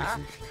you crazy.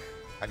 daft?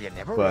 Have you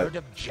never But heard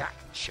of Jack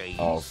Cheese?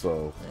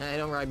 Also, I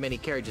don't ride many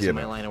carriages you in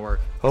my know, line of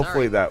work.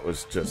 hopefully Sorry. that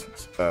was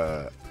just,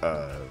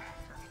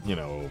 you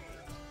know,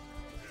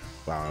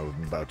 wow,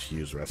 I'm about to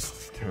use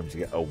wrestling terms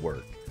again, a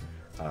work.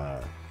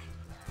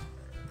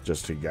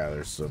 Just to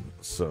gather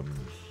some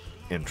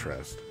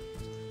interest.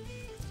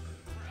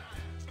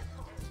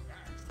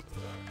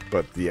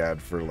 But the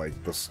ad for,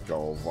 like, the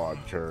Skull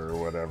vodka or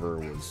whatever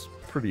was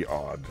pretty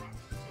odd.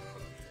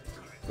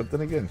 But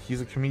then again, he's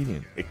a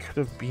comedian. It could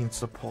have been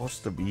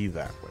supposed to be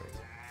that way.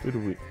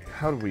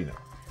 How do we know?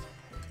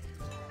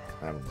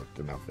 I haven't looked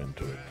enough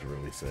into it to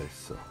really say,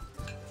 so.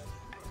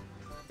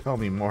 Tell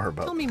me more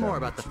about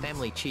the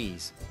family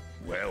cheese.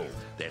 Well,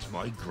 there's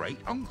my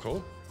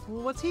great-uncle.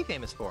 What's he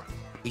famous for?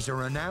 He's a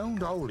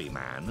renowned holy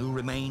man who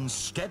remains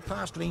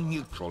steadfastly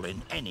neutral in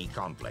any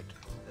conflict.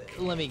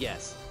 Let me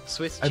guess.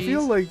 Swiss cheese? I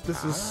feel like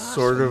this is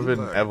sort so of an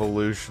you heard.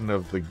 evolution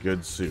of the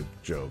good soup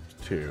joke,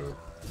 too.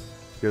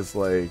 Because,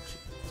 like,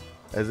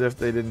 as if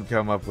they didn't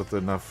come up with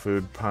enough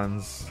food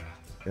puns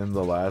in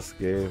the last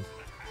game.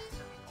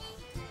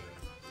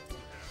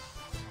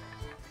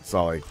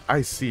 So, like,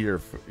 I see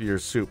your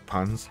soup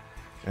puns,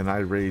 and I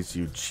raise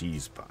you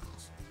cheese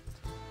puns.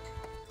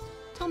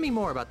 Tell me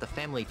more about the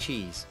family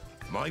cheese.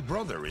 My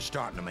brother is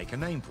starting to make a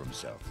name for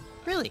himself.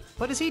 Really?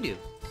 What does he do?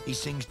 He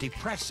sings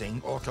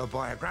depressing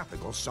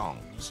autobiographical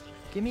songs.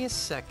 Give me a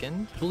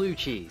second. Blue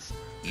cheese.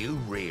 You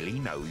really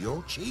know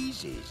your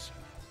cheeses.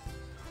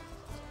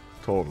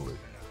 Totally.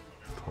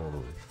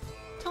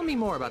 Tell me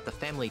more about the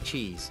family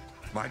cheese.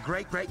 My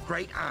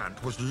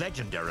great-great-great-aunt was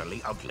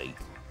legendarily ugly.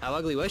 How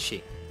ugly was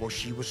she? Well,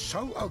 she was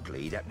so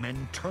ugly that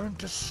men turned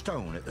to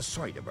stone at the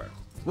sight of her.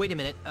 Wait a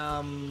minute,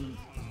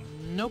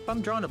 nope,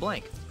 I'm drawing a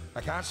blank.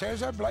 I can't say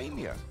as I blame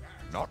you.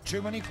 Not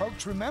too many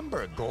folks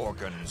remember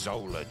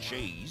Gorgonzola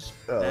cheese.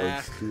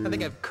 I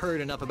think I've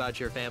heard enough about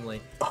your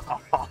family.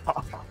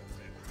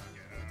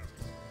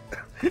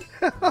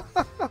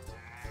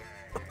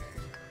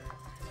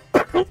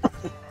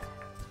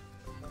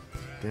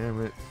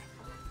 Damn it.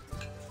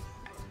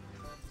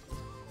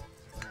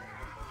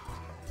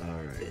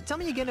 Alright. Tell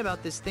me again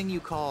about this thing you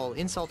call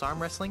insult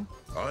arm wrestling.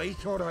 I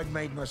thought I'd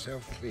made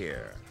myself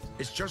clear.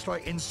 It's just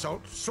like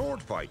insult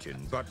sword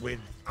fighting, but with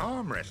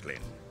arm wrestling.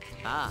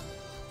 Ah.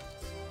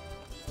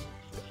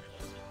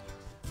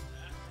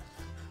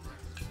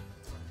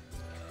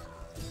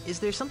 Is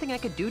there something I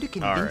could do to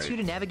convince you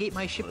to navigate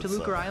my ship to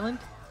Lucre Island?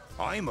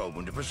 I'm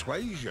open to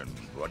persuasion.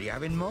 What do you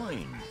have in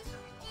mind?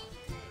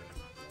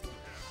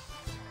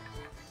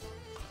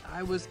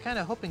 I was kind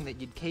of hoping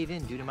that you'd cave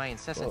in due to my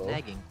incessant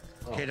nagging.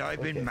 Kid,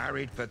 I've been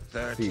married for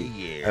 30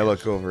 years. I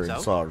look over and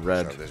saw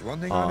red So there's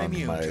one thing on I'm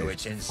immune my, to.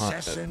 It's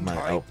incessant, my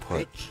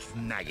output, high-pitched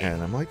nagging.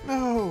 and I'm like,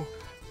 no,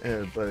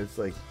 but it's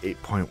like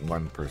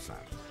 8.1%,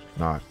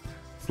 not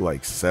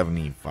like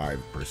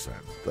 75%.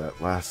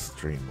 That last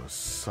stream was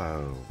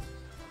so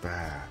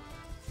bad.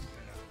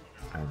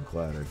 I'm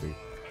glad I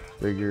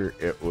figure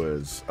it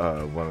was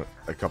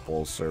a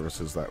couple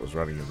services that was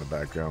running in the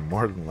background,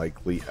 more than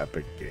likely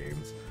Epic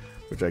Games,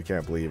 which I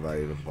can't believe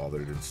I even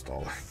bothered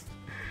installing.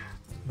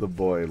 The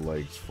boy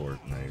likes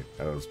Fortnite.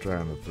 I was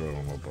trying to throw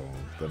him a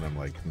bone. Then I'm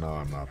like, no,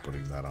 I'm not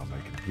putting that on my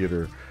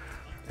computer.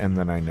 And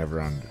then I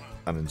never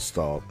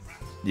uninstalled.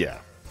 Yeah,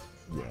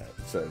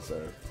 it says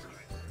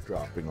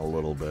dropping a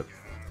little bit.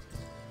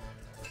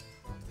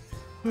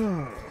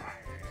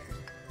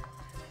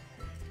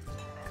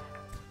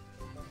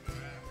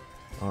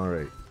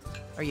 Alright.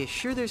 Are you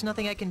sure there's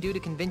nothing I can do to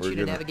convince you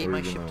to navigate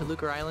my ship to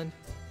Lucre Island?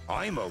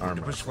 I'm open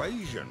to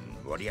persuasion.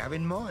 What do you have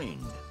in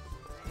mind?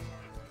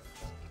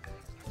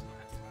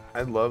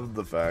 I love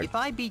the fact if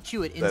I beat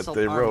you at that insult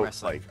they arm wrote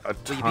wrestling, like a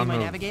will you be ton my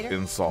of navigator?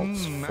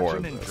 insults That's for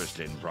an this,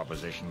 interesting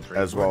proposition.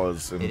 as well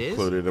as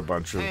included a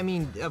bunch of I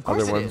mean, of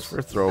course other it ones is.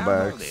 for How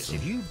about throwbacks. this?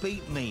 If you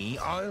beat me,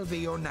 I'll be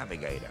your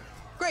navigator.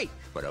 Great.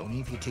 But only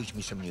if you teach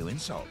me some new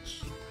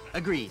insults.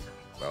 Agreed.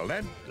 Well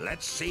then,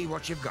 let's see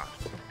what you've got.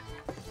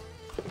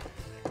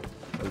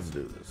 Let's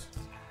do this.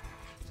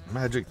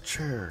 Magic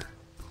chair.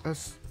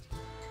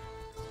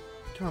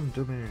 Come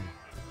to me.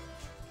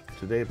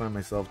 Today by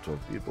myself, 12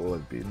 people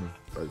have beaten.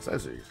 But it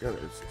says it, you got it.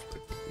 It's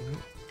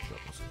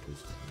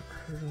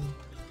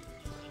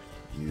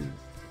you.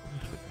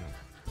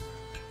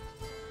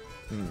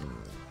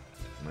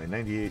 My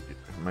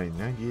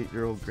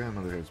 98-year-old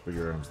grandmother has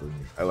bigger arms than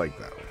you. I like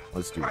that one.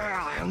 Let's do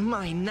that.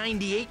 My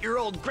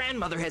 98-year-old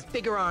grandmother has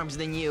bigger arms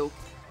than you.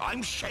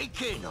 I'm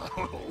shaking.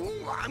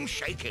 I'm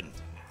shaking.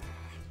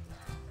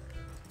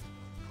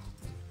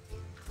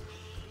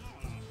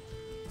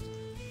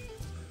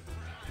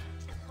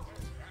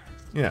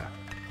 Yeah.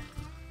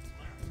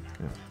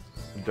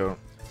 Don't.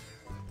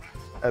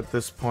 At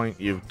this point,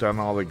 you've done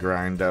all the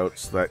grind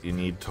outs that you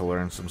need to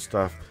learn some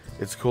stuff.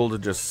 It's cool to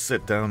just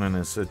sit down in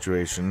a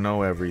situation,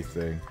 know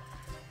everything.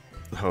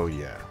 Oh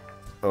yeah.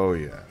 Oh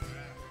yeah.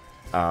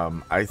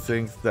 I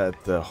think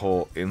that the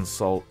whole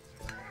insult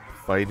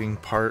fighting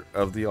part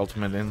of the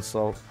ultimate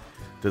insult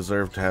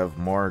deserved to have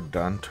more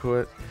done to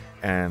it,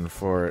 and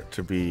for it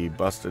to be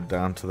busted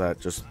down to that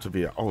just to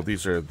be, oh,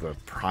 these are the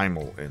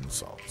primal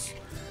insults,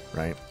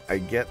 right? I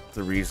get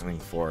the reasoning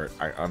for it.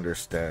 I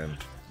understand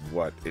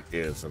what it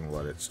is and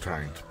what it's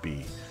trying to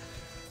be.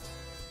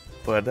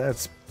 But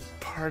that's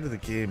part of the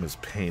game is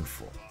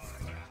painful,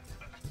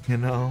 you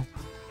know?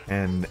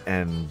 And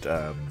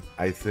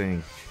I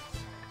think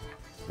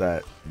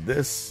that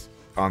this,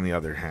 on the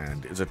other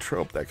hand, is a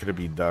trope that could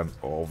be done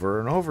over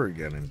and over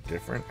again in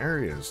different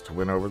areas to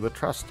win over the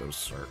trust of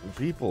certain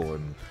people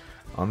and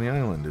on the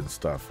island and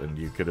stuff. And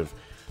you could have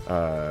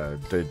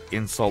did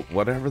insult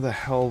whatever the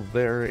hell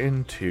they're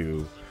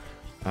into,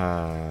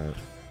 and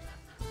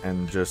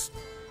just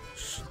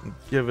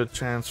give a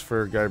chance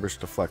for Guybrush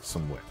to flex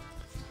some wit.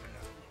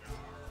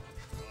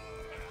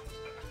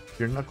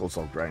 Your knuckles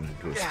all grind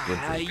into a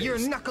splintery paste. Your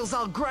knuckles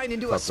all grind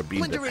into a Thought the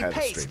bean dip splintery had a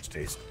paste. strange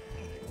taste.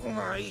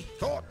 I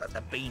thought that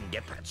the bean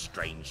dip had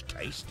strange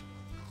taste.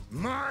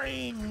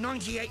 My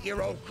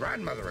 98-year-old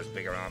grandmother has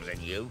bigger arms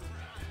than you.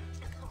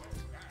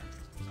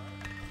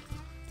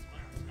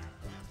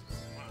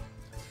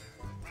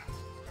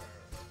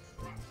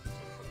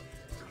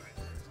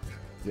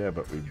 Yeah,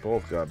 but we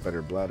both got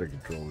better bladder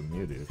control than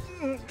you do.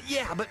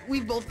 Yeah, but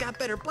we've both got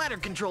better bladder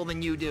control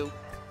than you do.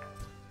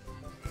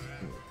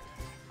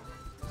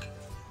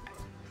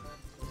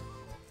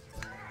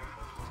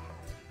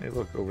 Hey,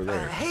 look over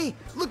there. Hey,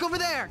 look over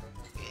there!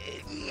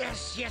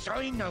 Yes,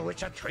 I know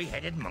it's a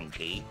three-headed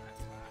monkey.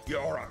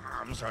 Your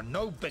arms are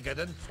no bigger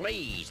than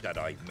fleas that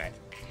I've met.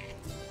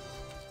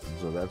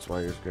 So that's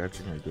why you're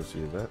scratching? I go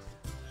see a vet?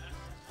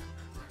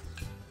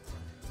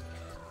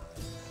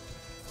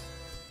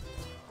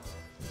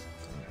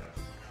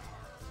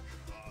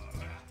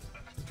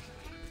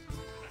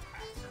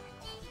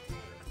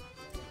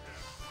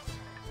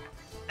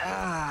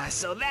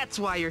 So that's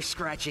why you're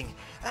scratching.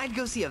 I'd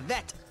go see a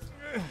vet.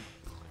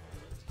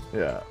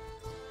 Yeah.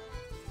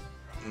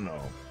 No.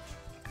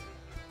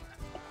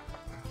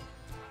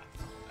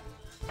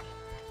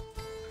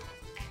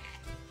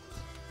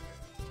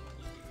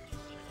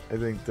 I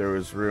think there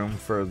was room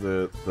for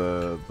the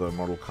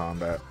Mortal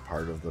Kombat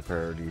part of the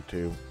parody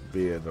to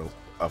be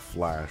a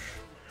flash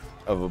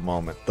of a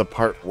moment. The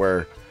part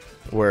where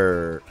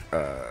JoJo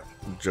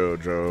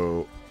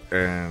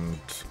and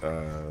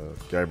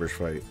Guybrush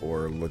fight,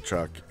 or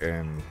LeChuck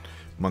and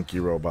Monkey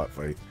Robot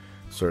fight,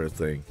 sort of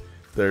thing.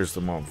 There's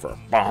the moment for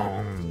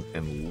BOOM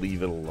and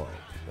leave it alone.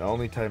 The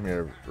only time you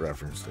ever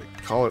referenced it.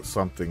 Call it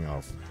something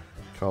else.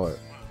 Call it,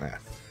 I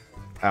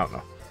don't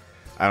know.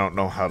 I don't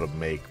know how to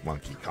make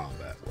Monkey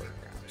Combat work.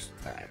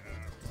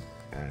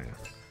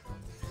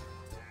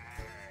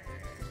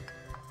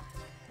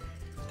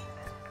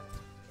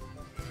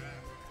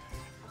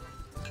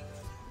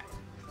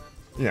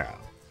 Yeah.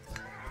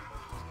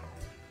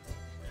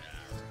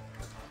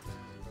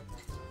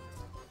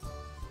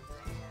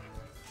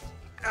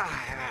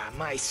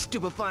 My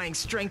stupefying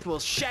strength will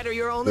shatter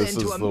your own This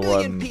into is a the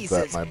million one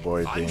pieces. that my boy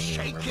I'm Damien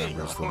shaking.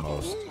 remembers the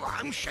most.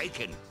 I'm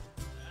shaking.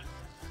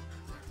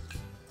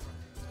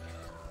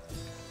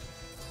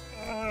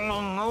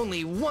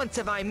 Only once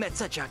have I met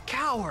such a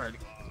coward.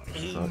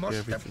 He Taught you must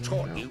have everything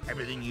taught you know. you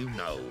everything you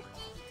know.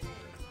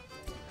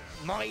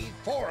 My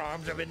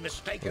forearms have been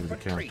mistaken Maybe for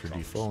the tree counter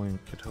trunks. defoliant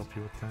could help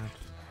you with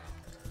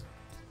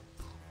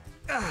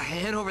that.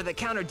 And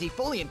over-the-counter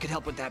defoliant could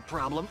help with that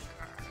problem.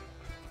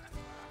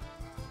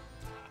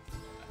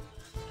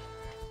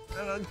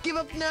 Give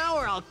up now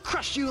or I'll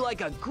crush you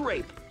like a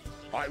grape.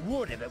 I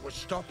would if it would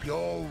stop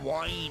your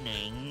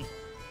whining.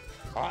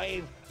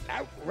 I've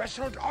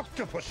out-wrestled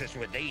octopuses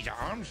with these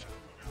arms.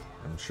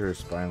 I'm sure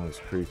spineless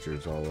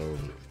creatures all over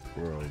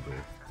the world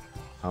are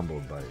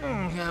humbled by you.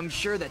 I'm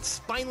sure that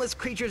spineless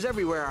creatures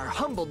everywhere are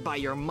humbled by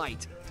your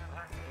might.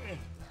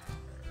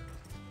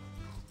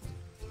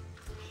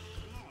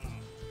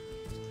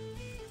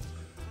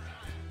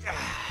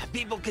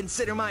 People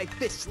consider my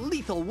fists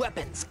lethal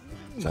weapons.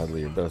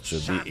 Sadly, your belt should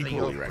be Sadly, equally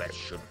your reckoned. breath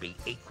should be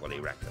equally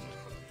reckoned.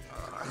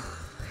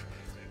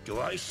 Do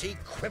I see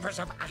quivers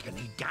of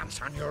agony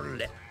dance on your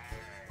lip?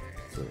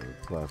 So,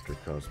 laughter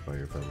caused by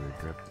your feathery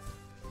grip.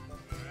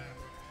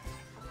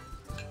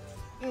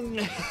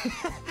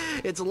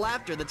 It's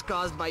laughter that's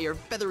caused by your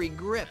feathery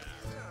grip.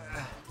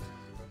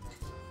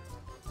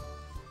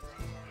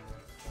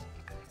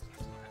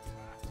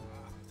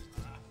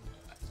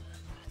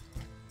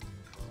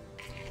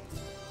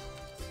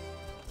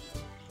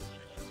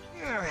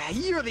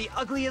 You're the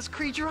ugliest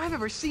creature I've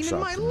ever seen in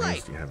my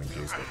life. You haven't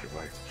chased like your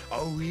wife.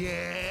 Oh,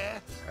 yeah?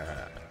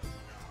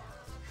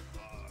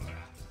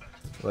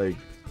 Like,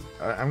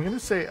 I'm gonna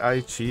say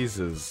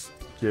iCheeses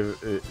give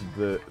it,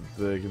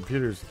 the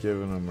computer's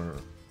giving them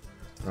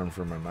a run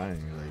for my money.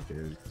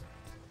 Like,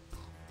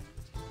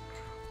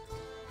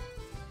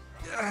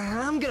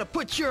 I'm gonna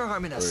put your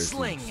arm in a or is he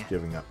sling. just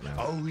giving up now?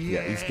 Oh,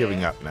 Yeah, he's yeah?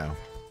 giving up now.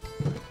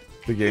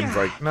 The game's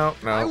like, no,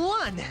 I no,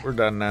 won. we're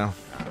done now.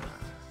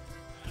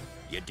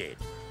 You did.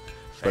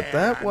 But Fair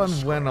that and one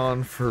square. went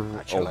on for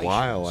a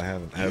while. I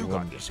haven't had You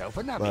one got yourself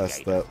a last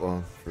navigator. that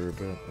long for a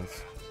bit.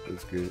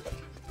 That's great.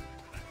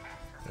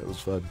 That was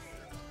fun.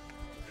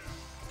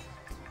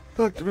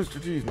 Look,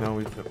 Mr. T. No,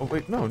 we. Oh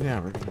wait, no,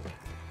 yeah.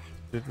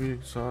 Did we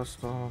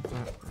exhaust all of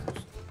that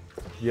first?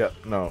 Yeah,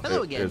 no.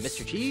 Hello again, it's-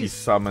 Mr. He Cheese.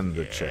 summoned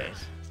the chair.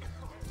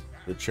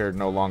 The chair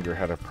no longer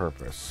had a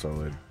purpose,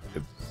 so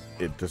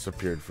it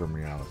disappeared from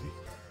reality.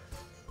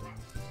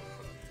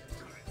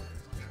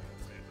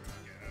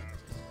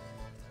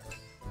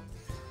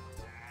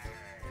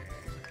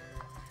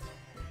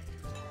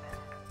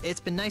 It's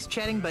been nice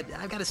chatting, but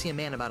I've got to see a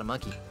man about a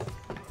monkey.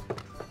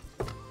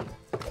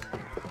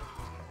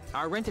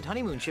 Our rented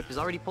honeymoon ship is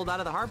already pulled out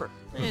of the harbor.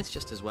 It's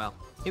just as well.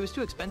 It was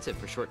too expensive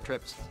for short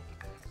trips.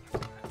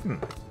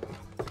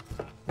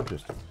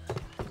 Interesting.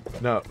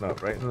 No,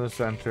 right in the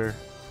center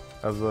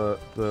of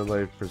the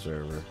life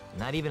preserver.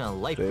 Not even a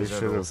life They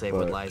preserver will should've save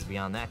what put- lies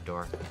beyond that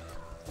door.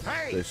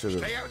 Hey, They should've-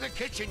 stay out of the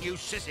kitchen, you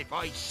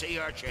sissified sea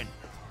urchin.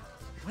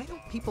 Why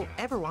don't people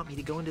ever want me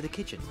to go into the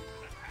kitchen?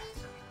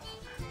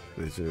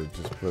 They should have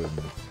just put an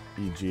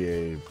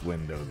EGA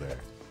window there.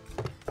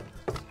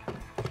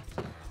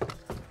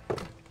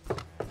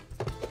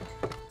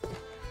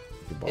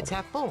 It's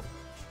half full.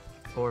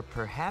 Or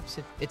perhaps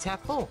it's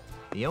half full.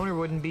 The owner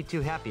wouldn't be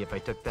too happy if I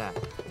took that.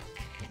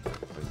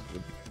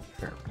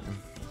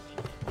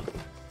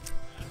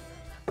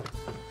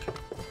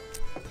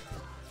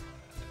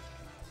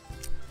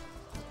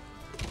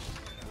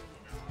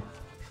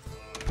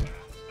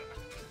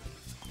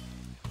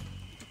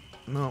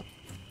 No.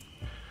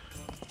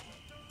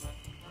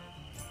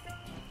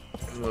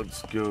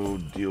 Let's go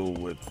deal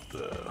with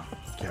the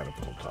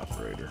catapult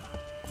operator.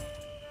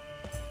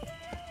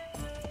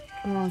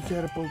 Come on,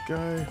 catapult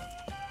guy.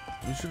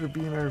 You should have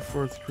been our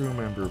fourth crew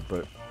member,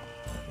 but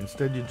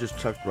instead you just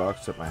chucked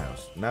rocks at my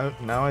house.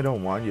 Now I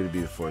don't want you to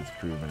be the fourth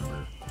crew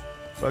member.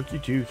 Fuck you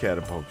too,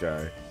 catapult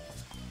guy.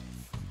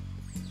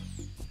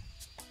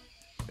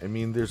 I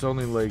mean, there's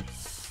only like...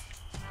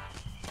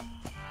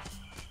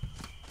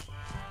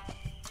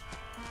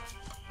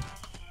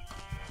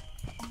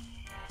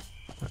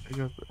 I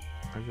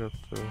got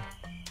the...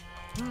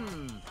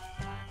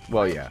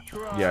 Well, yeah.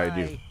 Yeah, I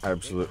do.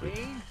 Absolutely.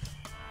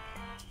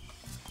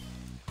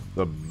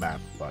 The map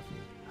button.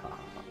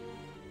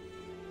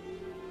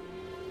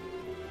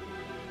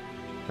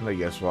 And I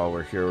guess while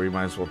we're here, we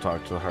might as well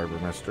talk to the harbor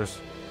mistress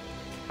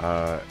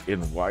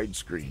in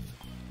widescreen.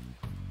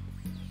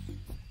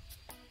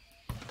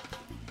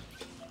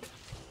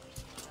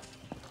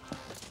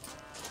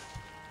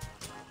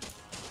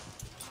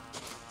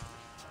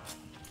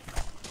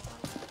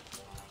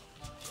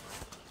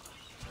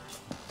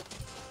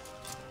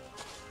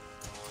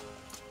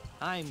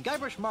 I'm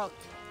Guybrush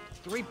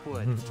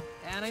Threepwood,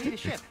 and I need a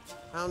ship.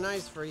 How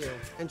nice for you.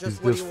 And He's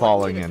just what do just you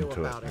falling want me to into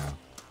do it about now.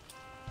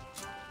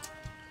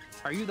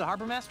 Are you the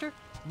harbor master?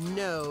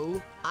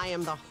 No, I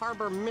am the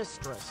harbor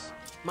mistress.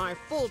 My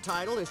full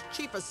title is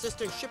Chief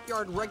Assistant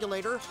Shipyard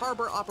Regulator,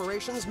 Harbor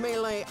Operations,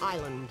 Melée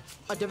Island,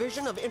 a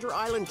division of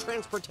Inter-Island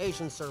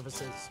Transportation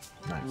Services.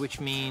 Nice. Which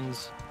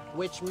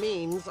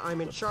means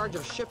I'm in charge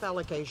of ship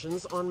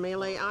allocations on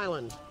Melée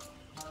Island.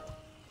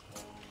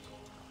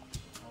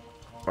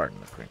 Pardon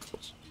the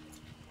crinkles.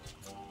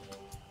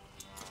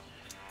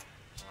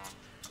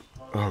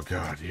 Oh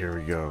god, here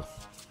we go.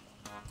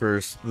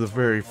 The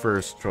very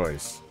first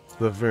choice.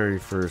 The very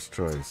first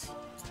choice.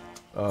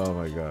 Oh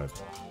my god.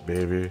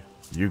 Baby,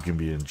 you can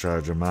be in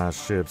charge of my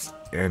ships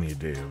any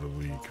day of the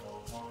week.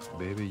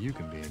 Baby, you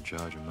can be in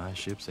charge of my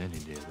ships any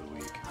day of the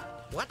week.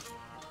 What?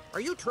 Are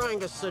you trying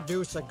to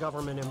seduce a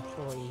government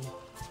employee?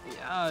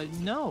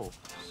 No.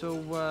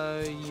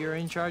 So, you're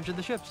in charge of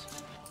the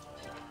ships.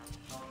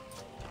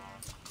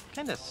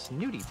 Kinda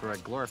snooty for a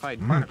glorified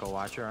barnacle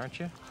watcher, aren't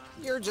you?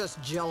 You're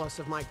just jealous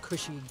of my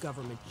cushy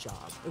government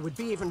job. It would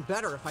be even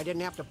better if I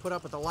didn't have to put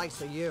up with the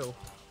likes of you.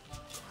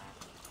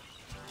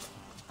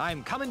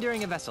 I'm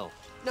commandeering a vessel.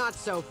 Not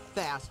so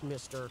fast,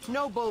 mister.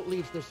 No boat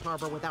leaves this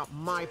harbor without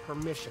my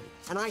permission,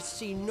 and I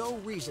see no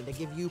reason to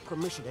give you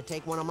permission to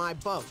take one of my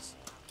boats.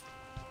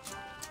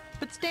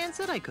 But Stan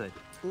said I could.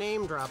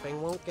 Name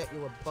dropping won't get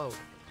you a boat.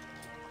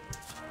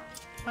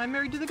 I'm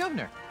married to the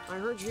governor. I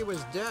heard she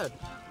was dead.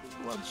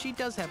 Well, she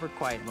does have her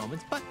quiet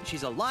moments, but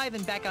she's alive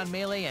and back on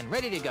Melée and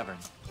ready to govern.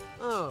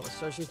 Oh,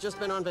 so she's just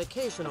been on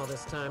vacation all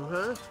this time,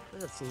 huh?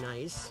 That's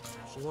nice.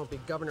 She won't be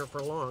governor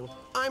for long.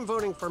 I'm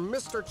voting for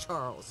Mr.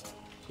 Charles.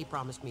 He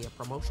promised me a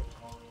promotion.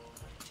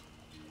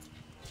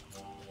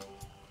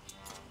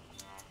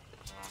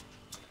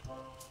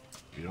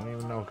 You don't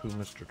even know who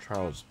Mr.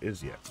 Charles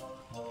is yet.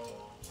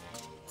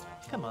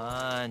 Come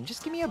on,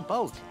 just give me a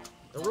boat.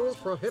 The rules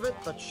prohibit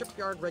the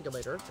shipyard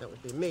regulator, that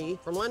would be me,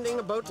 from lending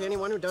a boat to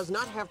anyone who does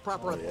not have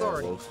proper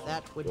authority.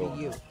 That would be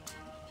you.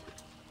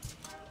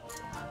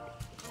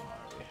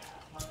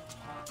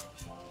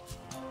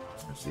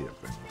 I see it.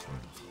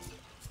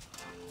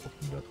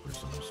 Opened up for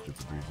some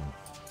stupid reason.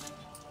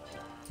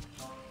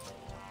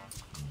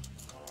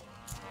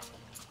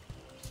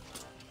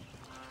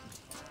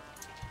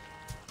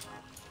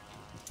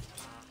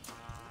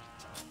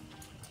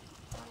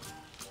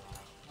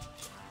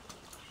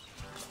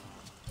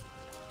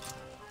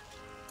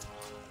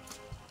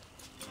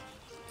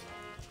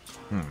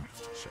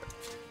 Shit.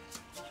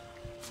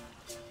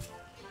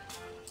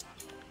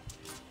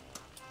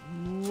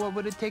 What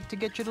would it take to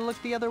get you to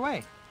look the other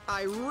way?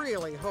 I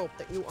really hope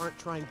that you aren't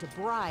trying to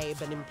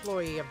bribe an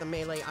employee of the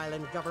Melée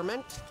Island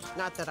government.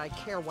 Not that I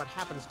care what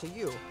happens to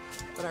you,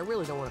 but I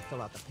really don't want to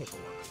fill out the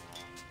paperwork.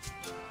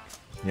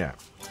 Yeah.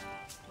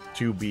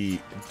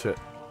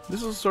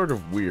 This is sort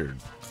of weird.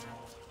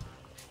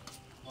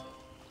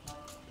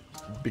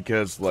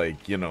 Because,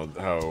 like, you know,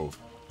 how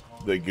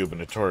the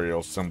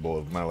gubernatorial symbol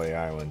of Melée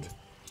Island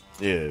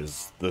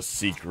is the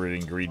secret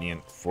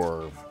ingredient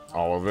for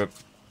all of it.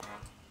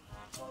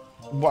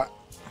 What?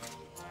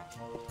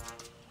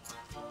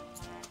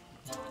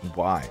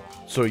 Why?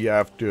 So you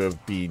have to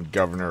have been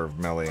governor of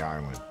Melée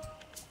Island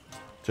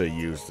to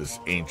use this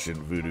ancient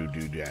voodoo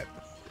doodad.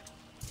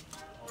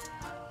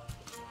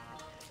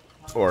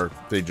 Or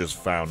they just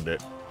found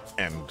it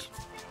and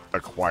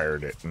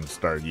acquired it and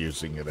started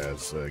using it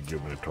as a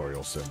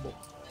gubernatorial symbol.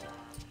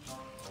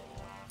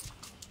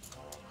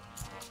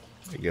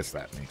 I guess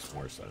that makes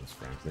more sense,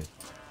 frankly.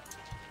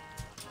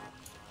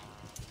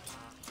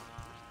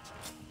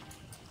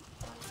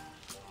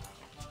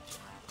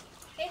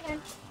 Hey,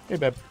 hon. Hey,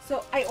 babe.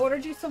 So I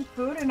ordered you some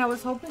food, and I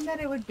was hoping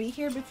that it would be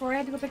here before I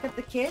had to go pick up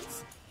the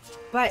kids.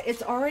 But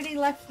it's already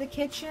left the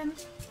kitchen.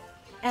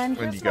 And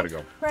you gotta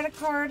go. Credit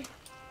card.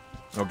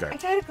 Okay. I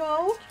gotta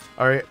go.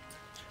 All right.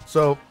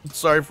 So,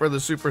 sorry for the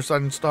super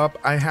sudden stop.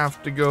 I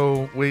have to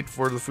go wait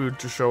for the food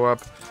to show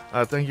up.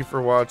 Thank you for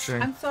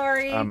watching. I'm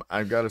sorry.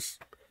 I've got to...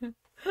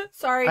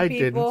 Sorry, I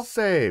people. didn't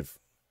save.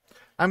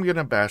 I'm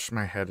gonna bash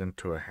my head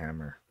into a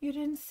hammer. You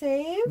didn't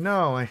save?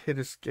 No, I hit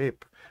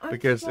escape. I'm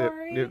because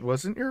sorry. it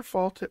wasn't your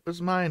fault, it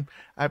was mine.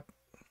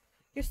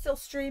 You're still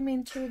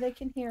streaming too, they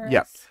can hear us.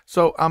 Yeah.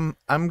 So I'm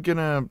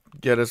gonna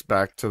get us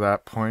back to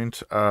that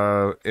point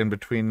in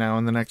between now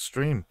and the next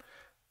stream.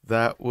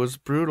 That was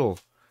brutal.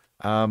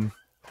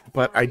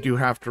 But I do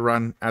have to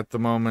run at the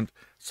moment.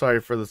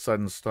 Sorry for the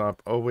sudden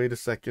stop. Oh, wait a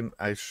second.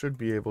 I should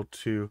be able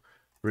to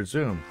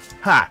resume.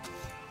 Ha!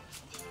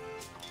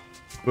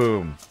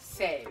 Boom.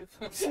 Save.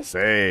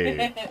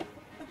 Save.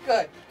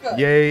 Good.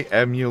 Yay,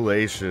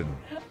 emulation.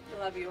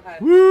 love you, hun.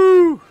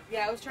 Woo!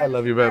 Yeah, I was trying I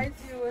love to you, babe.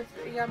 surprise you with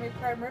a yummy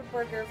prime rib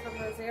burger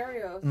from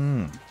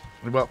Rosario's.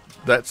 Well,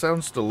 that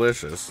sounds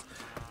delicious,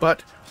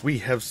 but we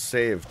have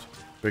saved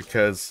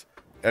because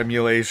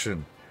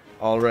emulation.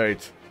 All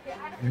right.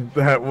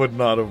 That would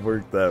not have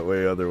worked that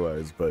way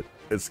otherwise, but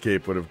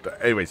escape would have done.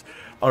 Anyways,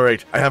 all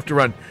right, I have to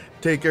run.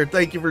 Take care.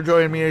 Thank you for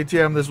joining me,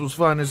 ATM. This was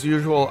fun as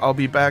usual. I'll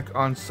be back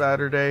on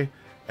Saturday,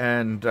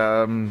 and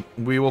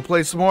we will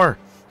play some more.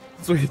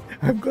 Sweet.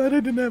 I'm glad I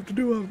didn't have to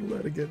do all of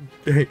that again.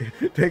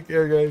 Take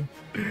care, guys.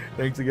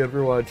 Thanks again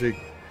for watching,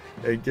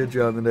 and catch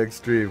you on the next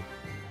stream.